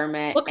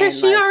environment. Well, because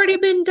and she like, already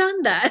been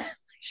done that.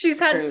 She's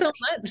had True. so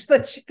much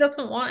that she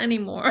doesn't want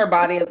anymore. Her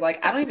body is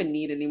like, I don't even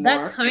need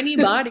anymore. That tiny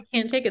body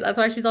can't take it. That's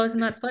why she's always in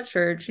that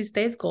sweatshirt. She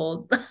stays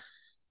cold.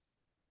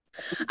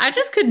 I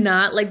just could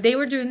not. Like they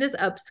were doing this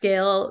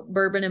upscale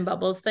bourbon and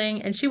bubbles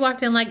thing, and she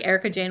walked in like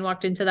Erica Jane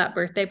walked into that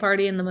birthday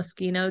party in the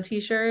Moschino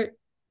t-shirt.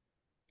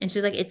 And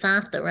she's like, it's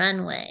off the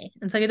runway.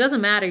 And it's like, it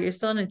doesn't matter. You're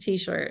still in a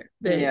t-shirt,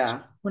 bitch,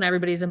 Yeah. when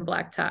everybody's in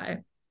black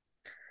tie.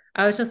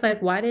 I was just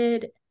like,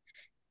 Maddie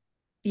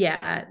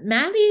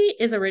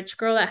is a rich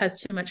girl that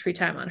has too much free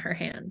time on her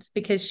hands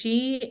because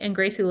she and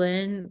Gracie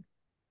Lynn,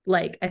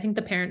 like, I think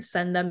the parents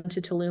send them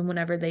to Tulum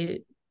whenever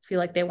they feel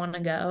like they want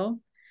to go.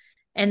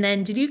 And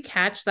then did you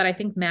catch that? I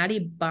think Maddie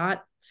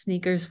bought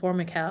sneakers for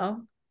Mikkel.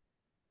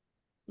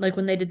 Like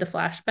when they did the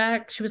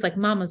flashback, she was like,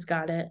 Mama's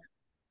got it.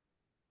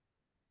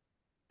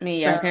 I mean,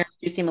 yeah, her parents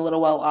do seem a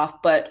little well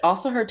off, but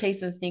also her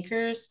taste in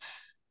sneakers,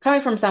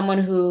 coming from someone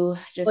who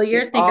just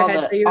you're a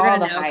sneakerhead, so you're all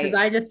gonna the know because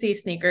hype. I just see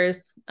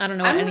sneakers. I don't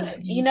know what any.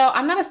 You know,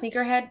 I'm not a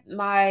sneakerhead.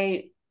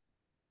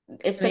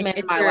 It's the men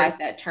in my life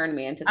that turned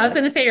me into. I was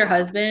gonna say your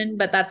husband,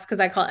 but that's because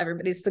I call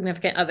everybody's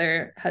significant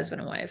other husband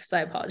and wife. So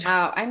I apologize.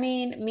 Oh, I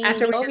mean, me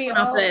after we just went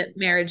off the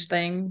marriage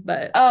thing,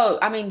 but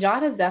I mean,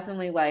 John is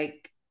definitely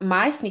like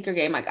my sneaker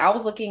game. Like I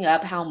was looking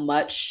up how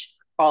much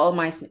all of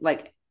my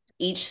like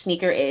each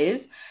sneaker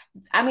is.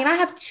 I mean, I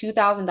have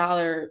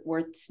 $2,000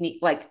 worth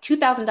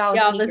 $2,000.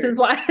 Yeah, this is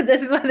why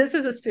this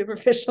is a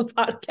superficial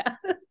podcast.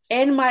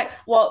 And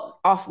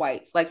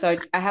off-whites. Like, so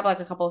I have like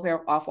a couple of pair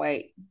of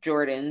off-white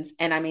Jordans,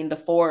 and I mean the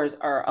fours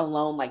are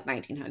alone like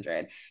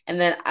 1,900. And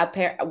then a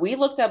pair we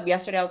looked up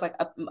yesterday. I was like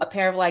a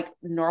pair of like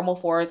normal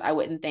fours. I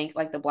wouldn't think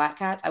like the Black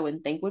Cats. I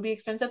wouldn't think would be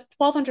expensive.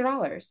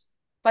 $1,200.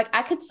 Like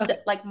I could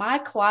like my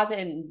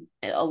closet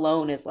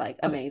alone is like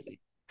amazing.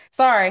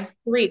 Sorry.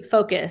 Reed,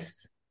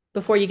 focus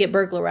before you get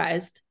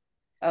burglarized.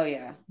 Oh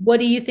yeah. What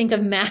do you think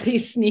of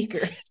Maddie's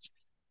sneakers?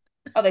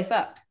 Oh, they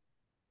sucked.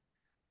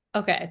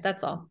 Okay,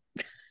 that's all.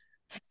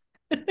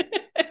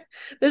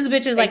 This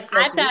bitch is like,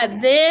 I've got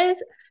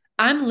this.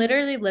 I'm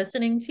literally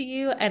listening to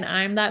you, and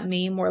I'm that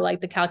meme where like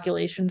the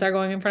calculations are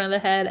going in front of the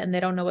head and they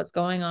don't know what's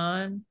going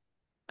on.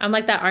 I'm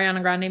like that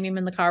Ariana Grande meme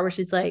in the car where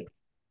she's like,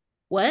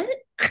 what?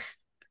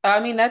 I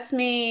mean, that's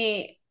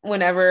me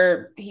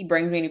whenever he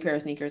brings me a new pair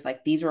of sneakers,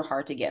 like these were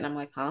hard to get. And I'm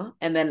like, huh?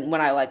 And then when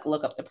I like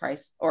look up the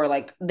price or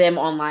like them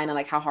online and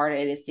like how hard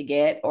it is to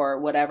get or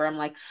whatever, I'm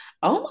like,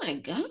 oh my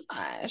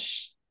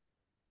gosh.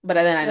 But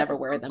then I never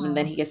wear them. And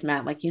then he gets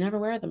mad, like, you never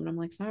wear them. And I'm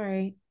like,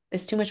 sorry,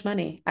 it's too much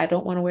money. I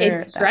don't want to wear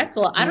it. It's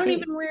stressful. I don't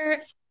even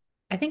wear,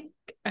 I think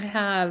I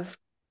have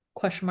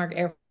 #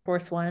 Air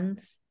Force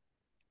Ones.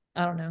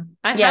 I don't know.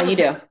 Yeah, you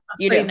do.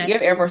 You do. You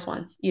have Air Force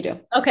Ones. You do.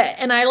 Okay.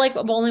 And I like,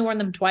 I've only worn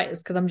them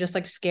twice because I'm just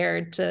like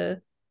scared to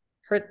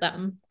hurt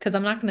them because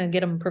I'm not going to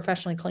get them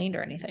professionally cleaned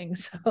or anything.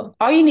 So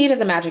all you need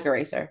is a magic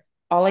eraser.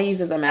 All I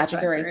use is a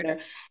magic eraser.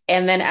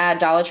 And then at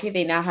Dollar Tree,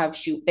 they now have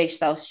they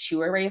sell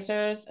shoe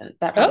erasers, and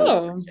that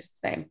probably is just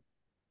the same.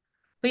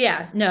 But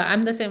yeah, no,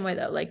 I'm the same way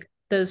though. Like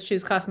those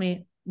shoes cost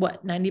me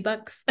what,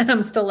 $90? And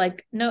I'm still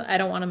like, no, I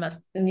don't want to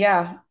mess.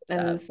 Yeah.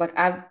 And it's like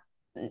I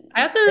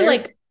also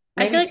like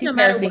I feel like no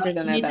matter what,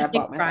 you need to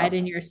take pride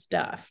in your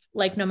stuff.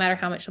 Like no matter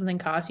how much something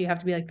costs, you have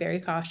to be like very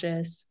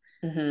cautious.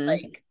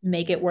 Like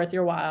make it worth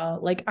your while.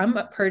 Like I'm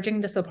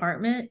purging this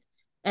apartment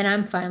and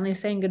I'm finally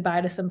saying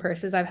goodbye to some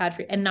purses I've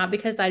had and not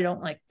because I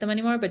don't like them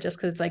anymore, but just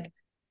because like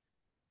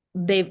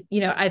they've, you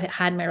know, I've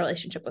had my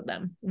relationship with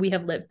them. We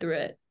have lived through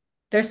it.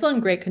 They're still in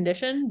great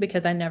condition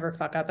because I never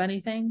fuck up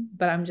anything,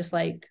 but I'm just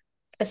like,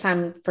 it's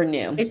time for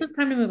new. It's just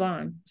time to move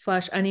on. /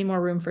 I need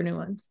more room for new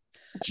ones.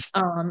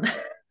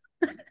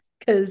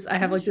 Because I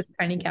have like this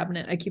tiny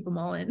cabinet I keep them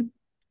all in,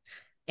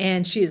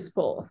 and she is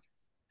full.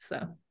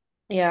 So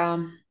yeah.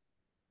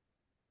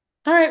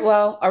 All right.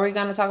 Well, are we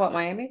going to talk about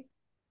Miami?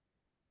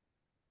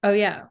 Oh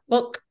yeah.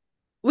 Well,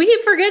 we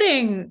keep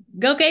forgetting.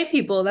 Go gay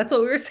people. That's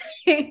what we were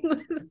saying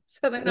with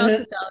Southern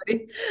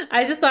Hospitality.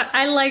 I just thought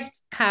I liked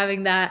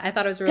having that. I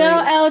thought it was really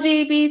go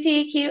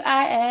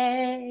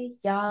LGBTQIA.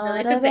 Y'all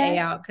they took the A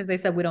out because they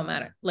said we don't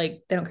matter.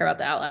 Like they don't care about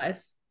the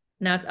allies.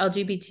 Now it's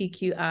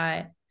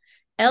LGBTQI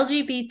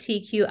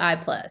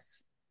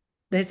plus.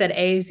 They said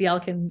A's, y'all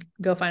can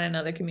go find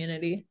another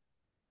community.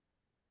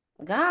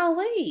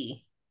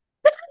 Golly.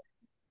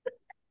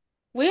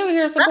 We over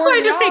here supporting. That's why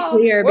I just say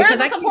queer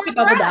because I can't keep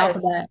up with the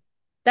alphabet.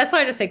 That's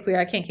why I just say queer.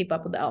 I can't keep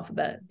up with the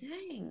alphabet.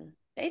 Dang.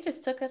 They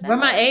just took us Where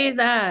my A's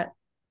at?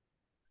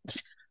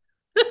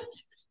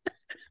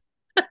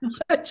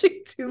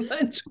 Watching too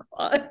much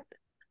quad.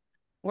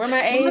 Where my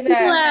Where A's the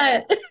people at?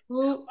 at?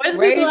 Where the people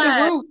Raise the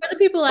at? roof. Where the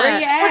people Where at?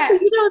 you at?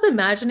 Actually, I was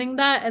imagining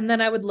that, and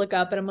then I would look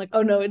up, and I'm like,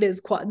 oh no, it is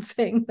quad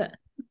saying that.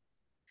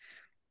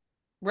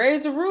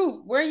 Raise the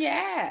roof. Where you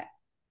at?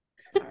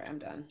 All right, I'm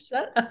done.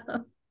 Shut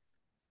up.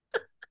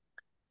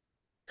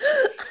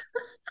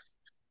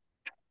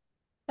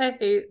 I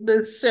hate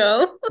this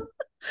show,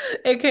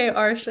 aka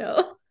our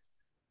show.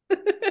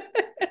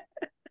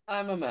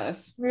 I'm a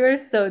mess. We are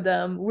so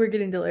dumb. We're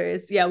getting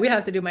delirious. Yeah, we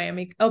have to do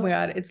Miami. Oh my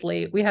God, it's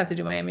late. We have to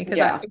do Miami because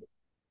Yeah.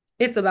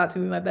 it's about to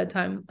be my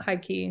bedtime, high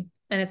key,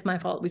 and it's my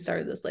fault we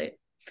started this late.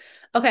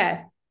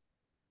 Okay.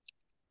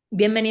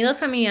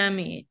 Bienvenidos a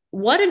Miami.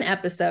 What an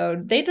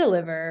episode. They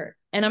deliver.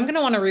 And I'm going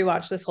to want to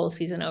rewatch this whole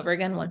season over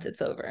again once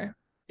it's over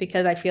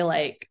because I feel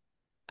like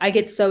I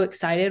get so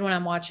excited when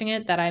I'm watching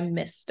it that I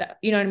miss stuff.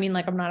 You know what I mean?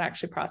 Like I'm not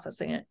actually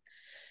processing it.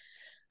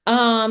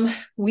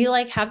 We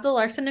like have the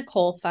Larsa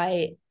Nicole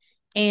fight,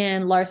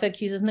 and Larsa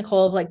accuses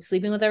Nicole of like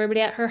sleeping with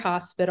everybody at her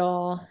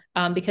hospital.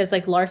 Because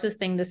like Larsa's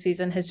thing this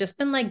season has just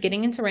been like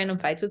getting into random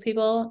fights with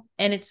people,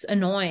 and it's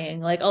annoying.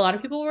 Like a lot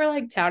of people were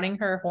like touting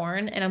her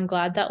horn, and I'm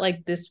glad that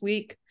like this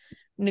week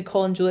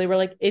Nicole and Julie were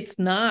like, it's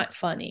not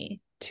funny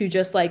to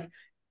just like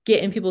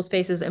get in people's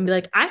faces and be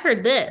like, I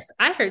heard this,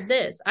 I heard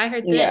this, I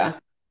heard this. Yeah.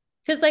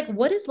 Because like,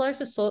 what is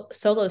Larsa's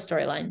solo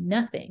storyline?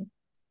 Nothing.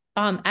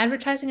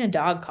 Advertising a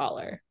dog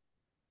collar.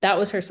 That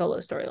was her solo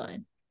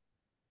storyline.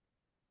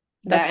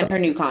 That and her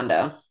new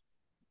condo.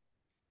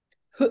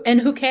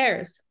 Who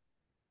cares?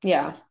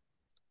 Yeah.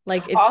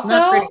 Like it's also,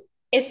 not pretty.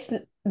 It's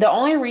the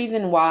only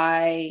reason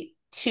why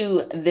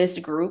to this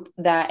group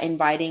that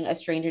inviting a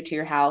stranger to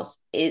your house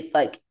is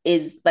like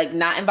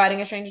not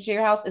inviting a stranger to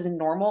your house is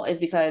normal is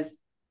because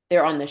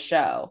they're on the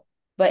show.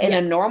 But in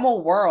a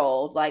normal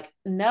world, like,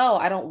 no,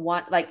 I don't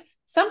want like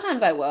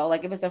sometimes I will.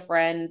 Like if it's a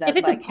friend that's if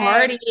it's like, a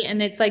party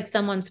and it's like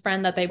someone's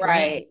friend that they bring.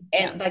 Right.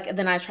 And like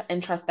then I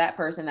trust that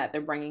person that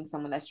they're bringing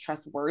someone that's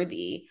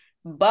trustworthy.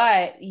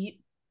 But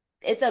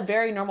it's a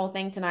very normal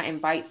thing to not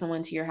invite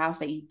someone to your house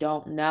that you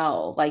don't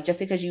know. Like just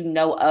because you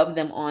know of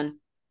them on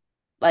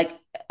like,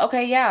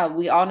 okay, yeah,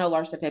 we all know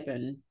Larsa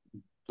Pippen.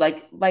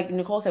 Like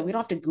Nicole said, we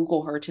don't have to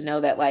Google her to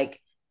know that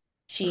like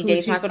she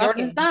dates Michael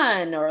Jordan's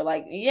son or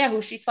like, yeah,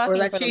 who she's fucking or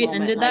that for the she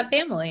moment. ended like, that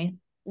family.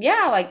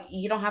 Yeah, like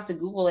you don't have to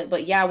Google it,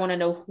 but yeah, I want to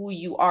know who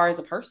you are as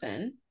a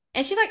person.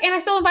 And she's like, and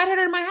I still invited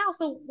her to my house.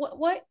 So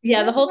what?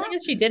 Yeah, the whole thing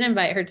is she did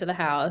invite her to the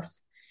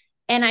house.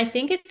 And I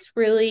think it's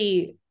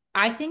really,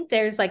 I think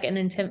there's like an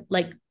intent,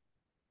 like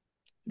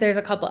there's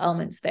a couple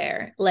elements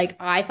there. Like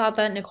I thought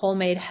that Nicole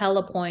made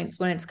hella points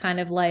when it's kind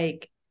of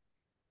like,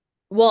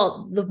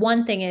 well, the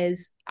one thing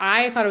is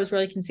I thought it was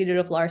really conceited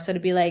of Larsa to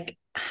be like,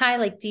 hi,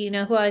 like, do you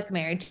know who I was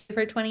married to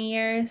for 20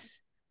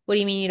 years? What do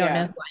you mean you don't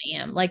know who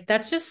I am? Like,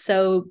 that's just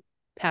so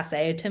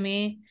passe to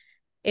me.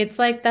 It's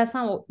like, that's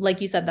not, like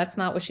you said, that's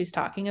not what she's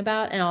talking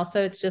about. And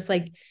also it's just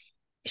like,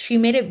 she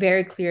made it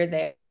very clear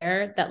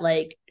there that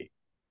like,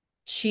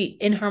 she,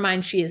 in her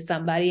mind, she is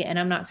somebody. And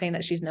I'm not saying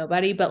that she's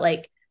nobody, but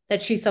like,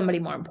 that she's somebody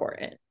more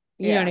important.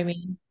 You know what I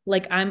mean?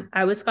 Like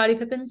I was Scottie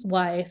Pippen's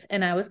wife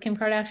and I was Kim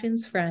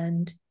Kardashian's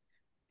friend,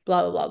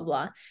 blah, blah, blah,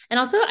 blah. And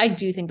also I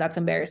do think that's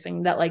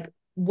embarrassing that like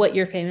what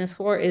you're famous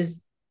for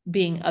is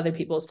being other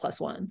people's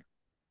plus one.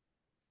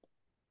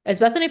 As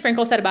Bethany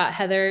Frankel said about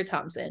Heather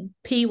Thompson,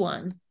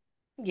 P1.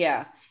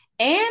 Yeah.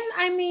 And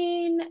I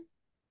mean,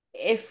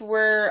 if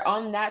we're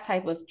on that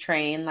type of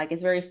train, like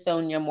it's very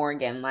Sonia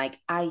Morgan, like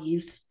I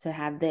used to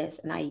have this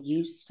and I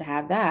used to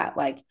have that.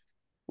 Like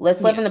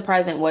let's live in the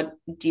present. What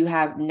do you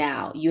have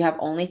now? You have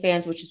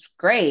OnlyFans, which is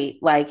great.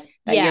 Like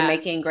that you're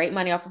making great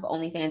money off of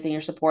OnlyFans and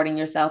you're supporting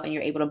yourself and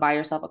you're able to buy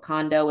yourself a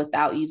condo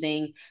without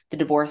using the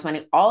divorce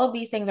money. All of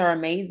these things are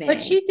amazing.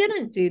 But she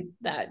didn't do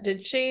that,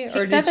 did she?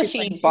 She said that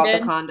she bought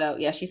the condo.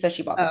 Yeah, she said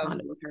she bought the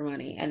condo with her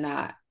money and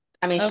not.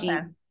 I mean, she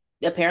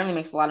apparently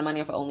makes a lot of money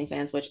off of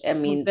OnlyFans, which I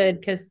mean, good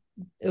because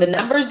the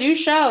numbers do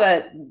show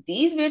that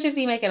these bitches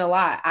be making a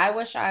lot. I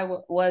wish I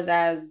was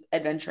as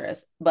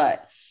adventurous,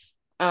 but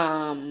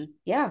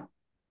yeah,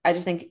 I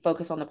just think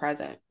focus on the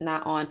present,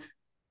 not on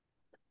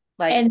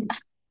like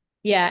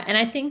and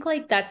I think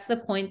like that's the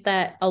point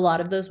that a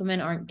lot of those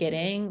women aren't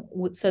getting.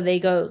 So they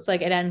go, it's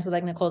like it ends with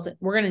like Nicole's,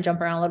 we're gonna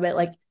jump around a little bit,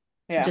 like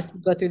just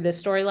go through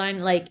this storyline.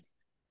 Like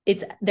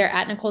they're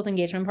at Nicole's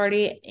engagement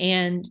party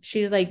and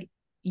she's like,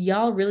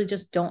 y'all really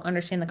just don't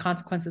understand the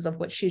consequences of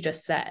what she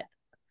just said.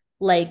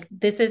 Like,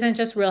 this isn't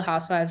just Real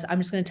Housewives. I'm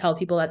just going to tell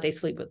people that they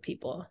sleep with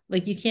people.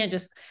 Like, you can't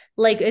just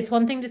like, it's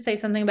one thing to say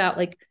something about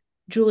like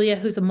Julia,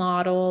 who's a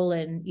model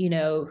and, you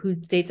know, who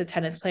dates a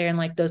tennis player and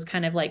like those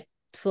kind of like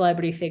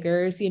celebrity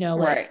figures, you know,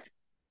 like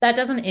that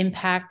doesn't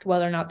impact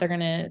whether or not they're going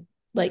to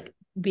like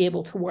be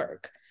able to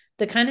work.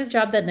 The kind of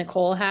job that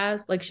Nicole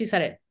has, like she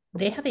said it,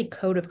 they have a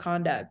code of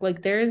conduct.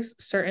 Like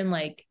there's certain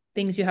like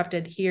things you have to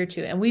adhere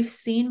to. And we've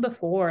seen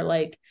before,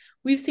 like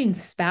we've seen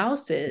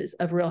spouses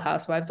of Real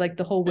Housewives, like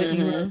the whole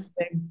Whitney Rose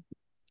thing.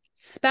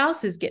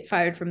 Spouses get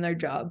fired from their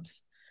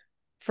jobs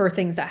for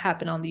things that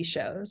happen on these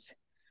shows.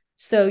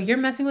 So you're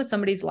messing with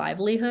somebody's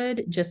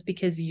livelihood just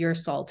because you're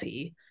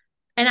salty.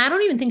 And I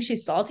don't even think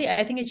she's salty.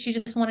 I think she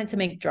just wanted to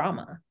make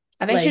drama.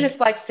 I think she just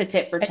likes to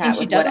tit for I think tat she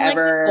with doesn't like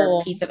whatever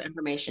Nicole. piece of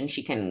information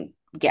she can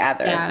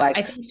gather. Yeah, Like,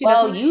 I think she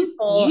well, doesn't like you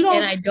Nicole, don't.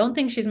 and I don't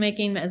think she's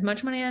making as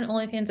much money on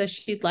OnlyFans as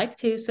she'd like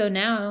to. So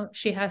now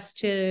she has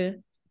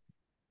to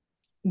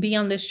be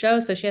on this show,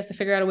 so she has to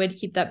figure out a way to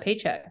keep that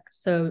paycheck.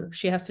 So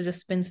she has to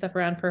just spin stuff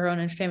around for her own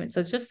entertainment. So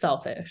it's just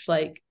selfish.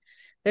 Like,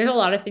 there's a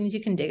lot of things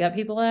you can dig up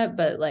people at,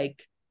 but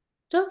like,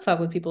 don't fuck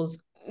with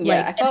people's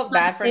Yeah, like. I felt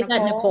bad for say that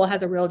Nicole. Nicole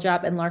has a real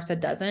job and Larsa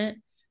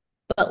doesn't,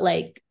 but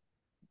like,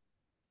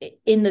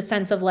 in the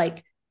sense of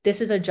like, this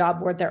is a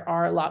job where there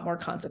are a lot more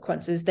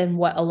consequences than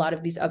what a lot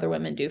of these other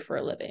women do for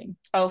a living.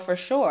 Oh, for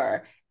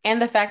sure.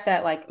 And the fact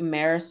that like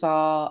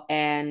Marisol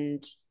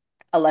and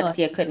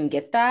Alexia couldn't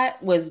get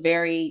that was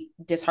very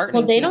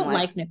disheartening. Well, they to me. don't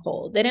like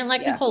Nicole. They didn't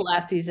like Nicole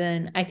last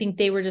season. I think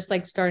they were just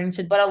like starting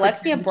to. But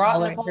Alexia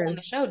brought Nicole on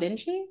the show, didn't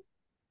she?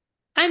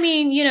 I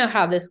mean, you know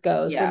how this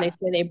goes, where Yeah. they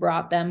say they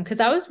brought them. Because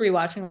I was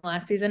rewatching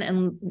last season,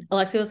 and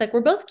Alexia was like,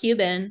 "We're both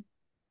Cuban."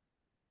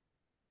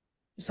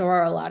 So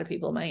are a lot of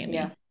people in Miami.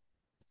 Yeah.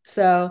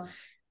 So,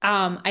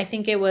 I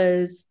think it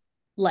was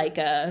like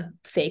a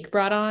fake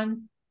brought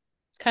on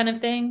kind of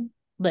thing.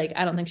 Like,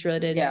 I don't think she really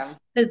did. Yeah.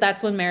 Because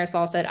that's when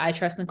Marisol said, I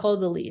trust Nicole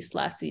the least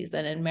last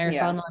season. And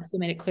Marisol and Alexia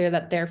made it clear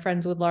that they're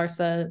friends with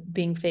Larsa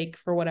being fake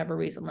for whatever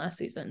reason last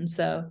season.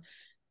 So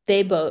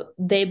they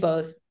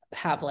both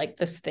have like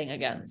this thing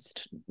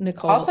against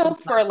Nicole. Also,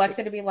 for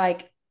Alexia to be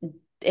like,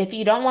 if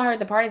you don't want her at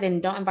the party, then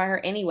don't invite her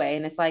anyway.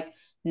 And it's like,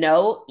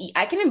 no,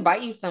 I can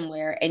invite you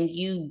somewhere and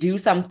you do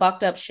some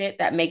fucked up shit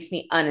that makes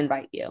me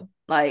uninvite you.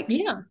 Like,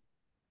 yeah,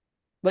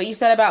 what you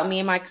said about me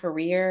and my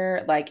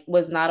career, like,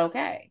 was not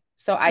okay.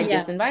 So I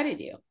disinvited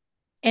you.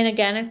 And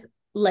again, it's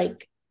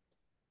like,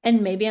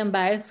 and maybe I'm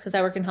biased because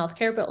I work in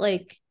healthcare, but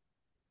like,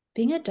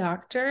 being a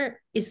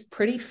doctor is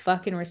pretty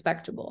fucking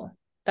respectable.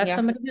 That's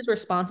somebody who's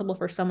responsible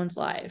for someone's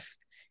life.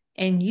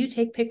 And you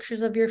take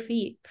pictures of your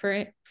feet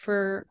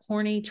for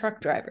horny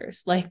truck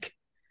drivers. Like,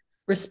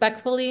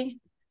 respectfully,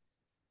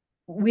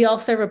 we all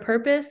serve a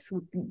purpose.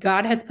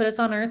 God has put us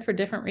on earth for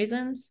different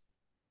reasons.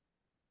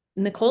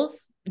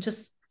 Nicole's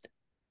just,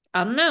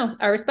 I don't know.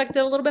 I respect it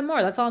a little bit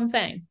more. That's all I'm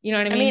saying. You know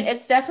what I mean? I mean,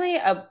 it's definitely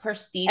a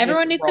prestigious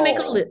everyone needs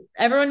role.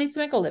 everyone needs to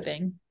make a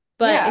living.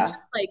 But it's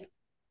just like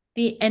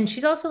and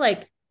she's also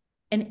like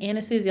an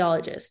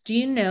anesthesiologist. Do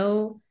you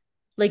know,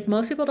 like,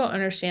 most people don't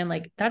understand,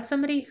 like, that's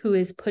somebody who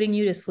is putting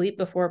you to sleep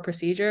before a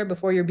procedure,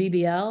 before your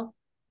BBL,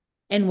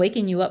 and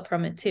waking you up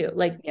from it too.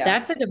 Like,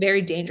 that's like a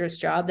very dangerous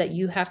job that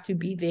you have to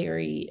be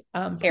very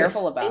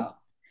careful about.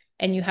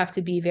 And you have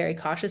to be very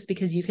cautious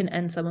because you can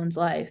end someone's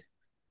life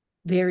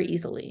very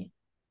easily.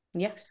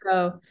 Yeah.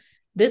 So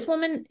this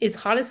woman is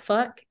hot as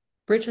fuck,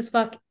 rich as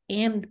fuck,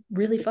 and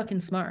really fucking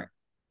smart.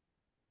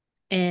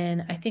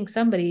 And I think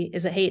somebody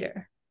is a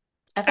hater.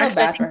 I feel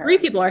bad for her. 3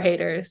 people are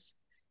haters.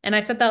 And I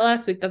said that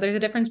last week, that there's a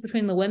difference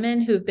between the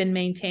women who've been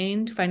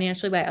maintained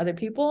financially by other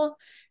people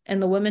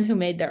and the women who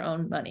made their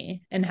own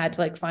money and had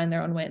to like find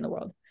their own way in the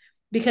world.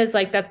 Because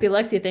like, that's the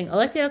Alexia thing.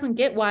 Alexia doesn't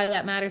get why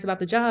that matters about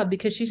the job,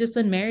 because she's just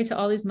been married to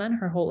all these men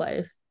her whole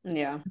life.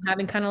 Yeah.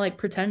 Having kind of like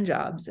pretend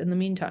jobs in the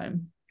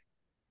meantime.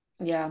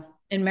 Yeah.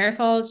 And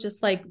Marisol is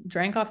just like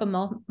drank off of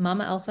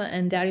Mama Elsa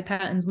and Daddy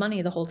Patton's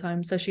money the whole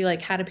time. So she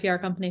like had a PR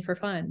company for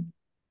fun.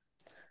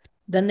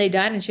 Then they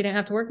died and she didn't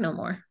have to work no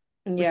more.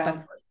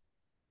 Yeah.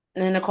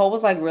 And then Nicole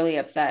was like really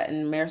upset,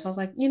 and Marisol's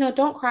like,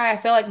 don't cry. I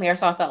feel like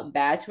Marisol felt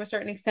bad to a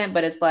certain extent,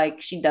 but it's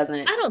like she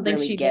doesn't. I don't think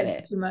really she get did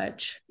it too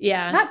much.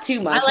 Yeah, not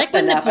too much. I like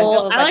when enough.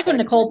 Nicole. I like when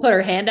Nicole put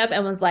her hand up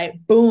and was like,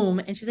 "Boom!"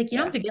 And she's like, "You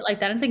don't have to get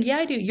like that." And it's like, "Yeah,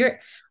 I do." You're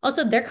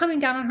also, they're coming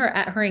down on her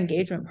at her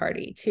engagement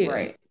party too.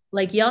 Right.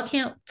 Like, y'all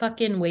can't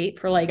fucking wait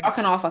for like. Y'all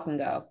can all fucking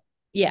go.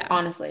 Yeah.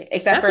 Honestly,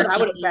 except for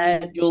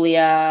Kiki,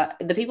 Julia,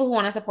 the people who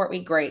want to support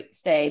me, great,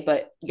 stay,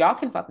 but y'all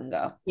can fucking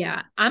go.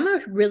 Yeah. I'm a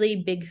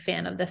really big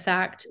fan of the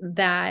fact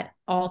that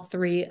all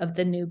 3 of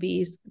the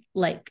newbies,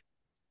 like,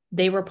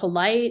 they were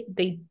polite.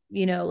 They,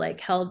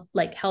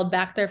 held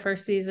back their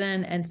first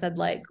season and said,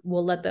 like,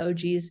 we'll let the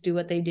OGs do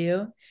what they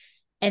do.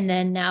 And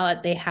then now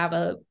that they have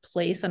a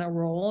place and a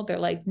role, they're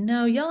like,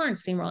 no, y'all aren't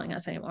steamrolling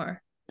us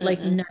anymore. Mm-mm. Like,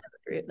 none of the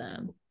 3 of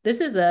them.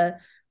 This is a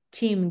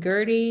Team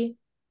Gertie,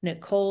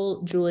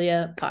 Nicole,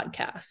 Julia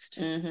podcast.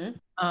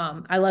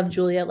 I love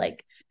Julia,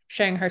 like,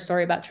 sharing her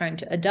story about trying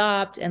to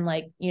adopt and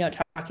like,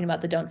 talking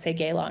about the don't say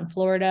gay law in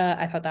Florida.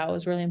 I thought that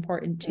was really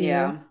important too.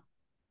 Yeah.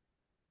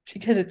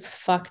 Because it's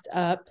fucked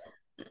up.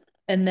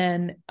 And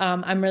then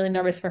I'm really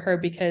nervous for her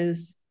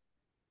because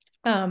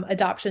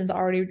adoption is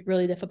already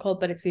really difficult,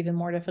 but it's even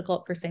more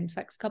difficult for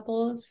same-sex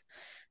couples.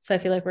 So I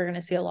feel like we're going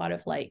to see a lot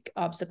of like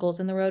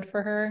obstacles in the road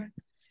for her.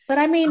 But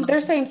I mean,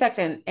 they're same-sex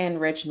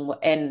and rich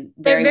and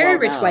they're very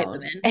rich white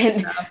women.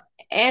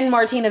 And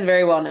Martina's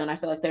very well known. I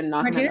feel like they're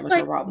not going to have much of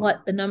a problem.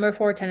 What, the number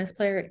 4 tennis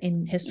player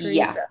in history?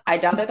 Yeah, I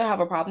doubt that they'll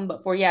have a problem.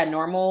 But for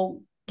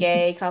normal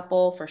gay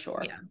couple, for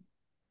sure.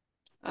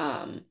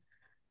 Yeah.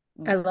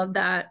 I love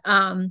that.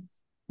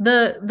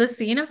 The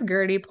scene of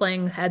Gertie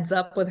playing heads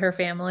up with her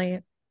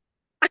family,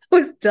 I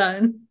was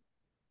done.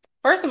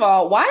 First of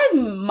all, why is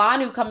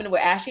Manu coming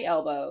with ashy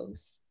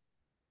elbows?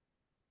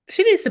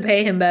 She needs to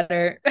pay him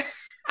better.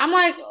 I'm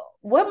like,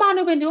 what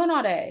Manu been doing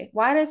all day?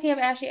 Why does he have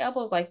ashy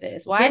elbows like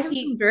this? Why Get is him some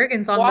he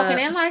Jergens walking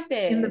in like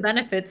in the this?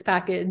 benefits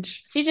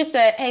package. She just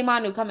said, "Hey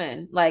Manu, come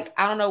in. Like,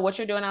 I don't know what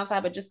you're doing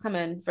outside, but just come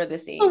in for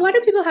this Oh, scene." why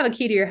do people have a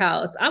key to your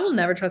house? I will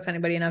never trust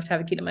anybody enough to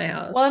have a key to my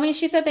Well, I house. mean,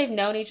 she said they've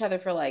known each other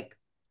for like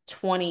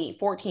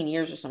 14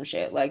 years or some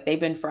shit. Like they've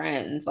been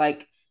friends.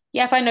 Like,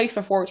 yeah, if I know you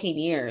for 14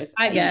 years,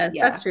 I guess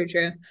yeah. that's true.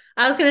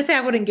 I was gonna say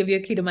I wouldn't give you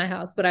a key to my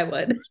house, but I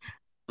would.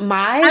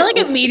 I My like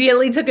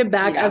immediately took it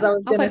back Yeah. as I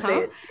was I was gonna like, say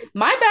huh? it.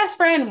 My best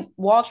friend,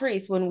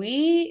 Waltrice, when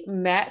we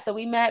met, so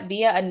we met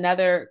via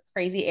another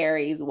crazy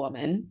Aries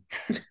woman.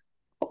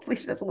 Hopefully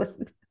she doesn't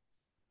listen.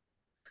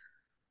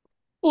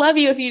 Love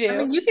you if you I do.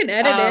 mean, you can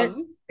edit it.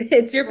 Um,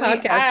 It's your I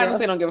podcast,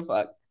 honestly girl. don't give a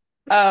fuck.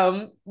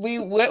 We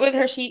went with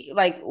her. She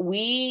like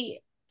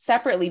we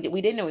separately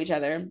we didn't know each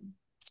other.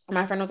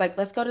 My friend was like,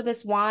 let's go to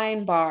this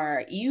wine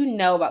bar. You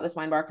know about this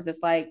wine bar because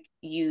it's like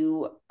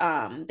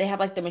they have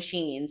like the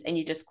machines and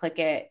you just click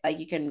it, like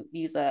you can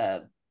use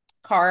a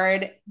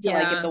card to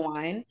like get Yeah. the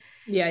wine.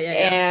 Yeah.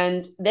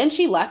 And then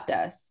she left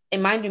us.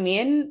 And mind you, me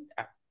and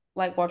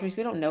like Walters,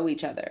 we don't know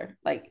each other.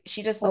 Like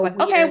she just was Oh, like,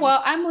 okay, weird.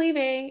 well, I'm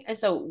leaving. And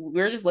so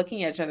we are just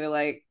looking at each other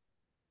like,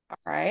 all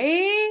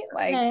right,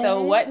 like, so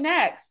Okay. what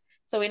next?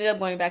 So we ended up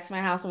going back to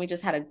my house and we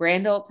just had a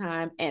grand old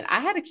time. And I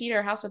had a key to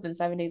her house within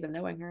 7 days of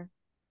knowing her.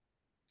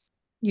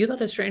 You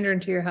let a stranger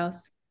into your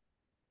house.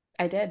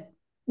 I did.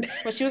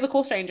 But she was a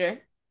cool stranger.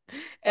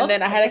 And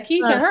then I Okay. had a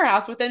key to her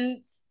house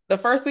within the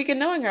first week of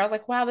knowing her. I was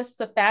like, wow, this is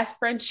a fast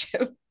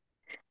friendship.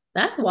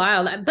 That's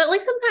wild. But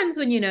like sometimes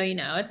when you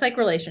know, it's like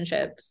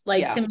relationships.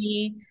 Like Yeah. to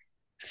me,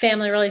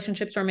 family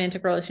relationships,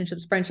 romantic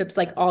relationships, friendships,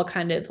 like all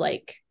kind of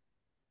like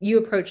you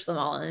approach them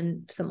all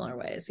in similar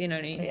ways. You know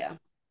what I But mean? yeah.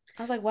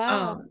 I was like,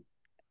 wow, Um,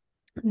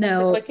 that's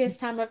the no, quickest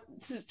time of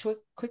this is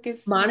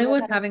quickest time Manu I've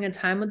was had. having a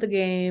time with the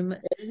game.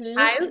 Mhm.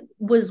 I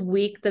was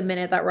weak the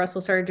minute that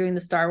Russell started doing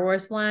the Star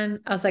Wars one.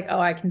 I was like, oh,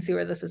 I can see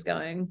where this is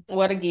going.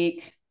 What a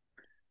geek.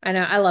 I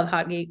know. I love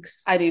hot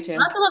geeks. I do I too.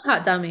 also love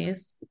hot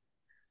dummies.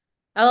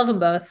 I love them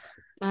both.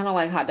 I don't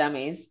like hot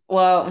dummies.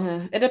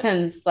 Well, it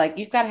depends. Like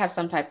you've got to have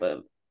some type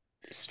of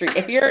street.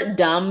 If you're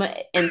dumb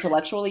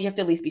intellectually, you have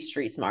to at least be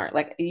street smart.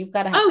 Like you've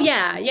got to have Oh something.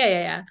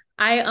 yeah.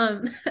 I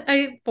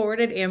I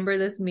forwarded Amber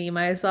this meme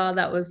I saw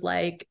that was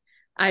like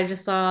I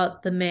just saw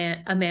a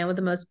man with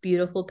the most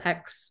beautiful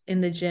pecs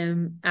in the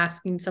gym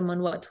asking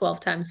someone what 12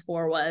 times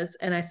 4 was.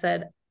 And I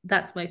said,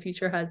 that's my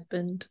future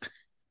husband.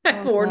 I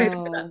Oh forwarded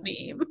her that no.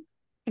 meme.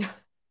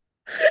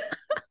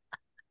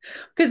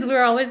 Because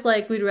we're always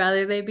like, we'd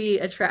rather they be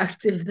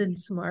attractive than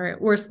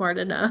smart. We're smart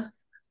enough.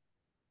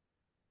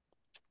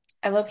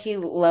 I low key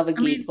love a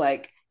I geek. mean,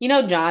 Like,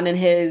 John and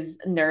his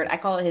nerd, I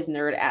call it his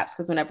nerd apps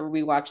because whenever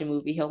we watch a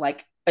movie, he'll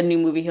like a new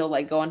movie, he'll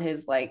like go on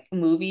his like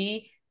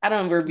movie, I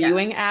don't know, yeah.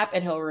 reviewing app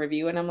and he'll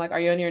review. And I'm like, are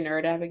you on your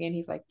nerd app again?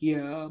 He's like,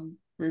 yeah, I'm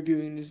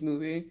reviewing this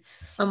movie.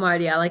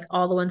 Yeah, like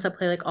all the ones that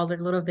play like all their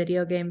little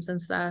video games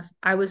and stuff.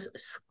 I was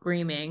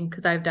screaming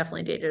because I've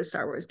definitely dated a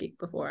Star Wars geek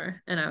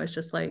before, and I was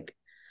just like,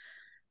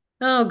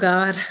 oh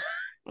God.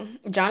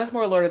 John is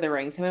more Lord of the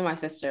Rings. Him and my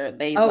sister,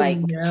 they Oh like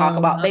talk no,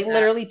 about, not they that.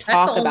 literally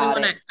That's the talk only about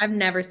one it. I've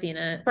never seen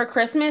it. For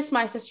Christmas,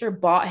 my sister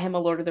bought him a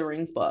Lord of the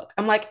Rings book.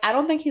 I'm like, I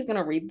don't think he's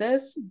gonna read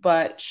this,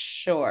 but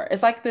sure.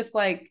 It's like this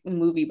like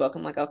movie book.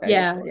 I'm like, okay,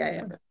 Yeah, sure.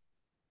 yeah.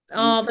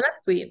 Oh, but Geeks.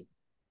 that's sweet.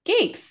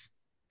 Geeks.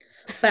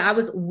 But I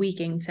was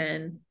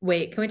Weekington.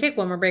 Wait, can we take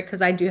one more break?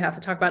 Because I do have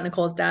to talk about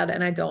Nicole's dad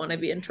and I don't want to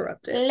be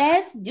interrupted.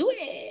 Let's do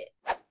it.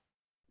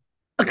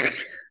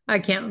 I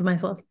can't with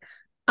myself.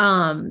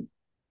 Um,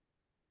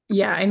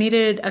 yeah, I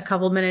needed a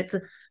couple minutes.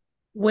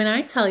 When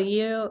I tell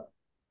you,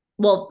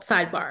 well,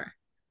 sidebar.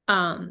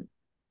 Um,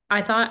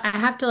 I thought I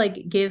have to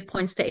like give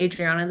points to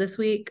Adriana this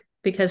week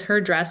because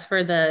her dress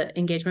for the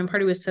engagement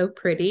party was so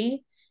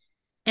pretty.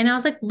 And I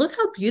was like, look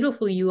how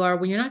beautiful you are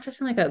when you're not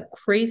dressing like a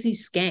crazy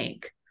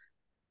skank,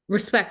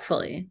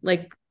 respectfully.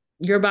 Like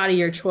your body,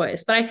 your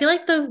choice. But I feel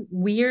like the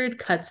weird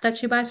cuts that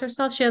she buys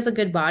herself, she has a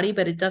good body,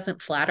 but it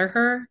doesn't flatter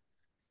her.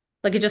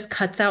 Like it just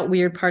cuts out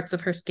weird parts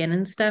of her skin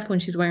and stuff when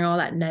she's wearing all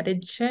that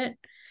netted shit.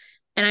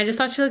 And I just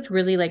thought she looked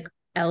really like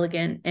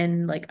elegant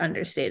and like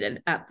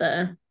understated at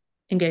the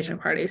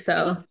engagement party. It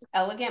So looks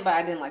elegant, but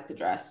I didn't like the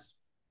dress.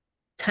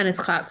 tennis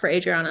clap for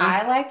Adriana.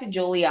 I liked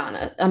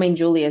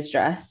Julia's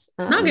dress.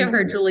 Not give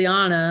her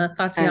Juliana, I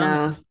Tatiana.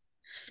 know.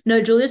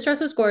 No, Julia's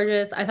dress was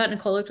gorgeous. I thought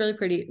Nicole looked really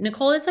pretty.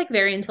 Nicole is like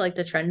very into like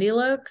the trendy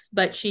looks,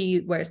 but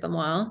she wears them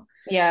well.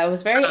 Yeah, it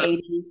was very Um,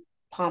 80s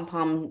pom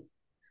pom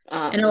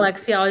and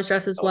Alexia always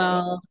dresses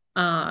colors. well.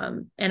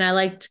 And I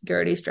liked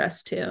Gertie's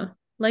dress too.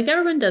 Like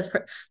everyone does.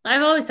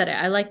 I've always said it.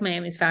 I like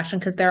Miami's fashion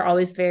because they're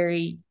always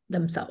very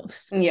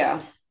themselves.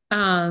 Yeah.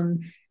 Um,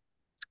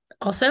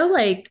 Also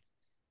like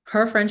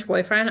her French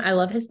boyfriend, I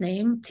love his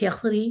name,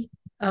 Thierry.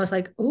 I was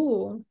like,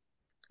 ooh,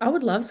 I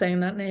would love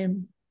saying that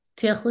name.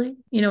 Thierry.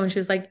 You know, when she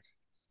was like,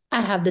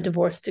 I have the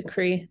divorce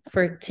decree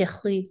for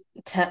Thierry.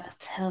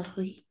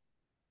 Totally.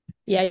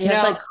 Yeah, you You have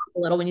to know, like a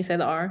little when you say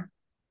the R.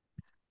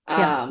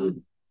 Thierry.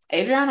 um,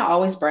 Adriana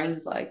always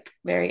brings like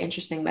very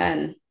interesting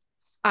men.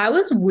 I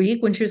was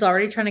weak when she was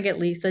already trying to get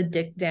Lisa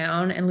dick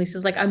down, and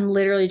Lisa's like, I'm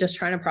literally just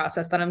trying to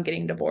process that I'm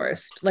getting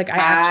divorced. Like, I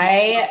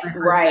actually love my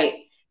husband. Right.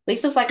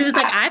 Lisa's like, She was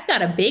like, I've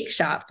got a bake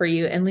shop for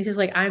you. And Lisa's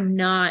like, I'm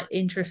not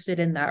interested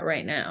in that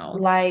right now.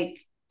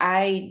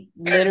 I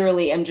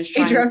literally am just He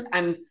trying, drugs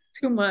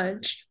too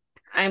much.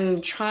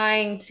 I'm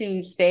trying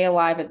to stay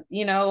alive at,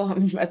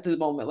 I'm at the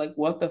moment, like,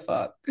 what the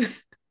fuck?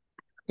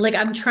 Like,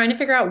 I'm trying to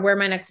figure out where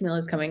my next meal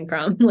is coming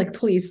from. Like,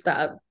 please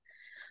stop.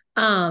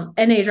 And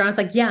Adriana's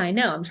like, yeah, I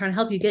know. I'm trying to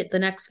help you get the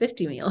next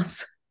 50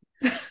 meals.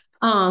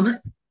 Um,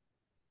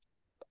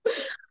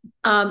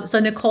 so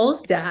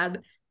Nicole's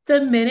dad,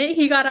 the minute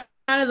he got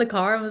out of the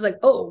car, I was like,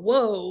 oh,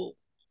 whoa,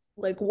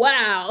 like,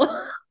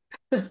 wow.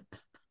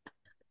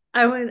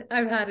 I've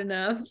had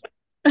enough.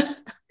 And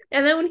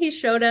then when he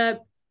showed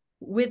up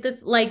with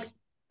this, like,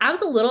 I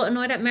was a little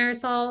annoyed at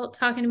Marisol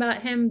talking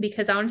about him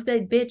because I wanted to be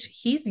like, bitch,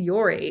 he's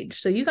your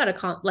age. So you got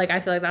to, like, I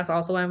feel like that's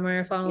also why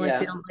Marisol and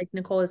Alexia don't like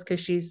Nicole, is because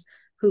she's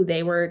who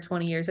they were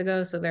 20 years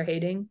ago. So they're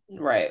hating.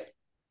 Right.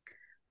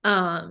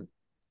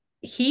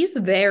 He's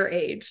their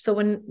age. So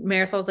when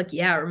Marisol was like,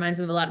 yeah, it reminds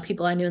me of a lot of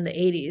people I knew in the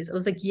 80s. I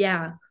was like,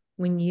 yeah,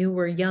 when you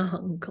were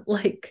young,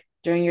 like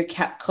during your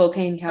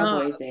cocaine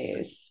cowboys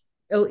days.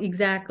 Oh,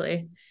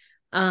 exactly.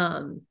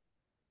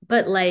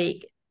 But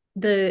like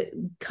the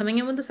coming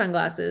in with the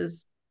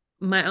sunglasses,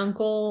 my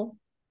uncle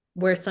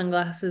wears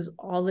sunglasses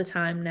all the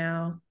time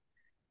now,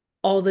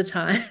 all the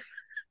time.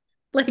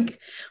 Like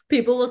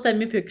people will send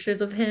me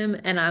pictures of him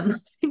and I'm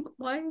like,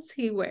 why is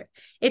he wearing?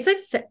 It's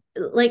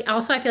like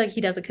also I feel like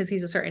he does it because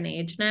he's a certain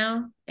age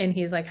now and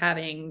he's like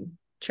having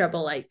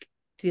trouble like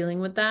dealing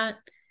with that.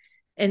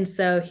 And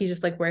so he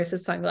just like wears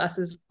his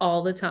sunglasses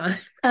all the time.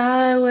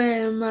 I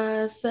wear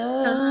my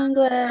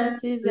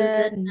sunglasses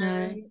at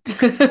night.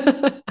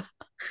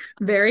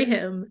 Very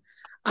him.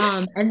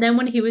 And then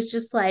when he was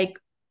just like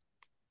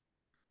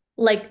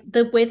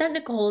the way that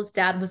Nicole's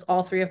dad was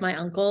all three of my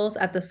uncles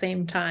at the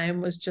same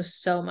time was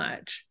just so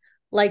much.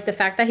 Like the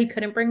fact that he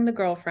couldn't bring the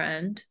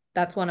girlfriend,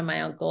 that's one of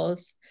my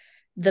uncles.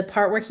 The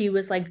part where he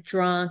was like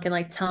drunk and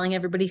like telling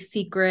everybody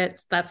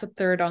secrets, that's a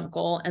third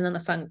uncle. And then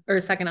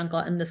second uncle,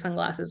 and the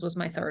sunglasses was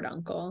my third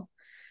uncle.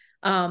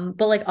 But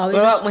like always.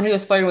 What about when he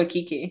was flirting with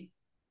Kiki?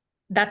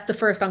 That's the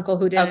first uncle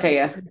who didn't. Okay,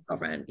 yeah. His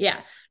girlfriend.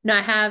 Yeah. No,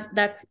 I have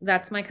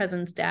that's my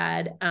cousin's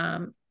dad.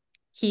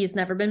 He's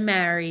never been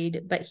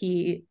married, but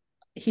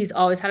he's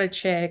always had a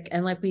chick,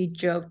 and like we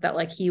joked that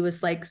like he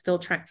was like still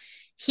trying.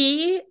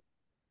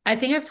 I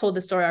think I've told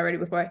this story already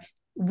before.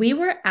 We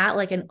were at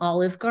like an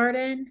Olive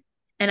Garden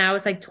and I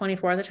was like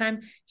 24 at the time.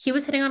 He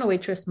was hitting on a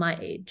waitress my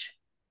age,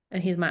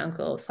 and he's my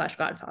uncle /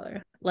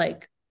 godfather.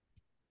 Like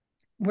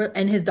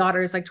and his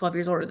daughter is like 12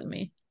 years older than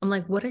me. I'm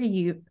like, what are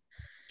you?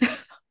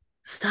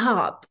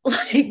 Stop.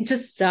 Like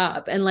just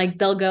stop. And like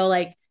they'll go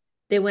like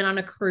they went on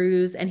a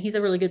cruise and he's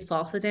a really good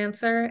salsa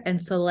dancer,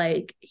 and so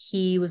like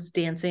he was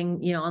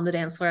dancing on the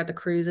dance floor at the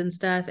cruise and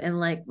stuff, and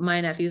like my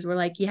nephews were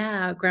like,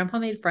 yeah, grandpa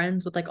made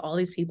friends with like all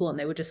these people and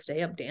they would just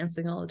stay up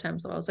dancing all the time.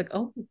 So I was like,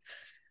 oh,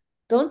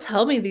 don't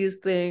tell me these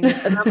things.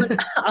 And I'm like,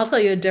 I'll tell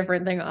you a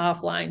different thing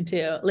offline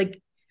too,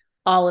 like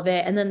all of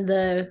it. And then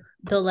the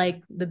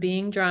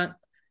being drunk,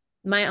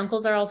 my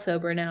uncles are all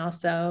sober now,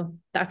 so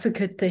that's a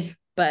good thing.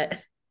 But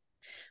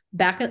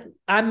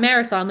I'm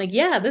Marisol. I'm like,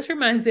 yeah, this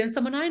reminds me of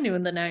someone I knew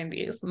in the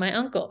 90s, my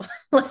uncle.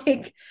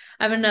 Like,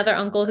 I have another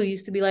uncle who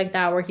used to be like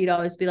that, where he'd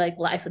always be like,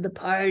 life of the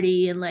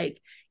party. And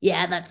like,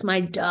 yeah, that's my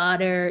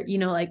daughter.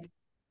 Like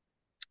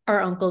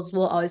our uncles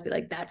will always be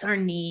like, that's our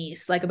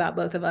niece, like about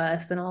both of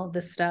us and all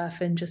this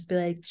stuff. And just be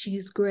like,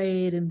 she's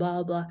great and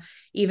blah, blah.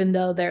 Even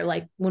though they're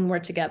like, when we're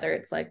together,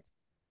 it's like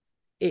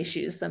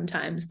issues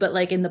sometimes. But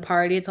like in the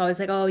party, it's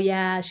always like, oh,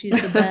 yeah,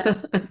 she's the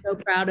best. I'm so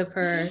proud of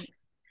her.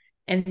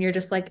 And you're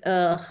just like,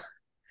 ugh.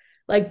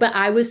 Like, but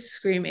I was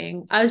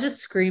just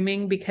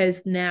screaming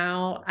because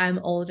now I'm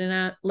old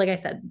enough. Like I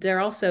said, they're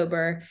all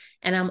sober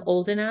and I'm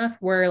old enough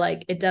where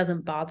like it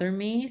doesn't bother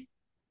me.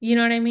 You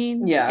know what I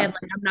mean? Yeah. And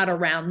like I'm not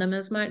around them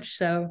as much.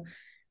 So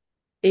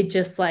it's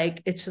just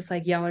like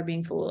y'all are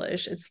being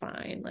foolish. It's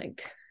fine.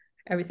 Like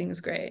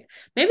everything's great.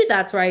 Maybe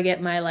that's where I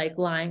get my like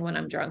lying when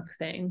I'm drunk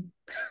thing.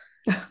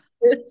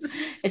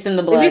 It's in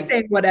the blood. Maybe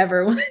saying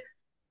whatever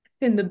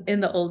in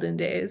the olden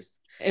days.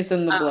 It's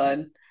in the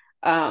blood.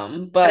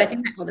 But I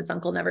think my oldest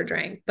uncle never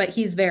drank, but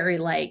he's very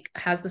like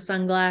has the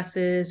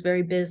sunglasses,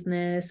 very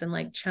business and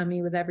like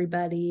chummy with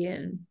everybody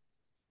and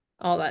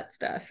all that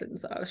stuff. And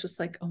so I was just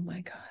like, oh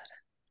my God.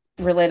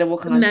 Relatable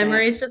content.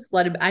 Memories just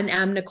flooded. And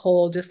I'm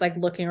Nicole just like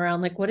looking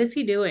around like, what is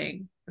he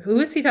doing? Who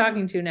is he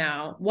talking to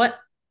now? What?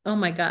 Oh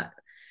my God.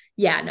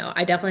 Yeah, no,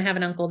 I definitely have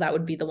an uncle that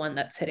would be the one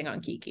that's hitting on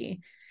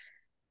Kiki.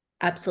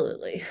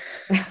 Absolutely.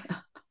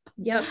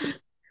 Yep.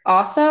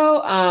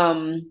 Also,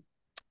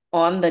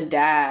 on the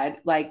dad,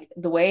 like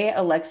the way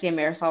Alexia and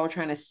Marisol were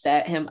trying to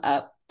set him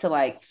up to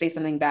like say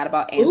something bad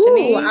about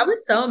Anthony. Ooh, I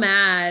was so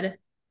mad.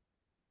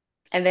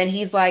 And then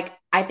he's like,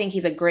 I think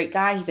he's a great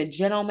guy. He's a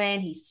gentleman.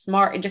 He's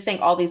smart, and just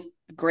saying all these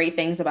great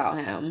things about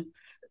him.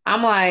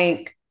 I'm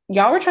like,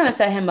 y'all were trying to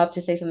set him up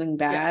to say something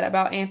bad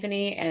about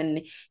Anthony,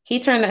 and he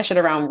turned that shit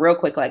around real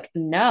quick. Like,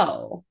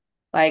 no.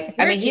 Like,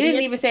 I They're mean, he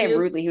didn't even idiots say it too.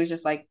 rudely. He was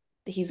just like,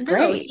 he's No,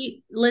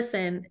 great.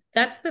 listen,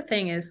 that's the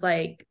thing is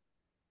like,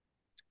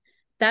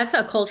 that's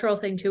a cultural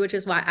thing too, which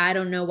is why I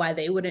don't know why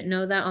they wouldn't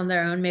know that on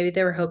their own. Maybe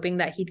they were hoping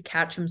that he'd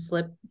catch him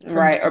slip from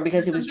Right. Or drinking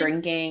because or he was something.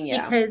 drinking.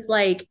 Yeah. Because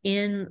like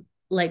in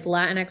like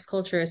Latinx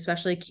culture,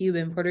 especially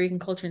Cuban, Puerto Rican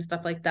culture and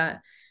stuff like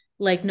that,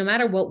 like no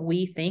matter what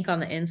we think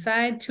on the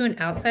inside, to an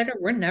outsider,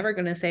 we're never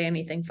gonna say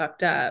anything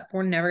fucked up.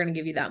 We're never gonna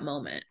give you that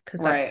moment because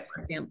that's Right.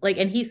 our family. Like,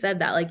 and he said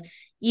that, like,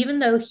 even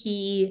though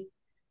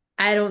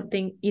I don't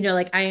think,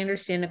 like I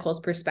understand Nicole's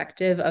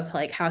perspective of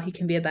like how he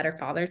can be a better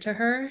father to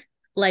her.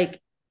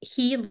 Like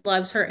he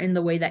loves her in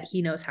the way that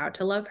he knows how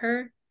to love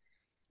her.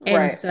 And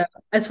Right. so,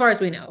 as far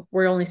as we know,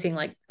 we're only seeing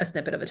like a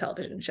snippet of a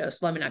television show.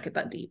 So let me not get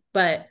that deep.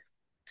 But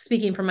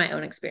speaking from my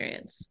own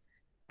experience,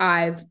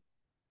 I've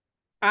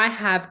I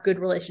have good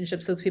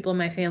relationships with people in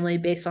my family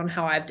based on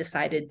how I've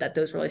decided that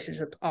those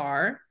relationships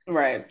are.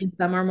 Right. And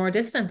some are more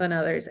distant than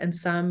others, and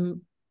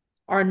some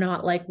are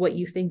not like what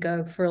you think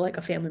of for like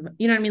a family.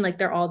 You know what I mean? Like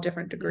they're all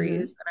different degrees.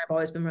 Mm-hmm. And I've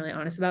always been really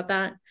honest about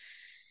that.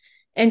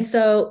 And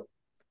so,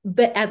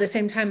 but at the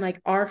same time, like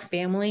our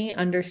family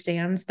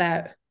understands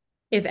that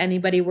if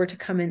anybody were to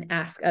come and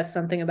ask us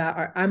something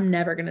about I'm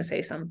never going to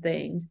say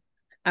something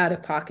out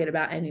of pocket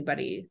about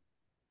anybody,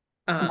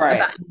 Right.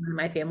 about anyone in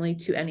my family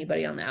to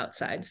anybody on the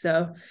outside.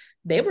 So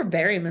they were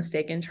very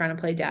mistaken trying to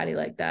play daddy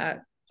like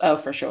that. Oh,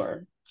 for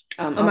sure.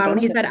 My, Also, when look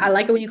he at said, I him.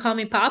 like it when you call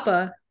me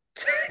Papa.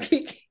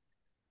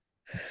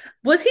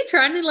 Was he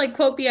trying to like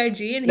quote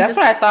BIG and he That's just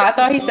what I thought. I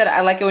thought he said,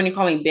 I like it when you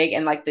call me big,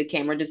 and like the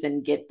camera just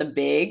didn't get the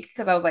big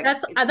because I was like,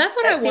 that's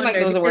what I that seemed like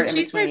there wondered was a word because in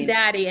she said between.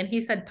 daddy and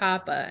he said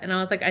Papa and I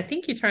was like, I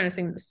think you're trying to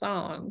sing the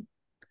song.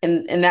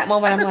 And in that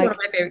moment, That's I'm like one of like,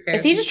 my favorite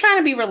is he characters. just trying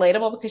to be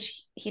relatable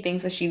because he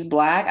thinks that she's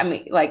black? I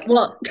mean,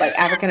 Well, like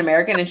African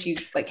American, and she's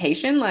like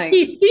Haitian. Like,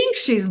 he thinks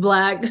she's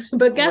black,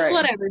 but guess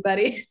what, right?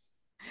 everybody?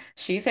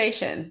 She's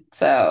Haitian,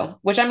 so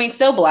which I mean,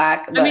 still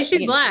black, I mean, but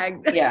she's black.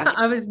 yeah,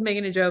 I was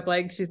making a joke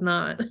like she's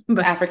not,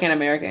 but African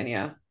American,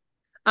 yeah,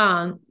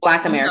 um,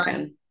 Black oh God.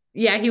 American,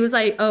 Yeah, he was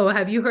like, "Oh,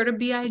 have you heard of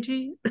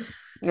BIG?"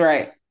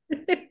 right?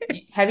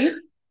 Have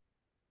you?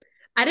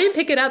 I didn't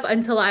pick it up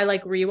until I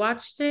like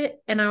rewatched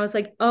it and I was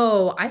like,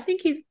 "Oh, I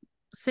think he's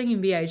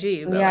singing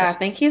BIG," but Yeah, like I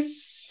think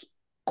he's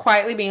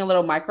quietly being a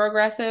little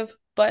microaggressive,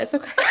 but it's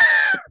okay.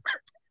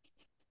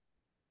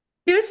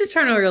 he was just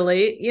trying to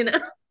relate.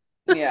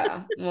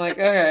 Yeah, I'm like,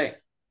 okay,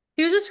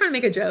 He was just trying to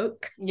make a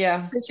joke.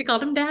 yeah. And she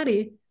called him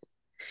daddy.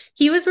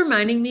 He was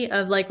reminding me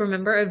of like,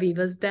 remember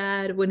Aviva's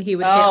dad when he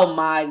would hit Oh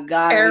my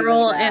God, Aviva's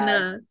Carol and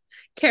dad.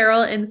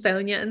 Carol and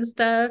Sonia and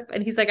stuff.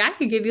 And he's like, I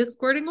could give you a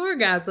squirting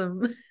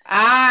orgasm.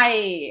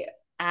 I,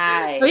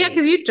 Oh yeah, I,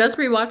 because you just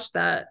rewatched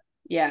that.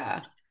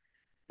 yeah.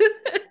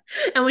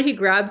 And when he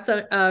grabbed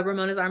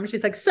Ramona's arm,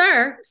 she's like,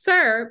 sir,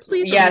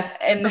 please remove Yes,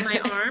 and from my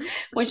arm.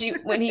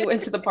 when he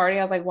went to the party,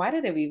 I was like, why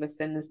did Aviva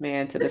send this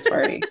man to this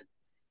party?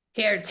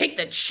 Here, take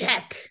the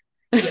check.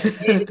 You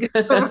pig.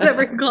 Or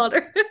whatever he called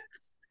her.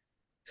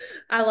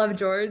 I love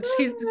George.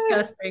 He's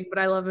disgusting, but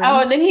I love Oh,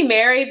 him. and then he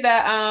married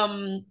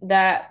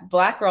that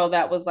black girl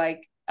that was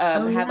like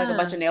Oh had like a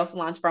bunch yeah. of nail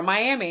salons from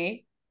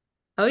Miami.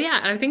 Oh yeah.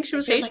 I think she And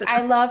was she was like, Haitian.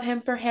 I love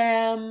him for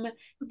him.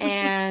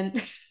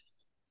 And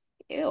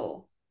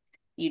ew,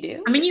 you I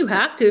do? mean, you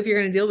have to if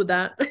you're gonna deal with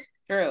that.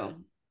 True.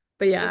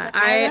 But He was yeah, like,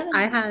 I love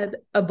I him. had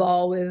a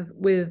ball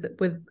with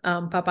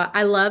Papa.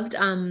 I loved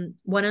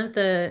one of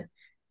the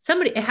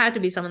somebody, it had to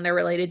be someone they're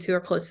related to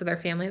or close to their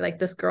family. Like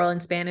this girl in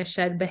Spanish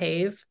said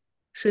behave.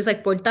 She was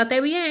like,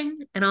 "Pórtate bien."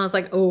 And I was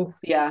like, oh,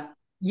 Yeah.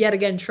 yet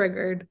again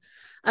triggered.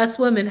 Us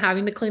women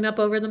having to clean up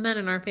over the men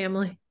in our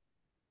family.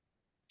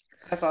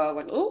 I saw I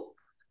was like, ooh.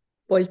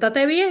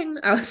 Pórtate bien.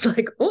 I was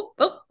like,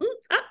 mm,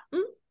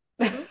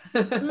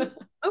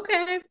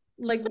 okay.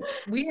 Like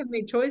we have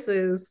made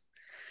choices.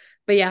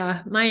 But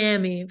yeah,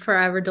 Miami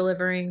forever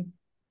delivering.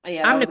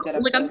 Yeah, that I'm was a Nicole.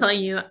 good Like I'm episode. telling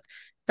you,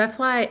 that's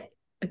why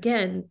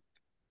again,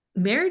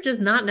 marriage is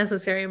not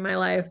necessary in my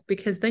life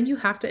because then you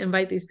have to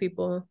invite these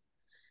people.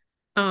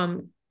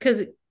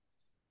 Because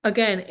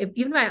again,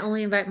 even if I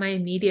only invite my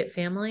immediate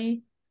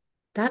family,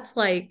 that's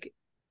like,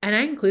 and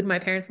I include my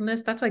parents in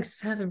this, that's like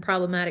 7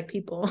 problematic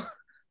people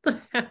that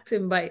I have to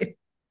invite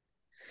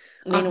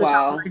off the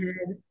top of Meanwhile, my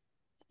head.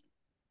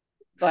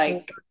 4.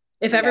 like,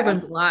 If yeah,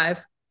 everyone's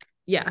alive,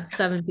 yeah,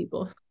 7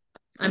 people.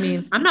 I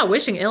mean, I'm not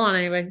wishing ill on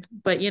anyone,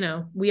 but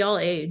we all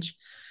age.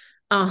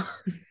 Um,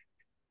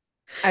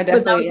 I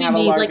but that definitely would be have a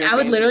me. Like larger I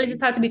would literally family.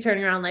 just have to be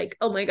turning around like,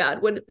 oh my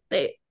God, what did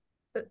they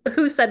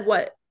who said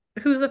what?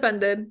 Who's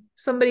offended?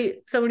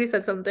 Somebody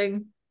said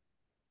something.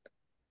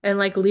 And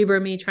like Libra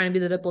me trying to be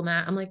the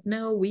diplomat. I'm like,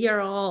 no, we are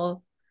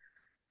all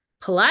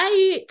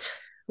polite.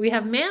 We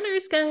have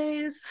manners,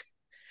 guys.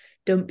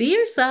 Don't be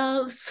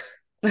yourselves.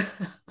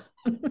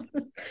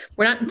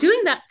 We're not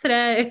doing that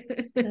today.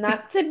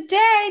 Not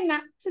today,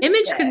 not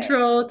Image today.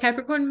 control,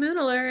 Capricorn moon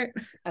alert.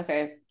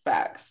 Okay,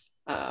 facts.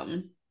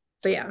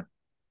 But yeah,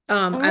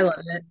 All I right.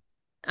 love it.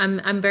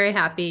 I'm very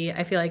happy.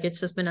 I feel like it's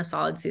just been a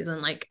solid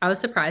season. Like I was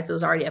surprised it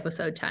was already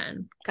episode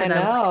 10 I because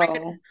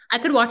know. I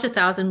could watch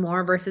 1,000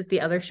 more versus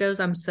the other shows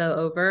I'm so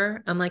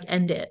over. I'm like,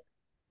 end it.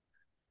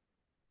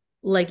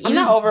 Like I'm you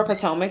not over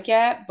Potomac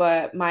yet,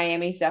 but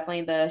Miami's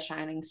definitely the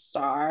shining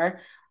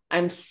star.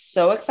 I'm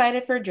so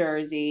excited for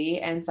Jersey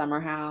and Summer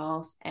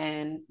House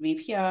and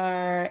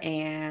VPR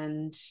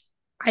and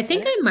I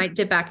think I might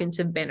dip back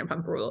into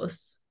Vanderpump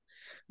Rules.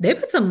 They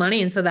put some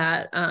money into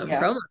that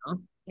yeah. promo.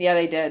 Yeah,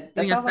 they did.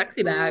 That's Doing a why I was like,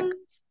 sexy bag.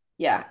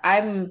 yeah,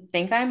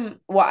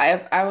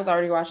 I was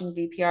already watching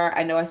VPR.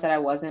 I know I said I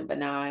wasn't, but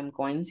now I'm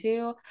going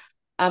to.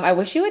 I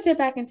wish you would dip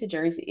back into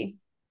Jersey.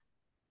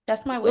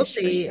 That's my We'll wish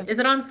for see. you. Is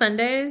it on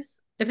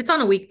Sundays? If it's on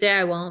a weekday,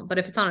 I won't. But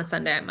if it's on a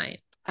Sunday, I might.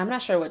 I'm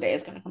not sure what day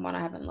it's gonna come on. I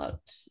haven't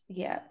looked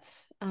yet.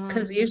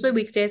 Because usually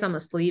weekdays I'm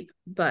asleep,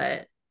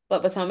 but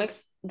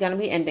Potomac's gonna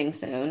be ending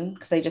soon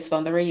because they just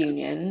filmed the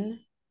reunion.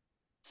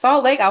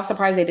 Salt Lake, I was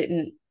surprised they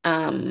didn't.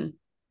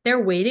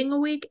 they're waiting a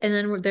week and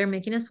then they're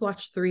making us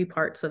watch 3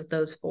 parts of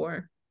those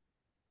 4.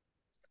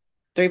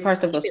 3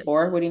 parts of those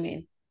 4. What do you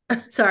mean?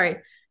 Sorry,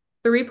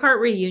 3-part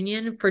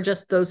reunion for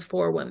just those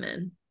 4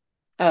 women.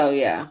 Oh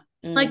yeah.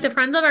 Like the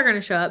friends of are going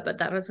to show up, but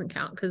that doesn't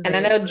count because. And I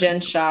know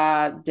Jen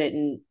Shah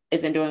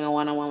isn't doing a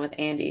one-on-one with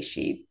Andy.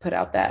 She put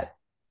out that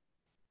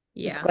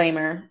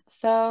disclaimer.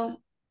 So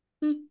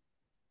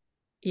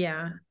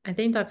yeah, I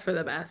think that's for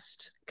the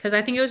best because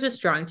I think it was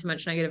just drawing too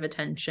much negative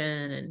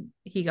attention, and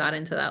he got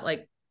into that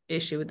like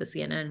issue with the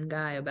CNN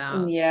guy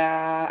about.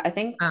 Yeah, I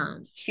think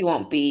she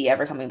won't be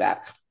ever coming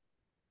back.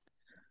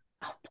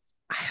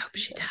 I hope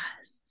she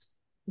does.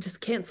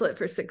 Just cancel it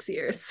for 6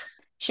 years.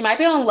 She might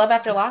be on Love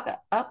After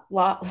Lockup.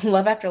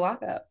 Love After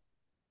Lockup.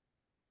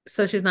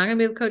 So she's not gonna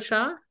be with Coach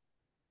Shah?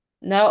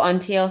 No, on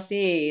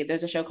TLC,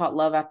 there's a show called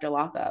Love After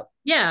Lockup.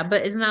 Yeah,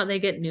 but isn't that what they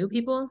get new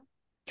people?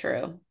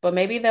 True. But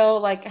maybe they'll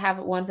like have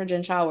one for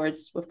Jen Shah where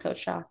it's with Coach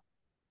Shah.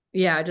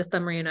 Yeah, just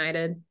them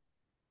reunited.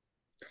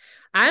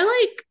 I've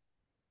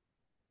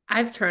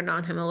turned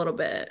on him a little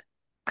bit.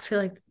 I feel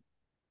like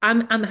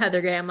I'm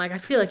Heather Gay. I'm like, I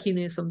feel like he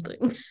knew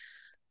something.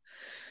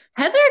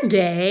 Heather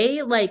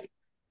Gay, like,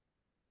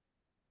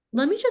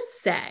 let me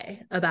just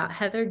say about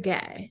Heather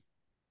Gay,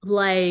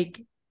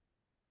 like,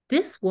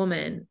 this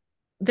woman,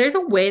 there's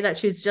a way that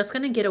she's just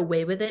going to get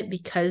away with it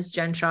because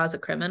Jen Shah is a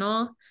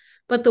criminal.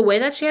 But the way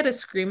that she had to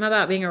scream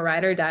about being a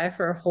ride or die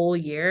for a whole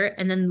year,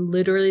 and then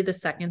literally the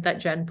second that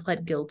Jen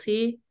pled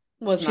guilty,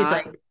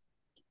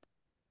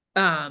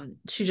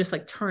 she just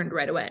like turned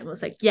right away and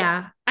was like,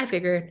 yeah, I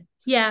figured.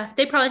 Yeah,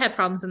 they probably had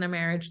problems in their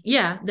marriage.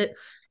 Yeah.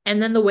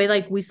 And then the way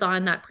like we saw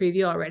in that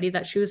preview already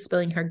that she was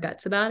spilling her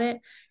guts about it.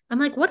 I'm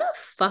like, what a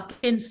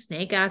fucking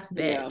snake ass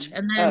bitch. Yeah.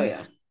 And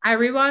then I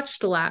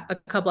rewatched a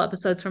couple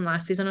episodes from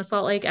last season of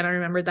Salt Lake, and I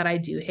remembered that I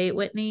do hate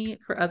Whitney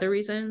for other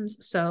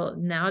reasons. So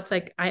now it's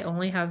like I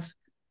only have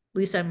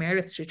Lisa and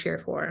Meredith to cheer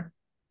for.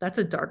 That's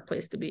a dark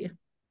place to be.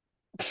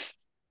 I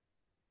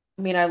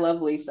mean, I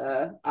love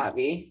Lisa,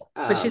 Avi.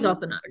 But she's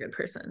also not a good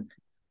person.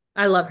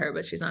 I love her,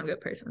 but she's not a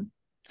good person.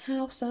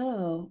 How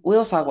so?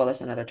 We'll talk about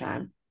this another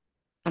time.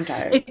 I'm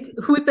tired.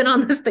 We've been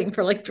on this thing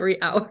for like 3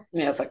 hours.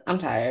 Yeah, it's like, I'm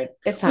tired.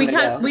 It's time to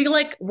go.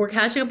 We're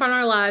catching up on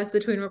our lives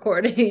between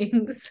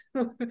recordings.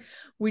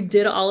 We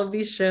did all of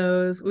these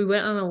shows. We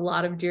went on a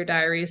lot of Dear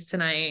Diaries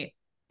tonight.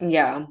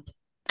 Yeah.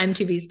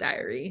 MTV's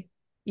Diary.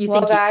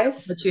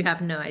 Guys, but you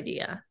have no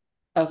idea.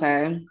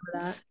 Okay.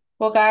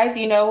 Well, guys,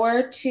 you know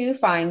where to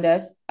find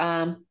us.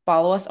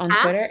 Follow us on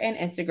Twitter and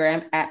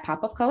Instagram at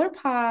Pop of Color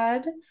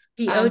Pod.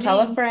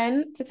 Tell a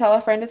friend to tell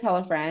a friend to tell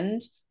a friend.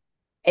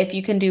 If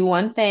you can do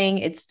one thing,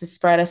 it's to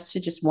spread us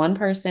to just one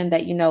person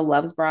that you know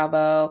loves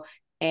Bravo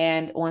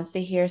and wants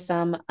to hear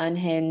some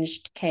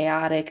unhinged,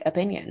 chaotic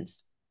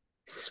opinions.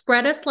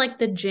 Spread us like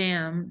the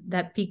jam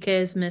that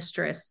Piqué's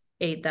mistress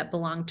ate that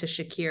belonged to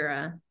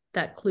Shakira,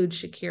 that clued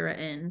Shakira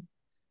in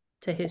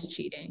to his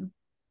cheating.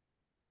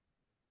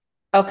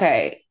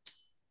 Okay,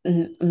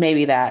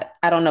 maybe that.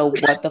 I don't know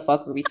what the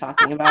fuck we're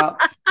talking about.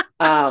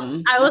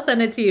 I will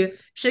send it to you.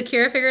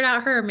 Shakira figured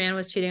out her man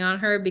was cheating on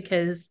her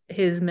because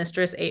his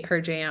mistress ate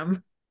her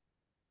jam.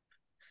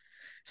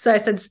 So I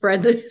said,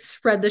 spread the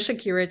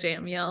Shakira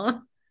jam, y'all.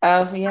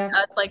 Oh yeah,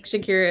 that's like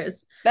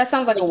Shakira's. That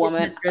sounds like a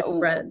woman.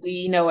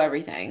 We know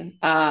everything.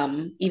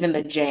 Even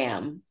the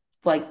jam,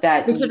 like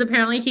that. Because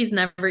apparently he's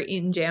never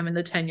eaten jam in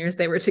the 10 years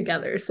they were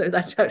together. So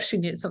that's how she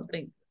knew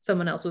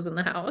someone else was in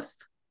the house.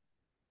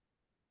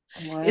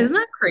 What? Isn't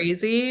that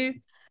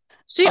crazy?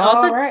 She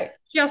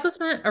also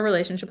spent a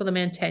relationship with a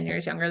man 10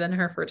 years younger than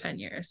her for 10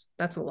 years.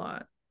 That's a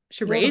lot.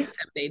 She raised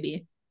him,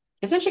 baby.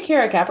 Isn't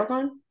Shakira a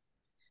Capricorn?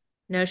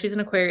 No, she's an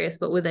Aquarius,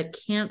 but with a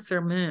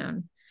Cancer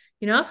moon.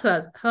 You know who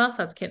else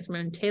has Cancer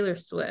moon? Taylor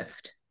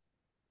Swift.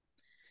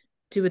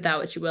 Do with that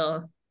what you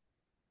will.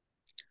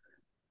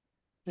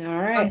 All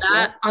right.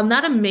 On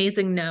that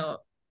amazing note,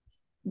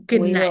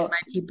 good night,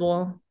 my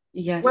people.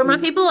 Yes. Where my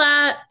people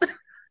at?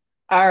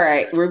 All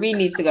right. Ruby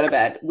needs to go to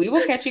bed. We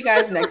will catch you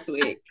guys next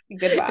week.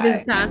 Goodbye. It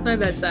is past my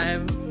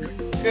bedtime.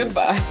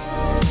 Goodbye.